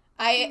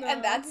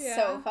 And that's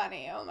so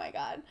funny. Oh my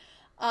god.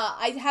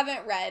 I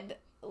haven't read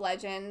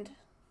Legend.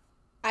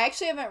 I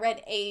actually haven't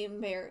read a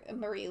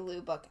Marie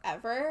Lu book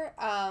ever.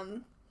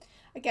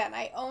 Again,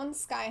 I own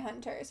Sky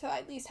Hunter, so I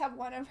at least have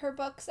one of her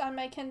books on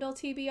my Kindle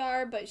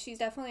TBR, but she's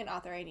definitely an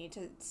author I need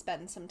to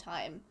spend some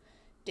time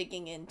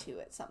digging into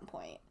at some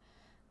point,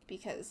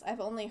 because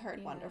I've only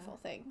heard wonderful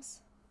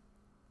things.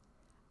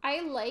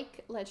 I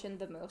like Legend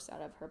the most out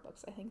of her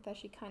books. I think that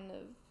she kind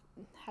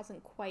of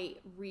hasn't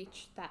quite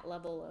reached that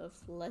level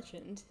of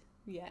legend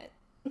yet.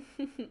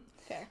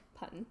 Fair.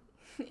 Pun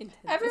intended.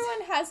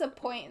 Everyone has a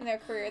point in their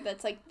career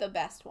that's like the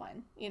best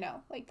one, you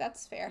know, like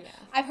that's fair. Yeah.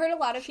 I've heard a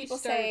lot of She people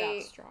started say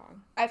out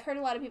strong. I've heard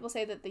a lot of people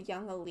say that the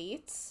Young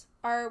Elites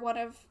are one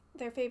of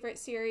their favorite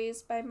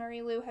series by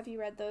Murray Lu. Have you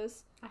read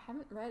those? I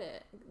haven't read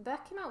it.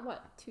 That came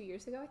out, 2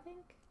 years ago, I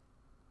think?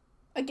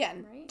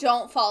 Again, Right?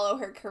 don't follow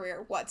her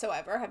career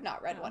whatsoever. Have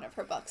not read one of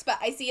her books, but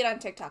I see it on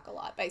TikTok a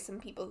lot by some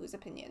people whose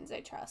opinions I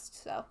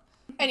trust. So,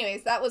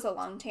 anyways, that was a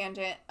long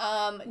tangent.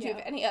 Do you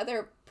have any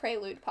other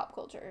Prelude pop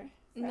culture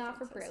Not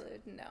for references?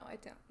 Prelude. No, I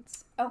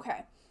don't.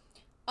 Okay.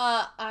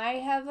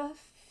 I have a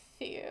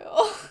few.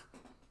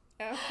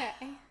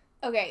 Okay.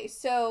 Okay,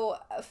 so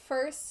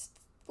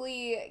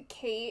firstly,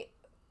 Kate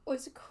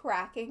was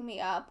cracking me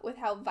up with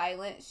how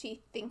violent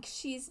she thinks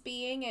she's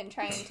being and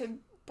trying to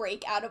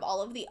break out of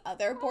all of the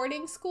other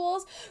boarding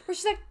schools, where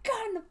she's like,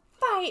 got in a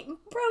fight and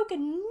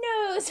broken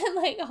nose and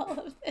like all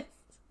of this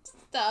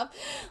stuff.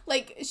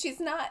 Like, she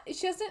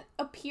doesn't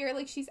appear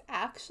like she's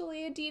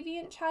actually a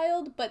deviant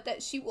child, but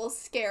that she will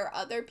scare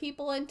other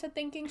people into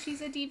thinking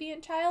she's a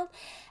deviant child.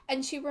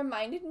 And she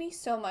reminded me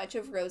so much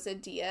of Rosa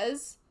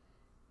Diaz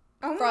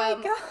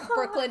from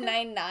Brooklyn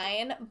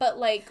Nine-Nine, but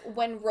like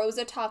when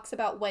Rosa talks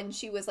about when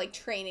she was like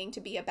training to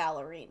be a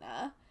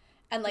ballerina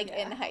and like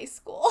in high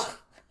school.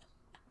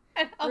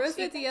 And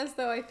Rosa Diaz,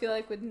 though, I feel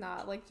like would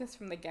not, like, just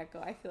from the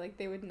get-go, I feel like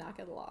they would not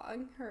get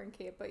along, her and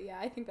Kate, but yeah,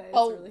 I think that is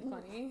really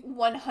funny.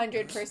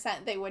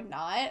 100% they would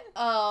not,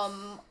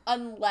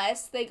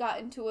 unless they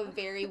got into a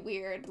very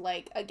weird,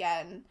 like,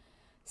 again,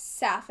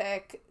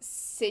 sapphic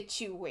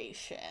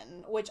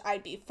situation, which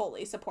I'd be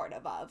fully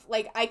supportive of.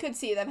 Like, I could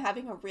see them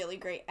having a really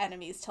great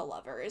enemies to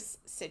lovers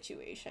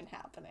situation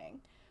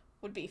happening.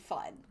 Would be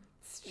fun.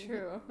 It's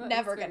true.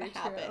 Never gonna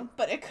happen,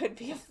 but it could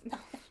be.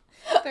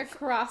 Their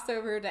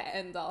crossover to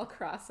end all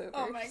crossovers.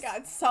 Oh my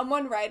god,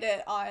 someone write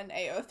it on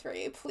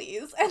AO3,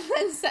 please, and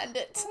then send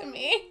it to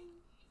me.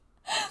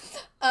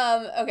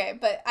 Okay,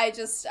 but I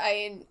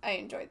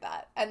enjoyed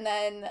that. And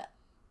then,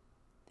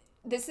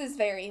 this is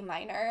very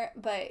minor,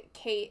 but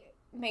Kate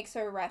makes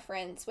a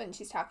reference when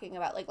she's talking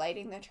about, like,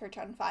 lighting the church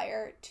on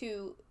fire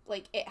to,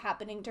 like, it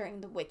happening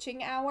during the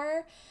witching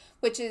hour,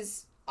 which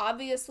is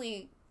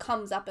obviously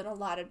comes up in a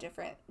lot of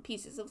different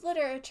pieces of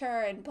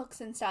literature and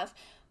books and stuff.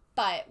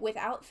 But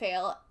without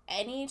fail,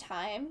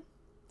 anytime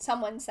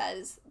someone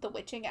says the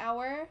witching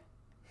hour,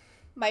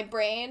 my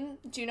brain,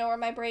 do you know where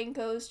my brain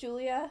goes,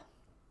 Julia?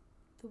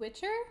 The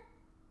Witcher?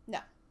 No.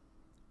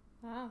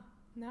 Oh,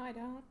 no, I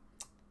don't.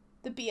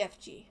 The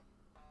BFG.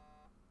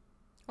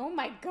 Oh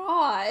my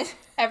god.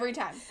 Every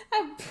time.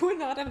 I would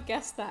not have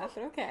guessed that,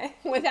 but okay.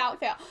 Without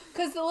fail.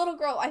 Because the little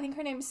girl, I think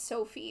her name's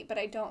Sophie, but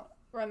I don't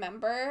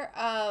remember.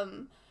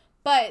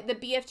 But the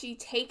BFG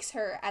takes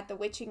her at the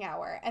witching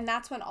hour, and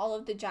that's when all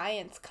of the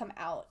giants come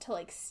out to,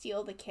 like,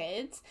 steal the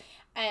kids.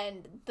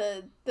 And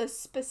the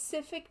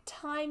specific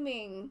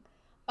timing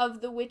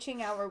of The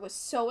Witching Hour was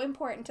so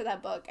important to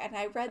that book, and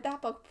I read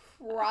that book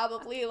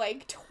probably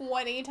like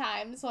 20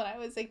 times when I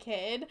was a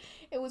kid.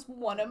 It was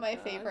one of my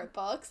favorite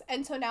books,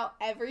 and so now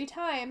every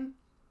time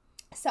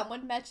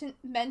someone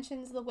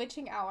mentions The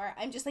Witching Hour,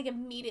 I'm just like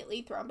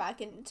immediately thrown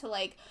back into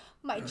like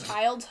my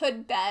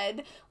childhood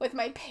bed with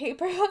my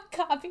paperback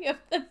copy of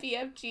the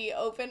BFG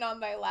open on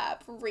my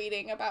lap,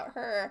 reading about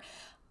her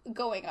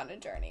going on a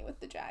journey with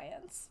the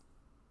giants.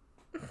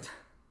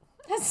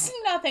 Has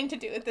nothing to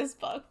do with this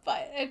book,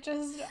 but it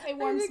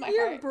warms my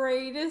your heart. Your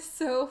brain is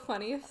so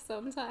funny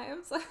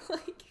sometimes. I'm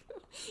like,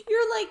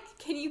 you're like,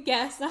 can you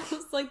guess? I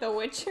was like, The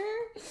Witcher?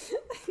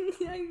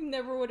 I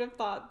never would have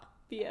thought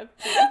BFG.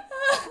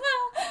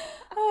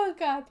 Oh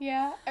god,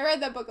 yeah. I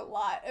read that book a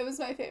lot. It was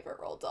my favorite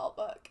Roald Dahl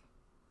book.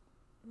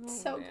 Oh,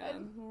 so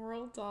man. Good.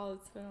 Roald Dahl,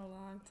 it's been a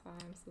long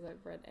time since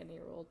I've read any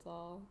Roald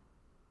Dahl.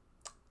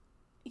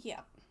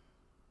 Yeah.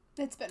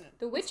 It's been...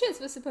 The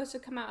Witches was supposed to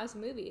come out as a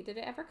movie. Did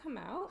it ever come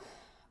out?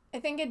 I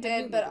think it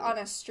did, but on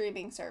a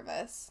streaming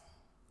service.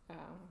 Oh,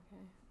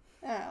 okay.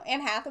 I don't know.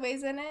 Anne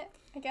Hathaway's in it,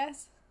 I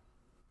guess.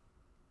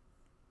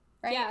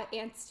 Right? Yeah,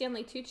 and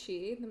Stanley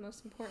Tucci, the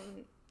most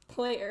important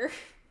player.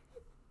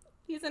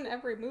 He's in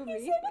every movie.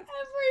 He's in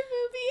every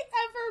movie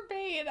ever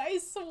made, I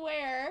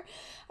swear.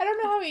 I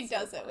don't know how he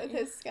does it with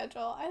his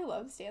schedule. I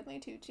love Stanley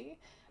Tucci.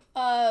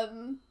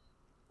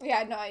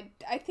 Yeah, no,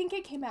 I think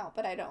it came out,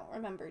 but I don't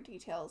remember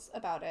details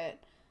about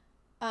it.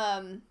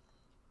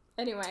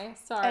 Anyway,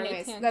 sorry.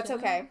 Anyways, that's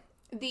okay.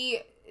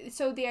 The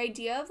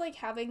idea of like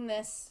having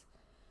this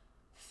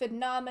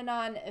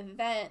phenomenon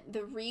event,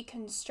 the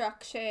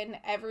reconstruction,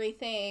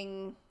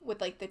 everything with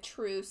like the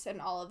truce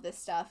and all of this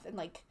stuff, and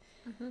like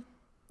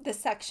the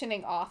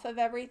sectioning off of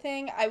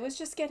everything, I was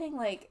just getting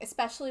like,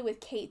 especially with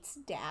Kate's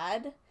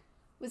dad,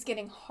 was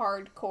getting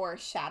hardcore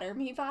Shatter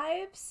Me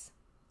vibes.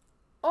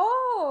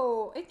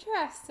 Oh,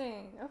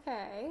 interesting.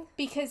 Okay.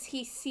 Because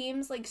he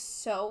seems like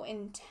so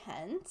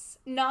intense.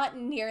 Not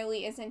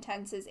nearly as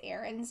intense as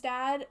Aaron's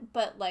dad,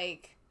 but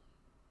like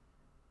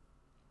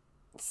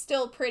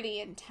still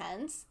pretty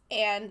intense.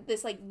 And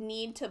this like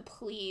need to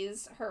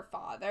please her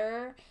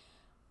father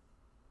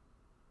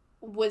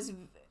was...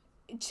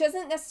 She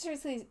doesn't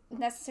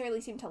necessarily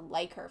seem to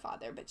like her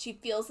father, but she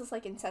feels this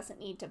like incessant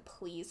need to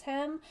please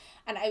him.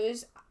 And I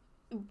was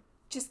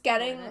just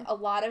getting a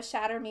lot of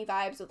Shatter Me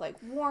vibes with like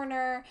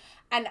Warner,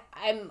 and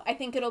I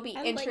think it'll be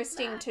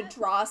interesting to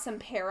draw some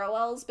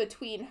parallels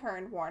between her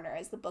and Warner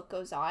as the book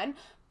goes on,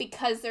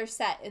 because they're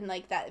set in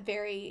like that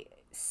very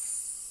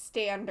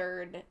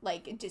standard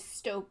like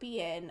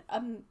dystopian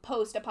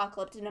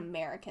post-apocalyptic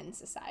American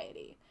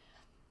society.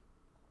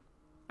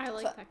 I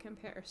like that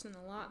comparison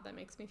a lot. That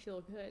makes me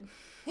feel good.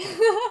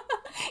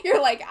 You're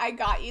like, I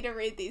got you to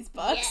read these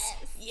books.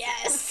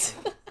 Yes.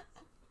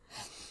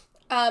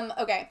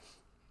 Okay.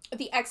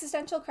 The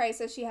existential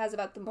crisis she has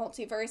about the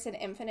multiverse and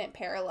infinite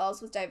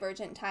parallels with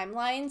divergent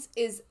timelines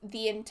is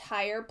the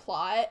entire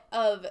plot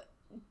of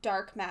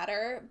Dark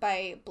Matter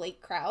by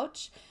Blake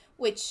Crouch,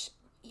 which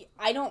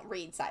I don't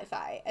read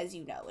sci-fi, as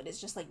you know. It is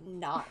just like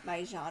not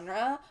my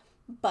genre,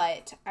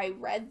 but I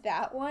read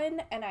that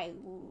one and I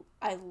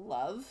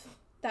love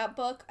that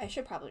book. I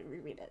should probably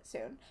reread it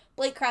soon.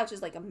 Blake Crouch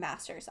is like a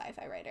master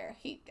sci-fi writer.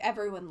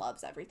 Everyone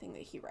loves everything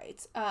that he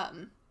writes.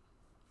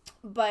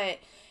 But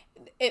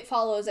it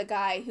follows a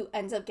guy who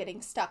ends up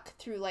getting stuck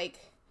through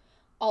like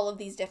all of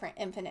these different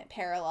infinite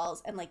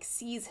parallels and like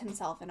sees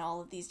himself in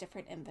all of these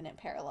different infinite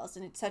parallels,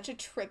 and it's such a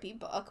trippy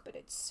book, but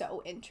it's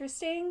so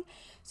interesting.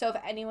 So if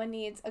anyone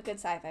needs a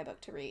good sci-fi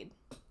book to read,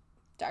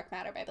 Dark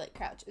Matter by Blake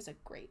Crouch is a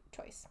great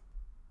choice.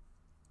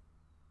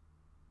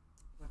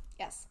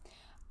 Yes.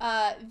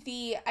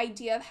 The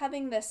idea of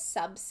having the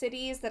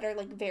sub-cities that are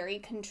like very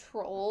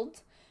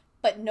controlled,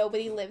 but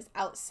nobody lives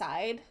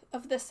outside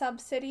of the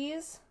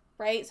sub-cities,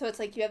 right? So it's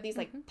like you have these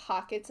like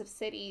pockets of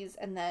cities,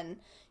 and then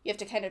you have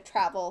to kind of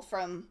travel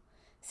from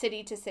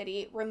city to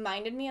city.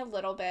 Reminded me a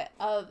little bit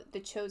of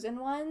The Chosen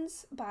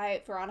Ones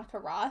by Veronica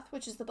Roth,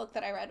 which is the book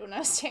that I read when I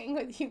was staying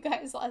with you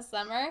guys last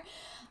summer,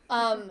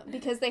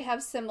 because they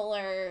have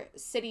similar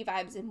city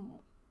vibes in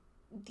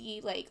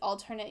the like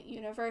alternate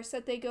universe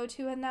that they go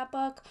to in that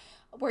book,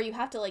 where you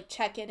have to like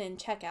check in and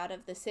check out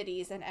of the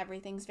cities and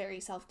everything's very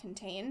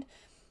self-contained.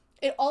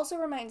 It also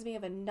reminds me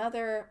of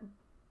another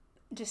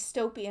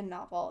dystopian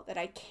novel that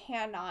I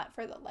cannot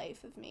for the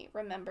life of me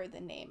remember the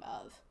name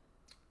of.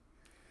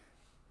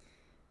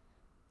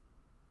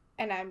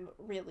 And I'm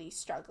really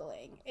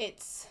struggling.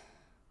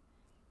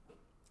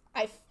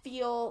 I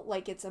feel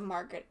like it's a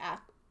Margaret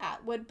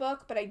Atwood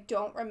book, but I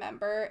don't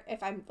remember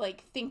if I'm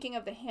like thinking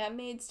of The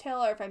Handmaid's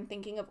Tale or if I'm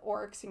thinking of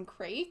Oryx and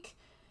Crake,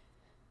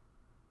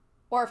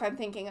 or if I'm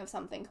thinking of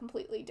something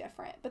completely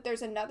different. But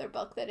there's another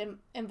book that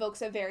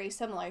invokes a very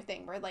similar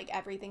thing, where like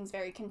everything's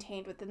very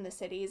contained within the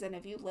cities, and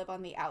if you live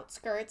on the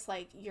outskirts,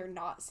 like you're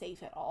not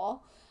safe at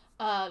all.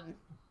 I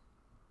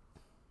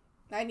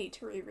need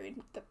to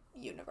reread the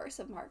universe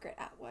of Margaret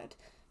Atwood.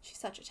 She's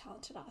such a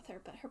talented author,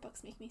 but her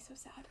books make me so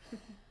sad.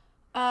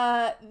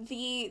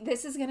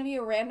 This is going to be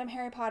a random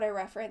Harry Potter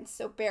reference,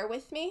 so bear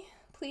with me,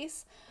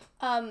 please.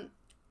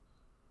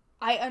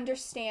 I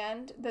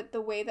understand that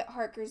the way that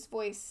Harker's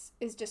voice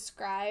is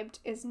described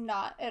is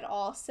not at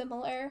all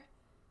similar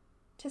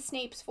to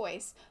Snape's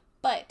voice,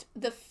 but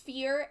the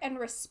fear and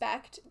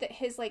respect that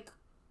his, like,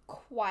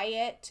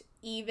 quiet,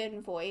 even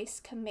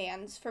voice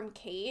commands from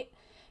Kate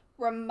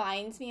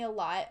reminds me a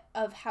lot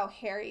of how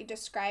Harry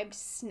described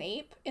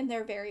Snape in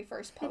their very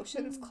first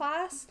potions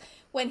class,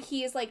 when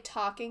he is, like,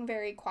 talking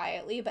very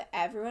quietly, but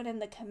everyone in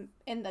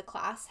the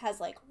class has,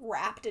 like,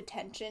 rapt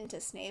attention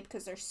to Snape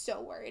because they're so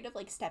worried of,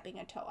 like, stepping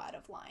a toe out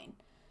of line.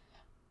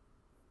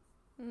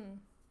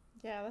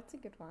 Yeah, that's a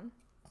good one.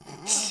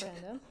 Not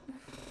random.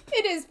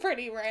 It is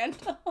pretty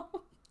random.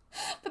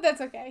 But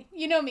that's okay.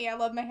 You know me, I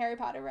love my Harry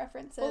Potter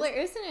references. Well, there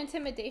is an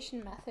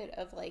intimidation method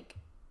of, like,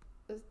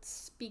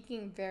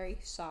 speaking very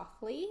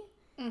softly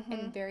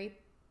and very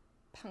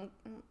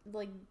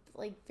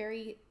like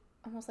very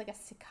almost like a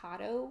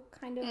staccato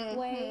kind of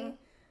way.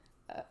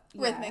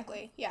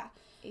 Rhythmically, yeah.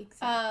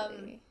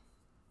 Exactly.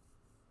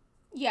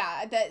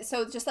 Yeah,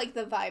 so just, like,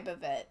 the vibe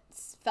of it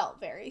felt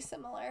very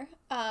similar.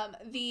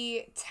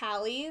 The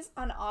tallies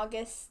on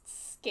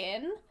August's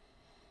skin,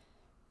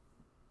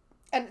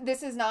 and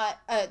this does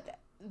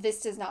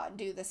not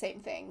do the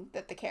same thing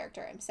that the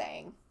character I'm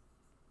saying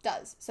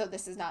does. So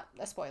this is not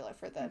a spoiler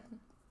for the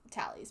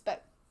tallies,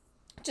 but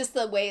just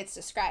the way it's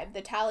described.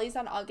 The tallies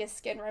on August's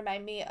skin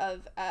remind me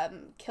of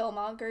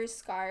Killmonger's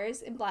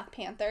scars in Black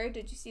Panther.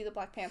 Did you see the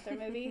Black Panther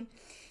movie?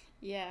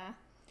 Yeah.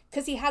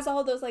 Because he has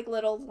all those, like,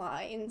 little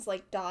lines,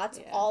 like, dots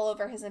all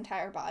over his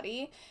entire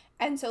body.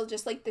 And so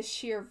just, like, the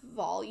sheer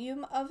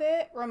volume of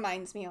it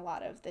reminds me a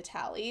lot of the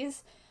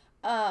tallies.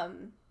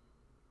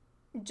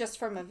 Just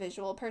from a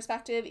visual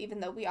perspective,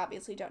 even though we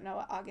obviously don't know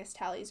what August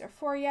tallies are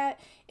for yet.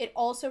 It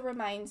also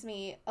reminds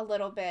me a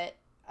little bit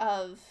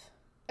of,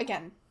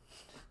 again,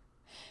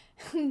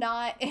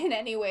 not in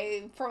any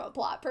way from a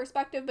plot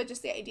perspective, but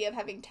just the idea of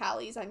having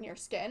tallies on your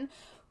skin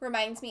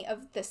reminds me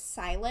of the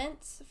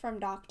silence from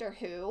Doctor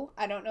Who.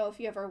 I don't know if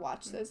you ever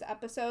watched those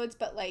episodes,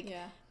 but, like,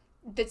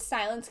 the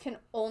silence can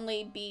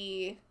only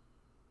be...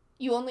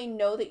 You only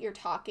know that you're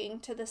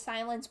talking to the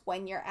silence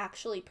when you're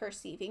actually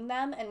perceiving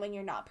them, and when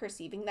you're not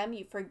perceiving them,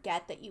 you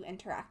forget that you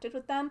interacted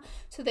with them.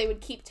 So they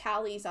would keep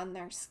tallies on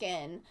their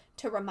skin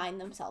to remind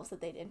themselves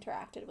that they'd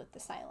interacted with the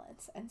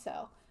silence. And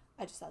so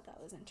I just thought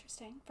that was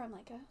interesting from,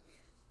 like, a...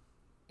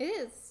 It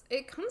is.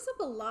 It comes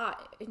up a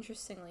lot,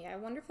 interestingly. I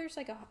wonder if there's,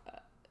 like,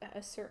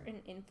 a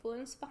certain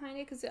influence behind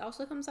it, because it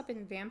also comes up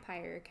in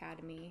Vampire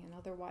Academy,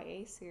 another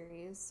YA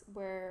series,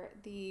 where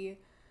the...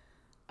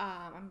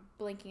 I'm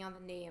blanking on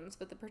the names,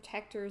 but the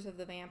protectors of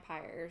the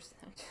vampires,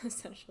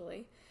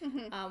 essentially,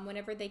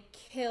 whenever they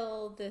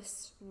kill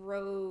this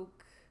rogue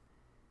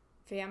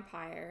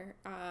vampire,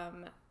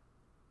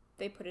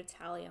 they put a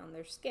tally on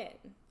their skin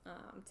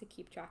to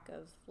keep track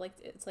of, like,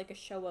 it's like a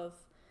show of,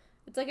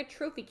 it's like a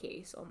trophy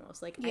case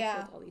almost, like, I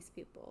killed all these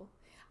people.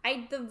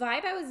 The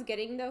vibe I was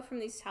getting, though, from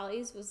these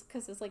tallies was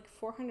because it's like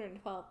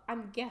 412.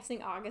 I'm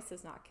guessing August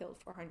has not killed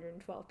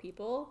 412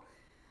 people.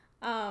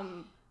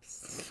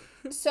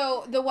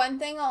 So the one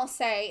thing I'll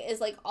say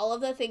is, like, all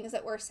of the things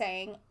that we're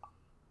saying,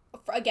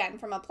 again,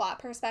 from a plot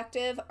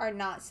perspective, are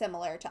not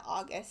similar to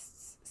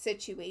August's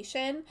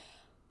situation.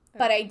 Okay.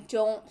 But I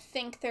don't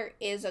think there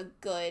is a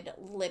good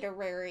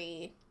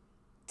literary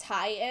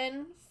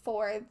tie-in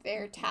for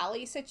their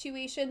tally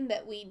situation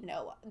that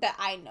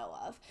I know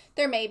of.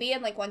 There may be,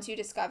 and, like, once you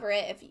discover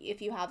it,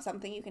 if you have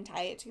something you can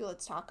tie it to,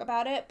 let's talk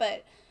about it.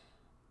 But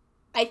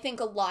I think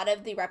a lot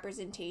of the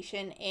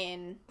representation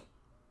in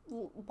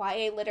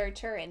YA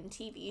literature and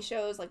TV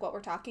shows, like what we're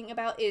talking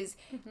about, is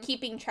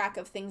keeping track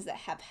of things that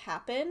have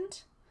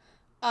happened.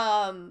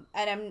 And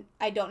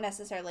I don't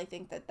necessarily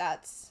think that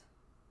that's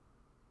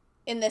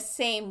in the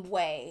same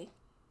way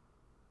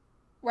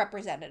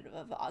representative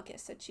of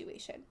August's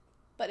situation.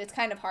 But it's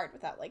kind of hard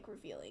without, like,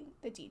 revealing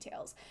the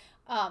details.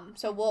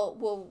 So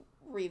we'll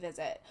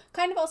revisit.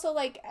 Kind of also,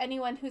 like,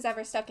 anyone who's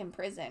ever stuck in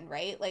prison,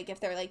 right? Like,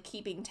 if they're, like,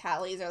 keeping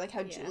tallies, or, like,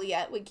 how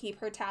Juliet would keep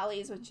her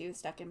tallies when she was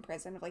stuck in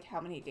prison of, like,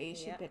 how many days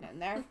she'd been in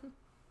there.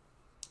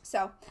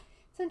 So,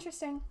 it's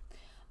interesting.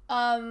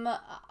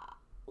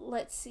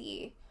 Let's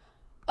see.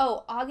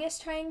 Oh,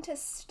 August trying to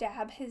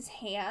stab his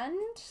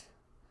hand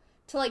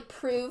to, like,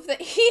 prove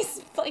that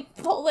he's, like,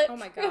 bulletproof. Oh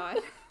my god.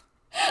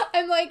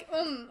 I'm like,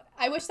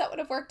 I wish that would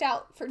have worked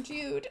out for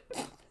Jude.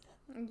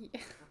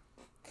 Yeah.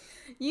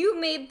 You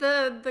made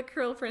the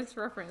Curl Prince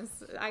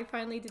reference. I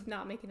finally did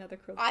not make another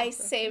Curl Prince reference.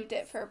 Saved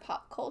it for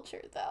pop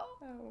culture, though.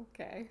 Oh,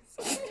 okay.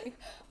 Sorry.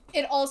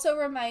 It also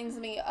reminds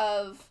me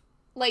of,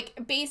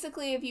 like,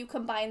 basically if you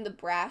combine the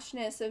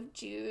brashness of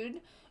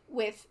Jude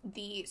with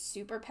the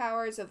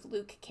superpowers of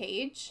Luke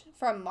Cage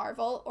from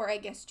Marvel, or I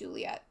guess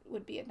Juliet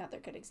would be another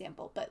good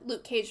example, but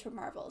Luke Cage from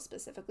Marvel is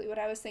specifically what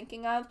I was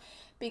thinking of,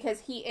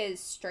 because he is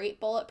straight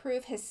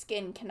bulletproof. His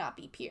skin cannot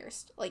be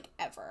pierced, like,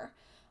 ever.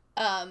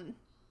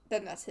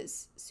 Then that's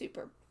his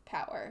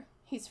superpower.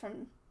 He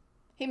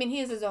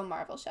has his own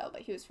Marvel show,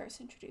 but he was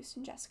first introduced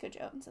in Jessica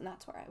Jones, and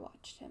that's where I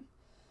watched him.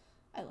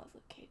 I love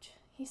Luke Cage.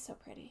 He's so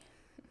pretty.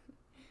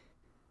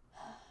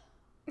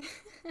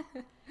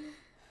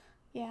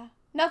 Yeah.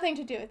 Nothing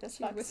to do with this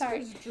She book. whispers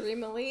Sorry.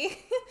 dreamily.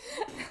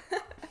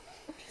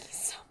 He's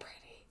so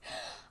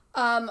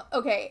pretty.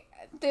 Okay.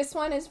 This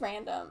one is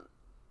random.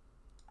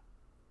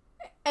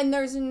 And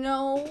there's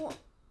no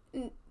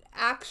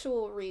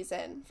actual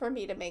reason for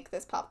me to make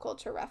this pop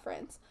culture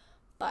reference,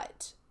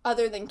 but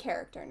other than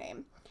character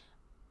name.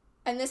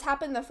 And this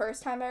happened the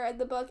first time I read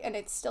the book, and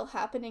it's still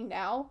happening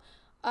now.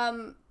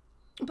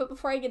 But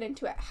before I get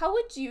into it, how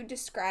would you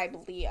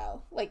describe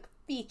Leo, like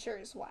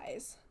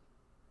features-wise,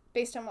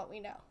 based on what we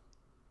know?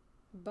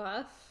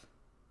 Buff.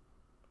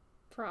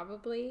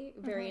 Probably.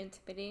 Very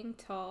intimidating.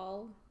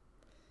 Tall.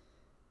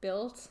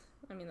 Built.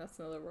 I mean, that's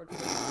another word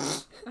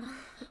for it.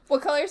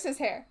 What color is his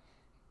hair?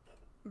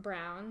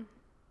 Brown.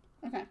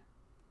 Okay.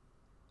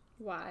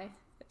 Why?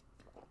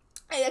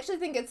 I actually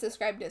think it's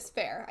described as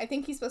fair. I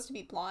think he's supposed to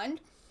be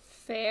blonde.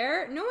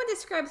 Fair? No one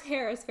describes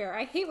hair as fair.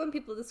 I hate when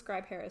people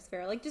describe hair as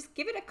fair. Like, just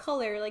give it a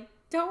color. Like,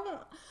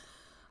 don't...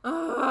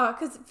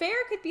 Because fair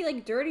could be,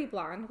 like, dirty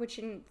blonde, which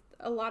in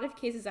a lot of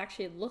cases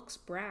actually looks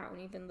brown,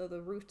 even though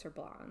the roots are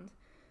blonde.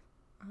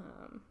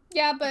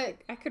 Yeah, but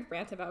I could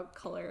rant about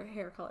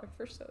hair color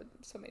for so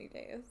many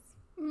days.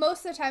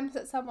 most of the times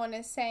that someone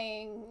is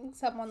saying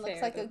someone looks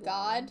Fair, like they're a god,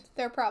 blonde.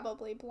 they're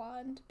probably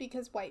blonde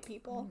because white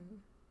people.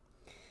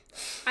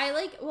 I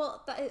like,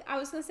 well, I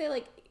was going to say,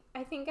 like,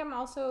 I think I'm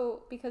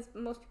also, because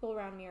most people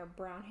around me are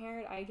brown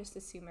haired, I just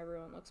assume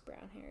everyone looks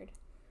brown haired.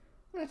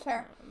 That's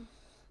fair.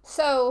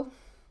 So,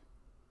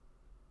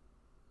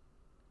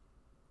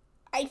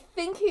 I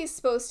think he's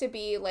supposed to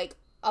be like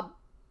a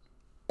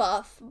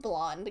buff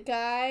blonde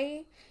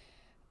guy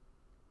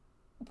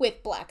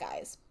with black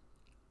eyes.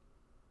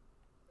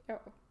 Oh.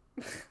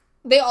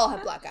 They all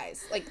have black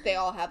eyes. Like, they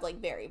all have,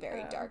 like, very,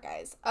 very Oh. dark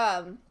eyes.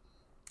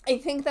 I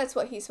think that's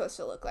what he's supposed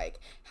to look like.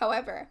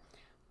 However,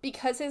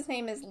 because his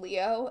name is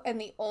Leo, and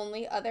the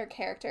only other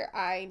character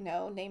I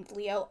know named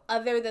Leo,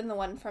 other than the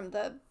one from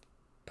the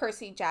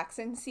Percy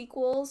Jackson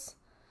sequels,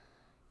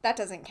 that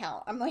doesn't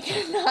count. I'm like,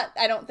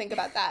 I don't think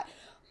about that.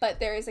 But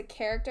there is a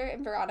character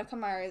in Veronica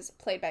Mars,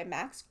 played by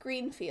Max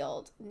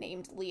Greenfield,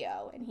 named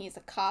Leo. And he's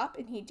a cop,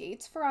 and he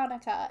dates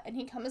Veronica, and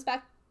he comes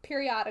back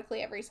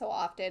periodically every so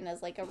often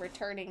as, like, a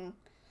returning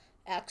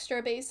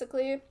extra,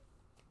 basically.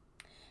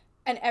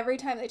 And every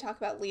time they talk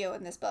about Leo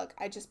in this book,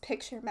 I just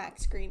picture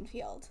Max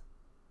Greenfield.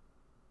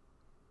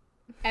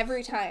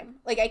 Every time.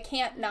 Like, I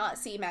can't not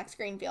see Max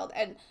Greenfield.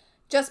 And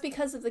just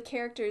because of the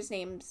character's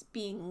names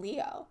being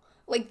Leo.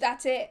 Like,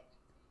 that's it.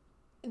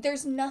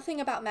 There's nothing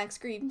about Max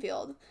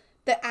Greenfield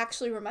that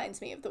actually reminds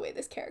me of the way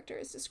this character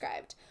is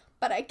described.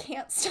 But I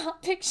can't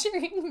stop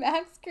picturing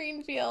Max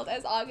Greenfield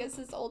as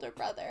August's older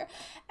brother.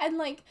 And,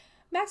 like,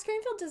 Max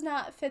Greenfield does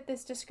not fit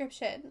this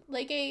description.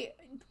 Like, a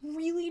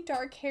really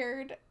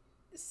dark-haired,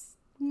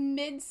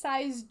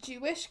 mid-sized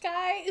Jewish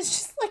guy is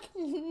just, like,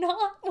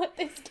 not what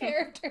this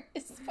character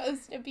is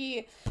supposed to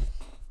be.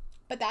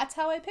 But that's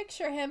how I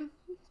picture him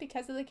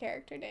because of the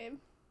character name.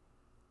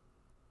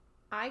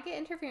 I get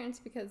interference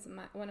because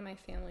one of my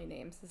family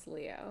names is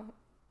Leo.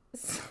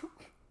 So,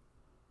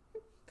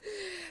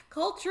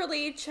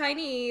 culturally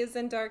Chinese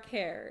and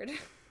dark-haired.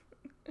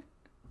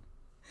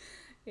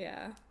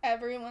 Yeah.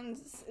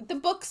 The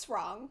book's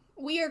wrong.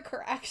 We are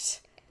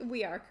correct.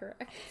 We are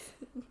correct.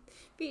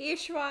 Be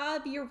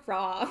Schwab, you're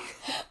wrong.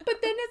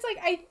 But then it's like,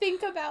 I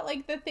think about,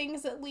 like, the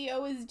things that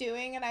Leo is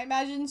doing, and I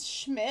imagine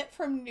Schmidt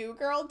from New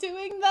Girl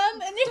doing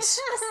them, and it's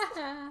just,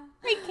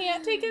 I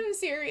can't take him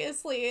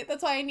seriously.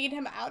 That's why I need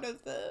him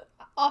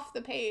off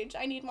the page.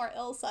 I need more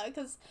Ilsa,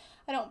 because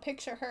I don't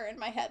picture her in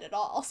my head at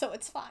all, so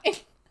it's fine.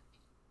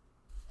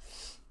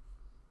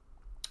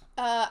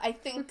 I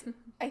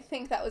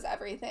think that was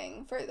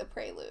everything for the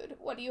prelude.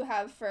 What do you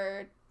have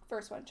for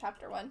first one,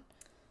 chapter 1?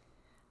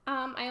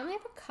 I only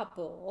have a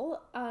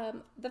couple.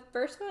 The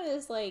first one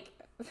is, like,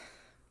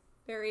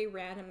 very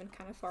random and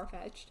kind of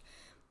far-fetched.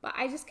 But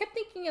I just kept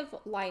thinking of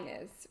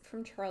Linus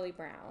from Charlie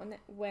Brown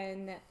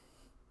when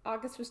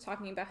August was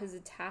talking about his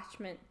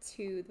attachment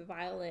to the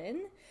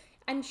violin.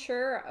 And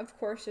sure, of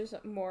course, there's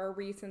more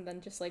reason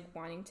than just, like,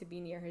 wanting to be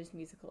near his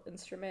musical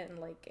instrument. And,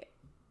 like,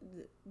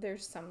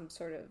 there's some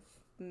sort of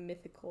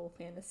mythical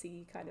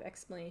fantasy kind of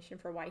explanation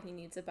for why he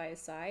needs it by his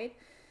side.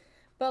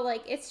 But,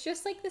 like, it's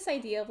just, like, this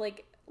idea of,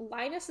 like,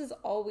 Linus is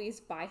always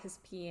by his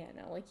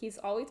piano. Like, he's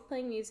always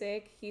playing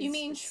music. He's You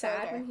mean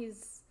sad Schroeder. when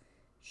he's...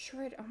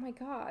 Schroeder. Oh, my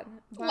God.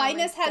 Wow,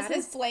 Linus my has dad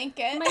his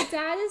blanket. My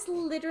dad is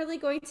literally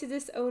going to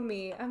disown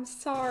me. I'm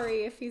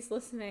sorry if he's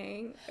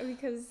listening,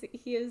 because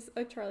he is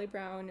a Charlie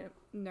Brown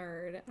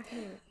nerd.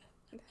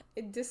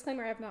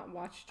 Disclaimer, I have not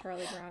watched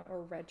Charlie Brown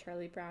or read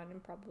Charlie Brown in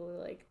probably,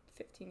 like,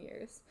 15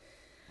 years.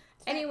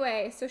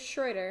 Anyway, so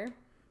Schroeder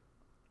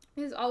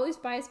is always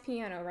by his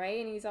piano, right?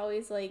 And he's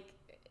always, like,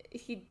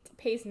 he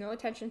pays no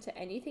attention to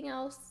anything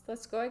else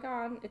that's going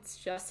on. It's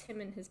just him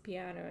and his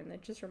piano, and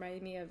it just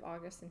reminded me of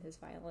August and his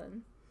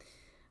violin.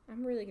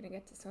 I'm really gonna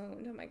get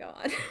disowned. Oh my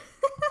God.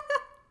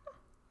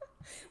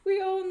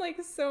 We own,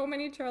 like, so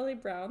many Charlie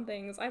Brown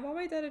things. I bought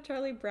my dad a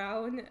Charlie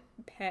Brown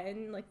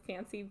pen, like,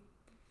 fancy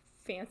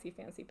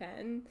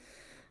pen.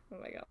 Oh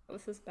my god,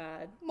 this is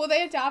bad. Well,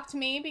 they adopt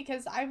me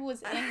because I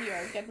was in You're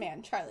a Good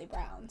Man, Charlie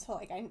Brown. So,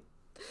 like,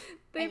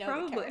 They know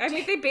probably. the I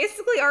mean, they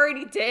basically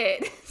already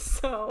did.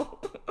 So,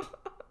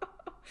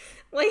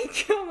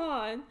 like, come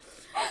on.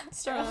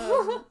 It's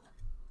true.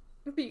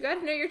 But you got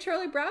to know your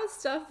Charlie Brown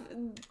stuff.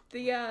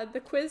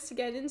 The quiz to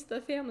get into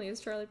the family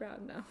is Charlie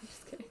Brown. No, I'm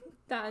just kidding.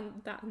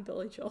 That and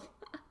Billy Joel.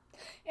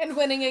 And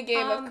winning a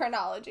game of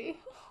chronology.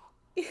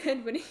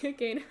 And winning a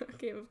game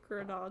of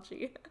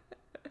chronology.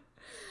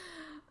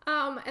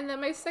 And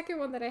then my second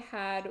one that I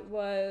had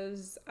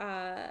was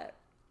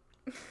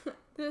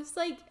this,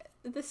 like,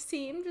 the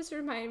theme just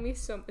reminded me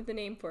the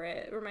name for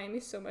it reminded me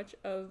so much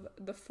of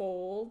The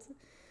Fold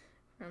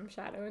from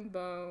Shadow and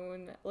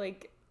Bone.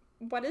 Like,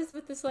 what is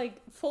with this, like,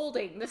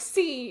 folding the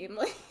seam?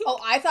 Like, Oh,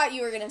 I thought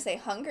you were gonna say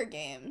Hunger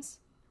Games.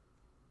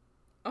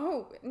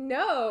 oh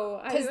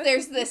no, Because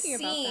there's this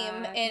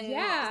scene in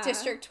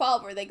District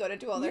 12 where they go to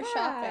do all their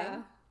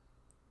shopping.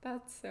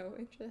 That's so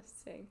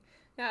interesting.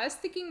 Now, I was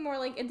thinking more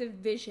like a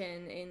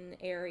division in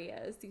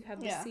areas. You have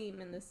the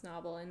seam in this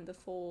novel and the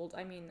fold.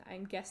 I mean,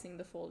 I'm guessing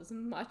the fold is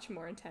much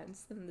more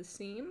intense than the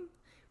seam,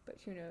 but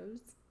who knows?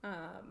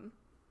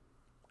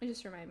 It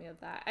just reminded me of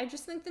that. I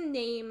just think the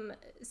name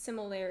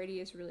similarity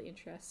is really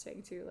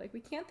interesting too. Like,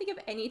 we can't think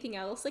of anything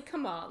else. Like,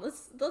 come on,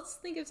 let's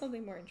think of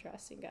something more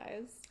interesting,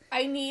 guys.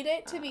 I need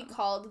it to be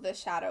called the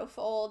Shadow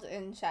Fold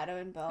in Shadow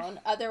and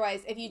Bone.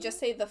 Otherwise, if you just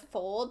say the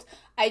fold,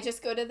 I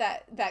just go to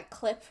that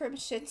clip from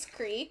Schitt's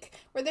Creek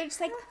where they're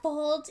just like,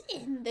 fold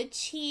in the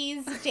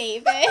cheese,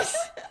 David.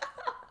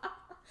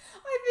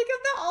 I think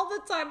of that all the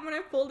time when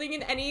I'm folding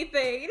in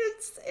anything.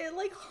 It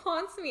like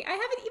haunts me. I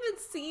haven't even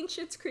seen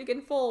Schitt's Creek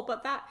in full,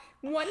 but that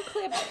one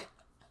clip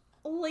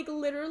like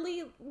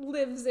literally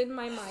lives in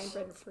my mind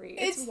rent free.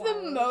 It's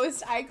the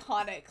most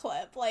iconic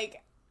clip,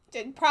 like,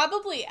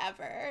 probably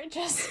ever.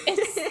 Just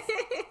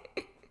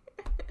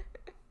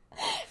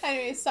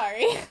anyway,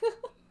 sorry.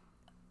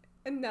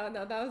 No,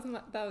 that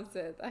was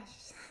it.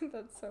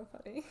 That's so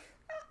funny.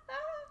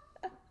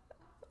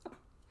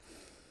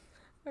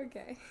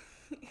 Okay.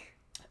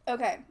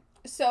 Okay,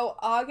 so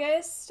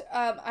August,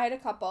 I had a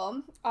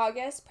couple.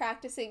 August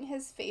practicing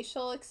his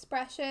facial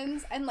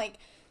expressions and, like,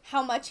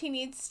 how much he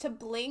needs to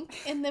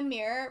blink in the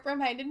mirror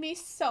reminded me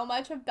so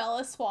much of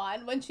Bella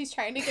Swan when she's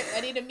trying to get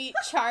ready to meet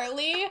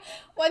Charlie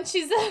when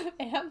she's a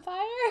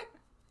vampire.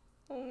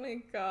 Oh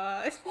my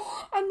god.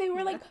 And they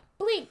were like,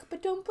 blink,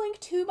 but don't blink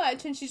too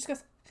much. And she just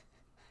goes...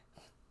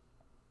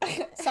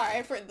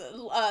 Sorry for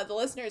the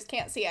listeners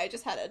can't see. I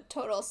just had a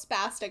total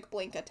spastic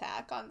blink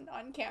attack on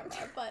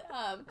camera. But,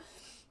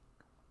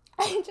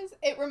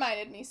 it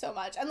reminded me so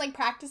much. And, like,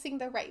 practicing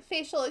the right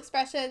facial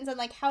expressions and,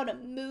 like, how to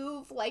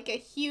move like a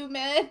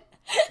human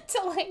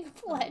to,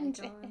 like, blend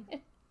in.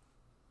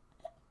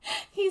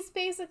 He's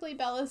basically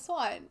Bella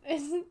Swan.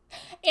 And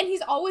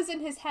he's always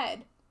in his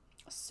head.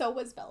 So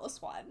was Bella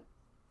Swan.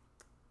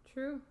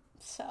 True.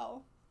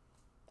 So,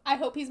 I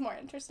hope he's more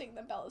interesting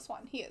than Bella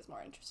Swan. He is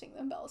more interesting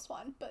than Bella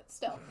Swan, but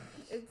still.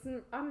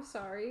 I'm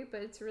sorry,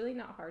 but it's really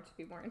not hard to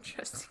be more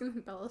interesting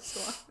than Bella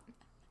Swan.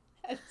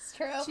 That's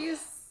true.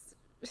 She's...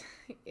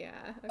 Yeah.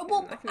 Okay,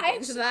 well,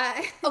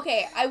 that.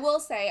 Okay, I will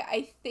say,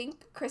 I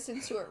think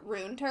Kristen Stewart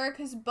ruined her,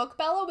 because Book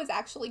Bella was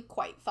actually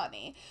quite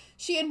funny.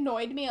 She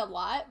annoyed me a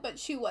lot, but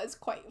she was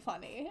quite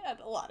funny at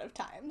a lot of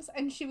times.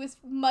 And she was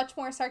much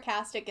more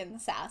sarcastic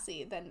and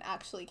sassy than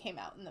actually came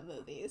out in the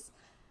movies.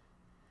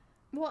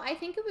 Well, I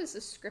think it was a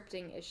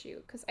scripting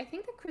issue, because I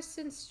think that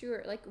Kristen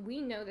Stewart, like, we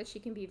know that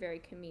she can be very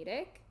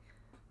comedic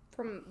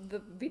from the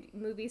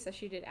movies that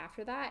she did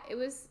after that.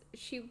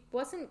 She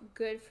wasn't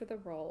good for the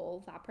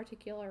role, that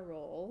particular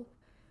role.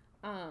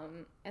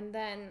 And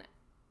then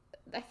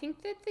I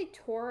think that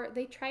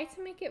they tried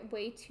to make it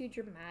way too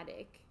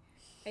dramatic,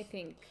 I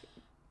think.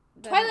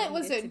 Twilight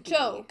was a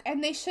joke,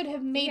 and they should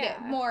have made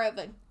it more of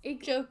a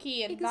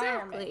jokey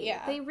environment. Exactly.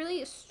 Yeah. They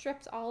really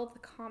stripped all of the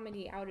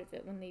comedy out of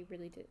it when they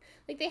really did.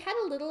 Like, they had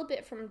a little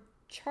bit from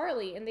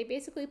Charlie, and they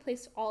basically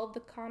placed all of the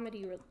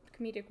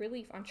comedic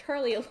relief on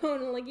Charlie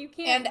alone. And, like, you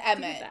can't and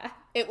Emmett. do that.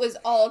 It was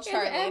all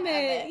Charlie and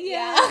Emmett.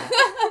 Yeah.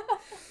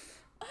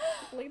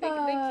 Like, they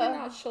could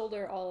not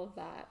shoulder all of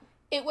that.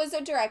 It was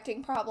a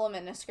directing problem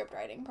and a script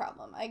writing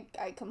problem.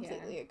 I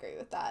completely agree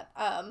with that.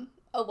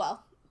 Oh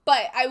well.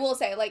 But I will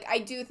say, like, I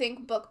do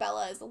think Book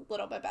Bella is a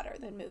little bit better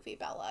than movie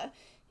Bella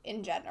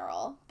in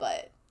general.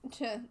 But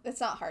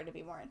it's not hard to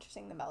be more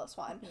interesting than Bella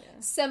Swan. Yeah.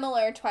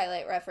 Similar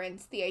Twilight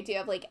reference, the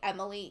idea of, like,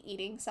 Emily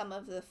eating some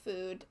of the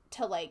food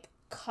to, like,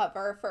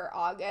 cover for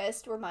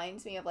August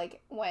reminds me of,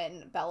 like,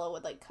 when Bella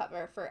would, like,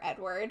 cover for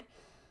Edward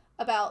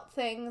about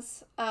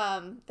things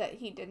that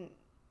he didn't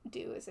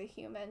do as a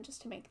human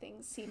just to make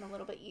things seem a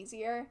little bit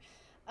easier.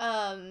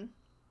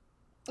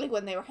 Like,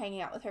 when they were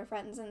hanging out with her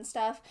friends and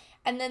stuff.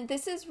 And then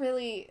this is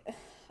really,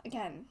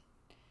 again,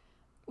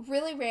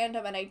 really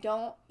random, and I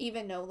don't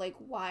even know, like,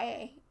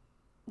 why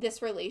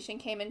this relation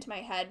came into my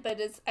head,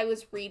 but I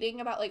was reading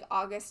about, like,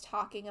 August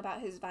talking about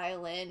his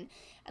violin,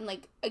 and,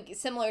 like,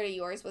 similar to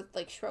yours with,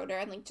 like, Schroeder,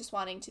 and, like, just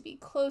wanting to be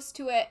close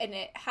to it, and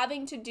it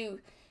having to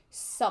do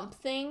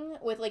something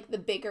with like the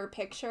bigger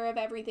picture of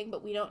everything,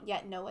 but we don't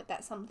yet know what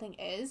that something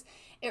is.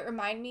 It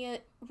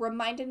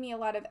reminded me a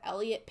lot of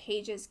Elliot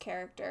Page's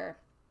character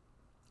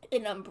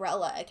in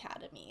Umbrella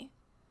Academy,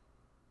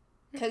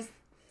 because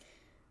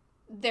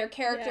their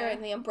character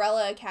in the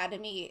Umbrella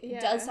Academy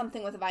does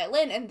something with a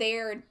violin, and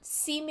they're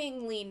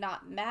seemingly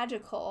not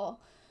magical,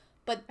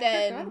 but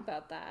then I forgot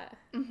about that.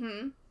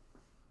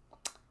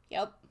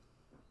 Yep.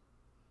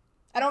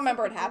 I don't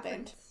remember what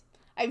happened.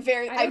 I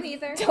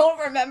don't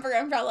remember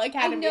Umbrella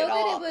Academy at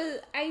all.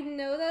 I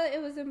know that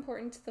it was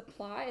important to the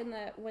plot, and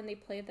that when they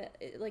played that,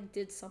 it like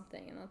did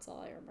something, and that's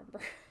all I remember.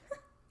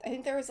 I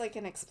think there was like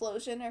an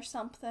explosion or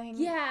something.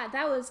 Yeah,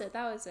 that was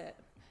it.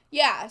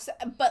 Yeah, so,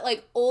 but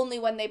like only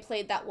when they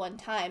played that one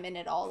time, and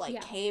it all like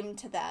came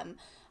to them.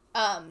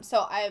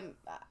 So I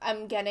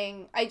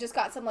just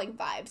got some like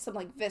vibes, some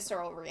like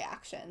visceral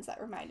reactions that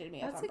reminded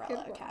me of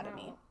Umbrella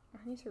Academy. Wow.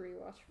 I need to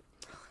rewatch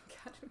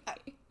Umbrella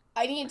Academy.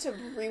 I need to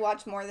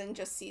rewatch more than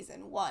just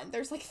season 1.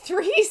 There's like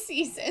 3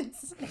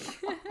 seasons.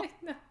 I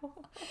know.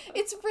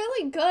 It's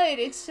really good.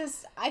 It's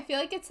just, I feel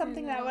like it's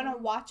something that I want to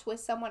watch with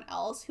someone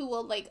else who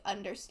will like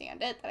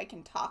understand it, that I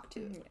can talk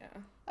to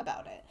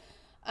about it.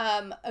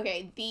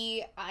 Okay,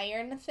 the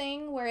iron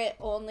thing where it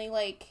only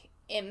like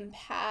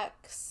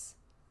impacts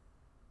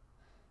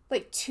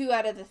like 2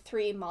 out of the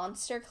 3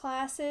 monster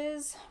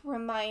classes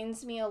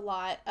reminds me a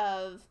lot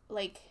of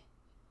like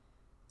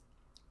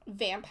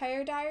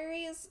Vampire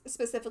Diaries,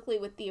 specifically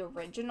with the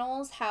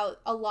originals, how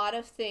a lot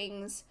of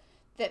things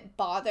that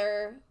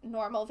bother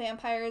normal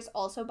vampires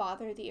also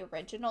bother the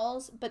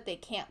originals, but they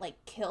can't like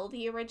kill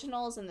the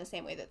originals in the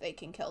same way that they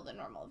can kill the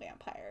normal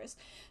vampires.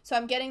 So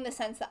I'm getting the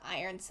sense that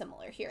iron's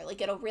similar here. Like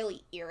it'll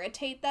really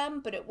irritate them,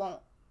 but it won't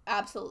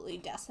absolutely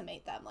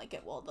decimate them like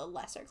it will the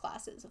lesser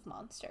classes of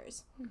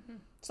monsters.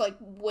 So like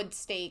wood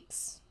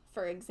stakes,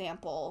 for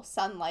example,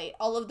 sunlight,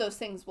 all of those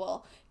things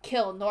will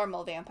kill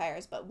normal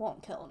vampires but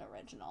won't kill an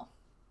original.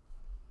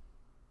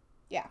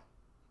 Yeah.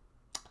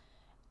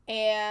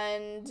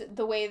 And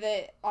the way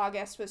that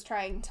August was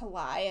trying to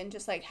lie, and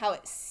just like how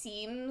it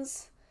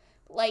seems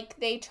like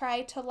they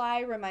try to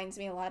lie, reminds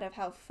me a lot of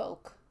how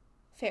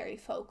fairy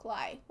folk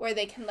lie, where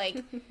they can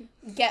like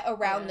get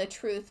around the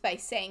truth by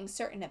saying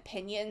certain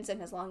opinions,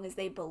 and as long as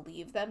they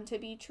believe them to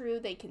be true,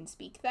 they can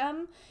speak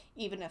them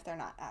even if they're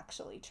not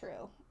actually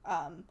true.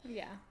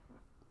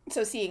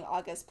 So seeing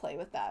August play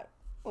with that,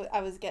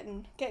 I was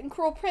getting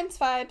Cruel Prince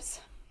vibes.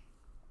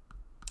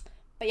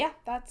 But yeah,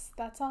 that's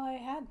all I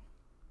had.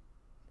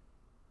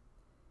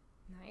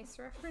 Nice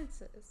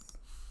references.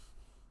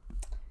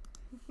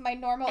 My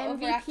normal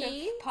MVPs?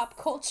 overactive pop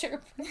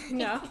culture.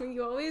 No,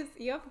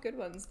 you have good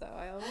ones though.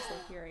 I always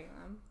like hearing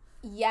them.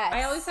 Yes.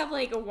 I always have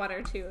like 1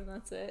 or 2 and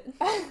that's it.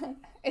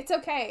 It's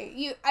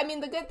okay.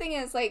 The good thing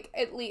is, like,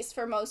 at least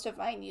for most of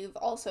mine, you've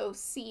also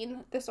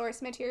seen the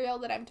source material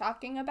that I'm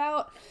talking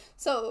about.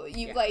 So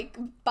you like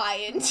buy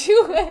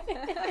into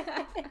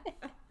it.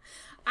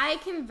 I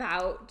can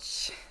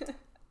vouch.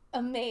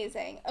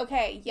 Amazing.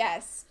 Okay,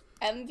 yes.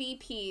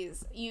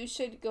 MVPs. You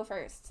should go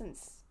first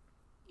since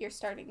you're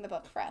starting the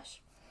book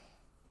fresh.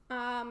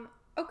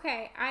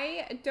 Okay,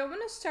 I don't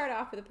want to start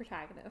off with the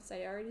protagonist.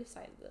 I already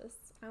decided this.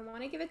 I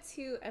want to give it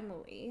to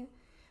Emily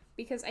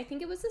because I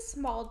think it was a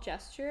small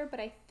gesture, but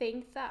I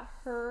think that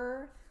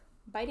her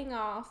biting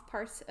off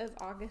parts of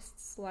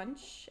August's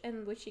lunch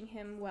and wishing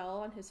him well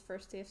on his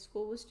first day of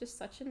school was just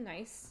such a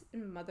nice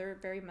and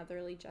very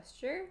motherly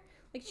gesture.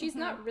 Like, she's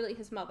not really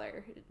his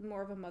mother,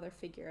 more of a mother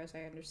figure as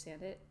I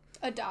understand it.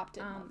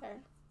 Adopted mother.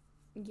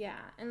 Yeah,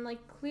 and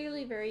like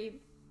clearly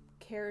very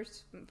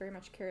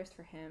much cares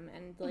for him,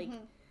 and like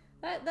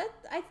that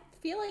I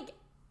feel like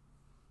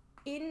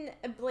in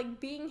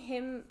like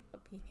him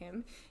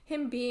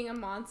being a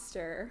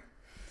monster.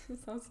 It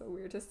sounds so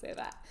weird to say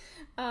that.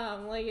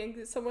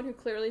 Like someone who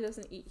clearly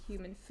doesn't eat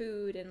human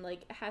food and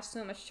like has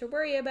so much to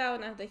worry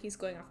about now that he's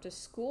going off to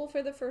school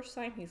for the first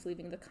time, he's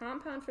leaving the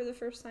compound for the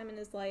first time in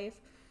his life.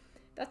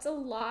 That's a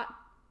lot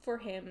for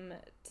him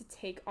to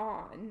take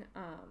on.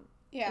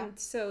 And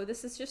so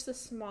this is just a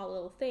small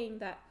little thing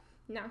that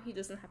now he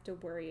doesn't have to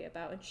worry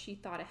about, and she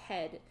thought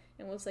ahead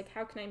and was like,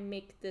 how can I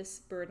make this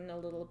burden a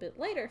little bit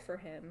lighter for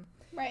him?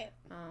 Right.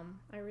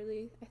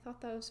 I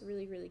thought that was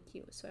really, really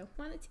cute, so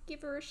I wanted to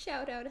give her a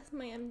shout out as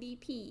my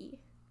MVP.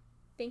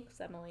 Thanks,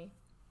 Emily.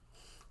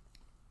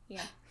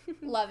 Yeah.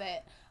 Love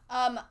it.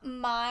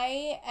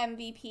 My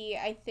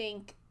MVP, I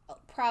think,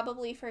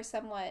 probably for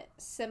somewhat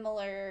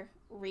similar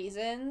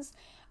reasons,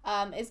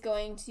 is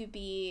going to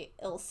be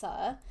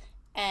Ilsa.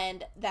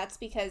 And that's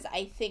because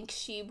I think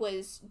she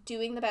was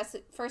doing the best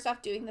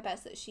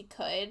that she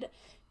could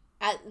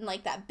at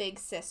like that big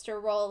sister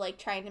role, like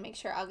trying to make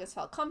sure August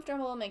felt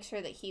comfortable, make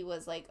sure that he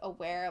was like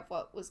aware of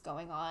what was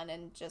going on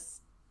and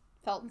just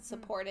felt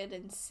supported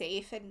and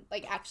safe and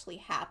like actually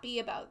happy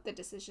about the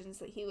decisions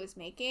that he was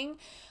making.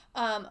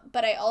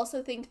 But I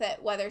also think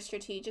that whether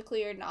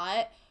strategically or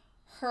not,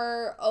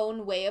 her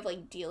own way of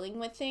like dealing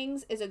with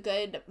things is a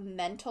good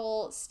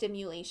mental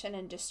stimulation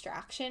and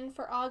distraction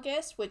for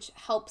August, which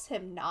helps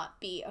him not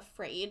be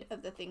afraid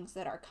of the things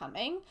that are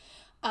coming.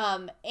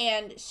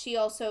 And she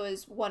also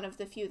is one of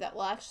the few that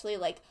will actually,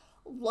 like,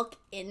 look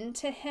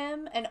into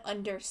him and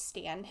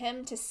understand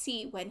him to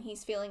see when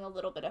he's feeling a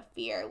little bit of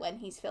fear, when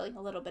he's feeling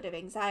a little bit of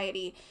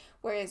anxiety,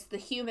 whereas the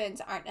humans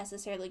aren't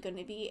necessarily going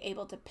to be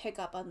able to pick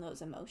up on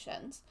those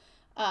emotions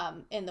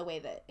in the way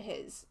that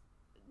his,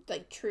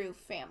 like, true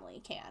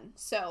family can.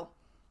 So,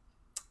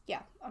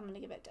 yeah, I'm going to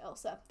give it to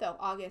Elsa, though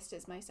August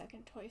is my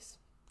second choice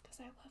because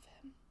I love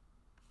him.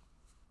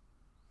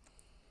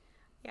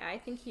 Yeah, I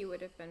think he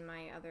would have been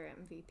my other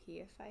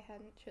MVP if I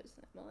hadn't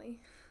chosen Emily.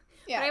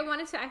 Yeah.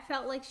 But I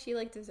felt like she,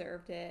 like,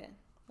 deserved it.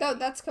 No,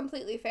 that's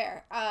completely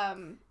fair.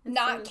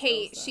 Not so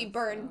Kate. Elsa, She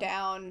burned so.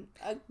 down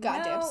a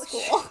goddamn No,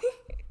 school.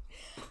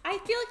 I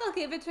feel like I'll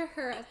give it to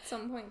her at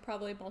some point,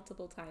 probably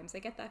multiple times. I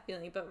get that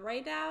feeling. But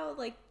right now,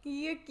 like,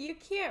 you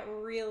can't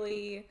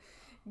really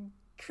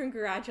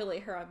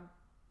congratulate her on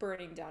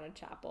burning down a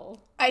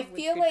chapel. I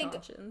feel like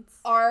conscience.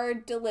 Our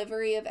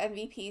delivery of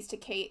MVPs to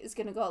Kate is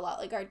going to go a lot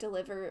like our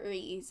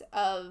deliveries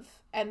of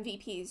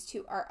MVPs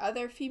to our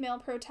other female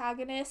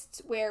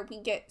protagonists, where we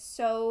get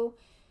so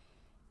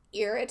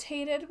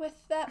irritated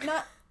with them.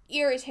 Not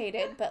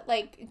irritated, but,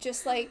 like,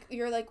 just, like,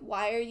 you're like,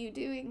 why are you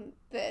doing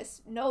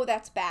this? No,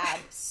 that's bad.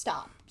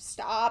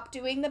 Stop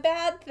doing the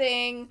bad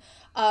thing,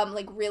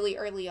 like, really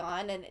early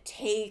on, and it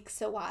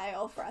takes a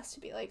while for us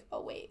to be like,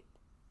 oh, wait,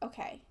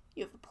 okay,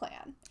 you have a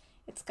plan.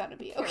 It's gonna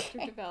be okay.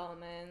 Character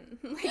development.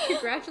 Like,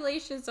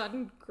 congratulations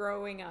on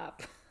growing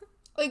up.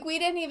 Like, we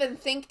didn't even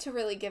think to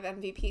really give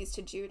MVPs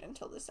to Jude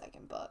until the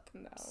second book.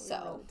 No, so.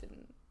 we really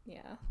didn't.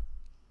 Yeah.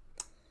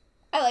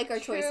 I like our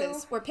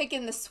choices. We're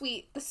picking the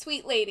sweet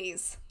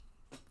ladies.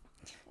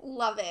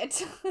 Love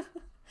it.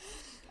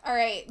 All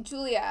right,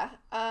 Julia,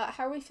 how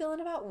are we feeling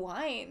about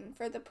wine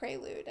for the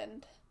prelude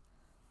and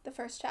the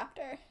first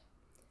chapter?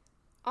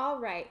 All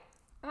right.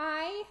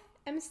 I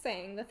am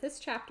saying that this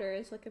chapter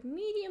is like a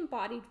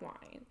medium-bodied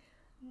wine.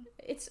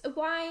 It's a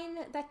wine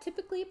that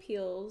typically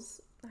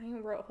appeals... I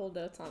wrote whole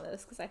notes on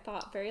this because I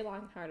thought very long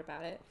and hard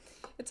about it.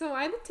 It's a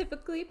wine that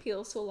typically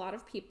appeals to a lot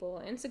of people,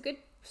 and it's a good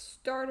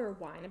starter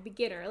wine, a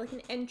beginner, like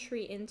an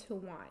entry into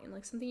wine,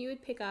 like something you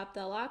would pick up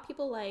that a lot of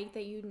people like,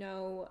 that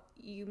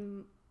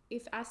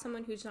if as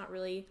someone who's not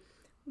really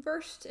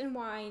versed in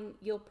wine,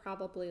 you'll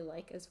probably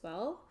like as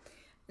well.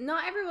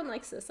 Not everyone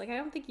likes this. Like, I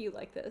don't think you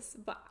like this,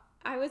 but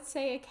I would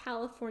say a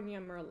California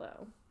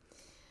Merlot.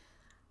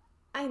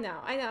 I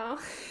know.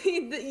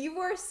 You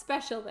were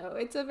special, though.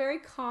 It's a very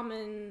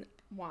common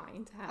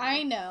wine to have.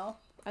 I know.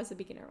 As a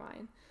beginner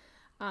wine.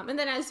 And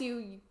then as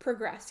you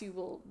progress, you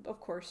will,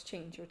 of course,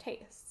 change your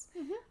tastes.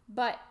 Mm-hmm.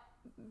 But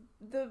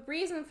the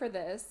reason for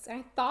this, and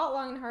I thought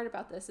long and hard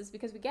about this, is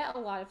because we get a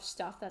lot of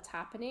stuff that's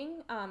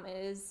happening. It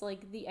is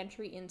like the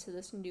entry into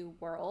this new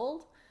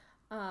world.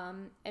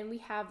 And we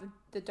have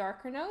the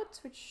darker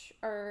notes, which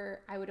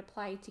I would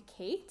apply to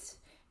Kate.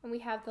 And we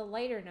have the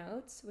lighter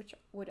notes, which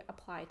would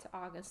apply to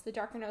August. The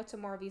darker notes are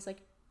more of these, like,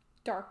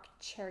 dark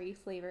cherry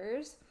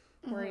flavors,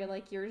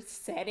 where you're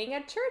setting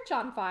a church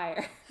on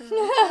fire.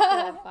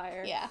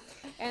 Yeah.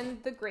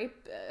 And the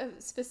grape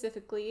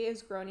specifically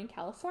is grown in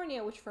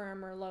California, which for a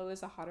Merlot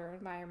is a hotter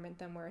environment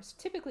than where it's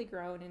typically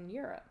grown in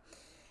Europe.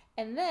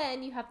 And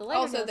then you have the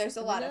lighter notes. Also, there's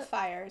a lot of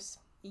fires.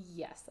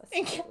 Yes,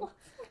 that's true.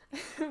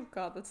 Oh,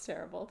 God, that's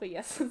terrible. But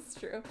yes, that's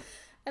true.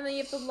 And then you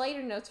have the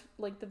lighter notes,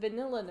 like the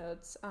vanilla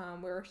notes,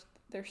 where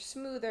they're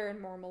smoother and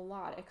more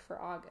melodic for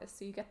August.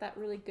 So you get that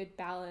really good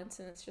balance,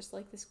 and it's just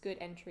like this good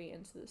entry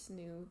into this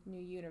new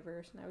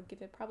universe. And I would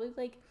give it probably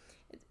like,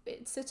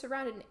 it sits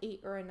around an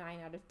 8 or a 9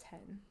 out of 10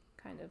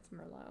 kind of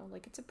Merlot.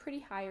 Like, it's a pretty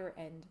higher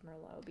end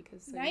Merlot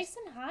because nice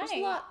and high. There's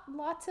a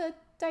lot to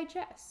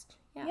digest.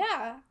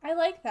 Yeah, I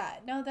like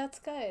that. No, that's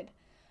good.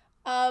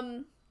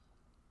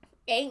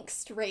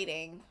 Angst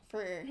rating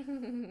for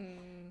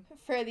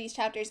these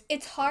chapters.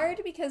 It's hard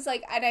because,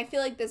 like, and I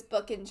feel like this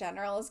book in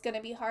general is going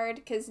to be hard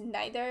because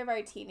neither of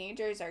our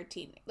teenagers are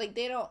like,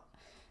 they don't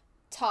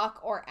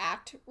talk or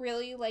act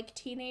really like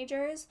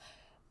teenagers,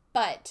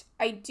 but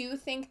I do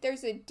think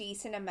there's a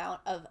decent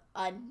amount of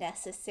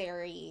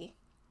unnecessary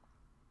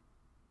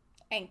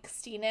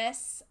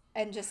angstiness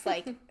and just,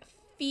 like,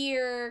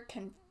 fear,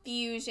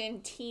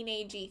 confusion,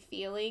 teenagey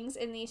feelings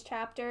in these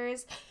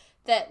chapters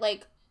that,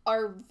 like,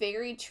 are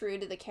very true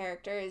to the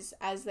characters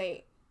as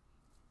they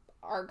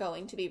are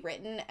going to be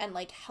written, and,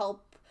 like,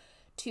 help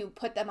to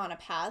put them on a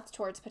path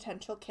towards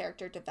potential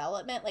character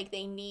development. Like,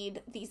 they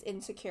need these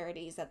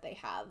insecurities that they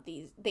have.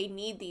 They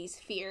need these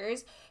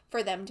fears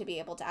for them to be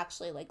able to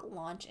actually, like,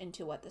 launch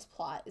into what this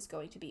plot is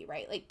going to be,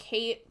 right? Like,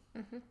 Kate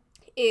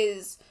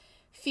is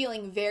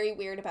feeling very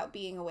weird about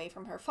being away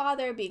from her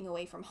father, being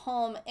away from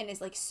home, and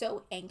is, like,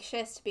 so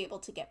anxious to be able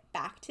to get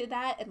back to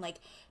that and, like,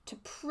 to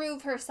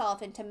prove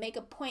herself and to make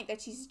a point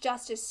that she's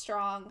just as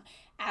strong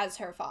as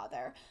her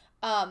father.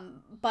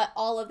 But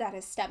all of that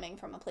is stemming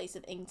from a place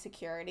of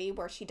insecurity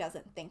where she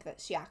doesn't think that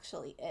she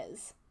actually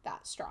is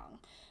that strong.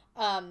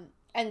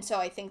 And so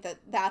I think that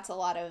that's a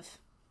lot of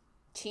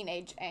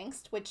teenage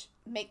angst, which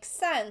makes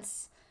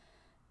sense,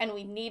 and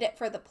we need it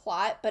for the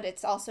plot, but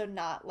it's also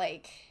not,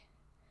 like,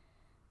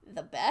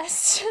 the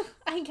best,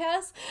 I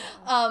guess.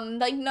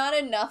 Like, not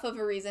enough of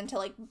a reason to,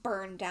 like,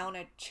 burn down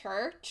a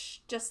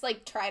church. Just,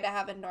 like, try to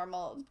have a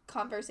normal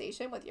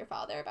conversation with your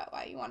father about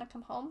why you want to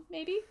come home,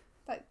 maybe.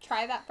 But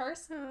try that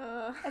first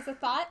as a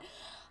thought.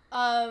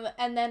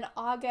 And then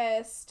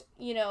August,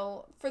 you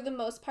know, for the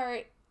most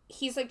part,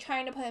 he's, like,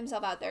 trying to put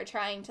himself out there,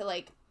 trying to,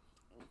 like,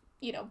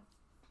 you know,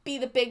 be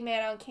the big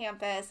man on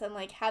campus and,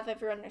 like, have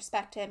everyone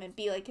respect him and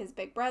be, like, his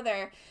big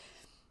brother.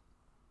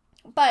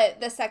 But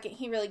the second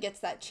he really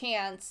gets that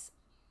chance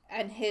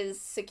and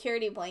his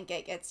security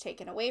blanket gets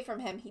taken away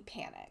from him, he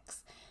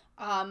panics.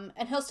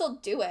 And he'll still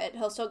do it.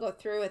 He'll still go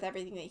through with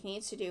everything that he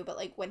needs to do. But,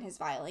 like, when his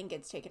violin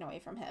gets taken away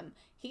from him,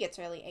 he gets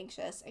really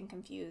anxious and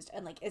confused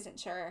and, like, isn't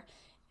sure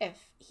if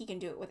he can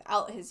do it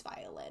without his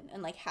violin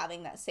and, like,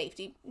 having that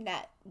safety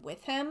net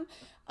with him.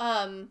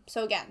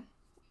 So, again,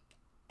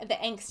 the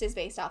angst is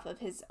based off of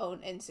his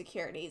own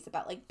insecurities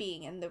about, like,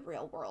 being in the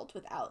real world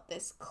without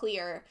this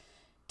clear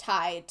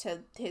tie to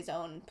his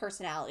own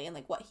personality and,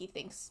 like, what he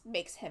thinks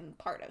makes him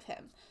part of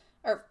him,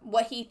 or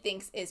what he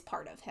thinks is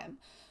part of him.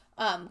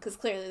 Because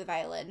clearly the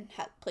violin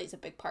plays a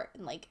big part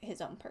in, like,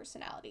 his own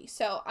personality.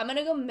 So I'm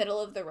gonna go middle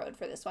of the road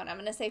for this one. I'm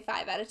gonna say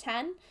 5 out of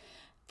 10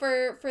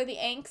 for the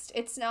angst.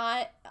 It's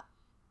not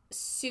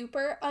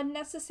super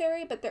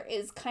unnecessary, but there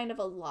is kind of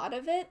a lot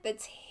of it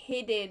that's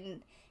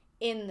hidden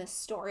in the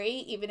story,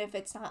 even if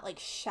it's not, like,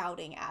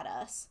 shouting at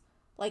us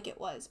like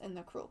it was in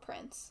The Cruel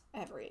Prince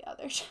every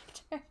other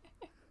chapter.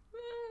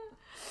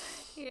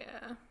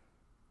 Yeah.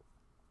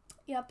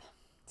 Yep.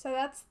 So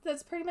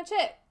that's pretty much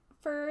it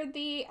for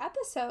the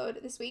episode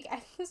this week.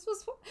 This one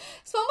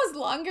was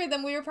longer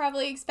than we were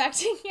probably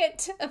expecting it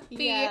to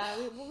be. Yeah,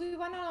 we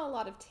went on a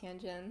lot of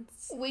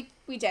tangents. We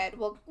did.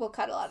 We'll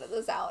cut a lot of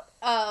those out.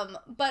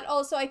 But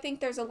also I think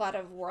there's a lot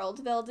of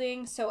world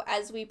building. So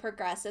as we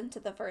progress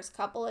into the first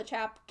couple of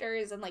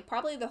chapters and, like,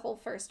 probably the whole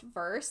first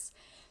verse,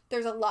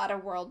 there's a lot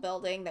of world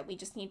building that we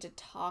just need to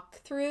talk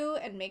through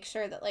and make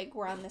sure that, like,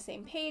 we're on the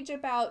same page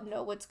about,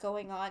 know what's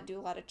going on, do a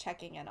lot of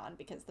checking in on,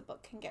 because the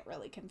book can get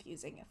really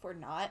confusing if we're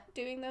not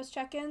doing those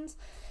check-ins.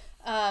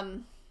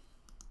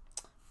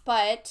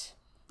 But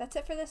that's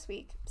it for this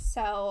week.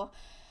 So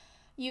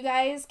you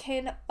guys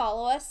can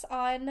follow us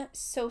on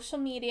social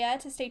media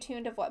to stay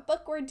tuned of what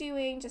book we're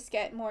doing, just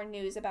get more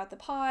news about the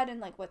pod and,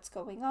 like, what's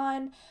going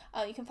on.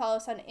 You can follow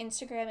us on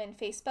Instagram and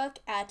Facebook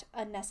at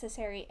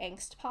Unnecessary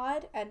Angst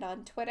Pod, and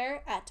on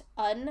Twitter at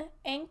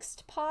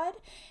UnAngstPod.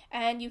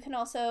 And you can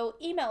also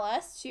email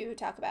us to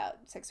talk about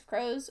Six of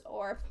Crows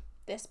or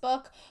this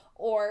book,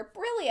 or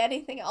really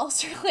anything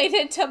else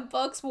related to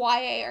books,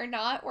 YA or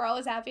not. We're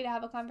always happy to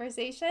have a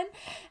conversation.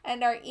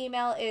 And our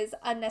email is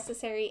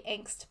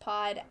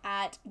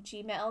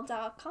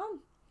unnecessaryangstpod@gmail.com.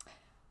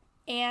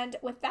 And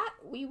with that,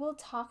 we will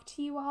talk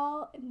to you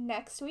all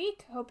next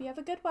week. Hope you have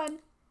a good one.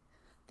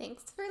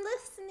 Thanks for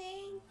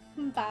listening.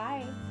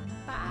 Bye.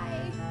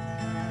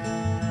 Bye.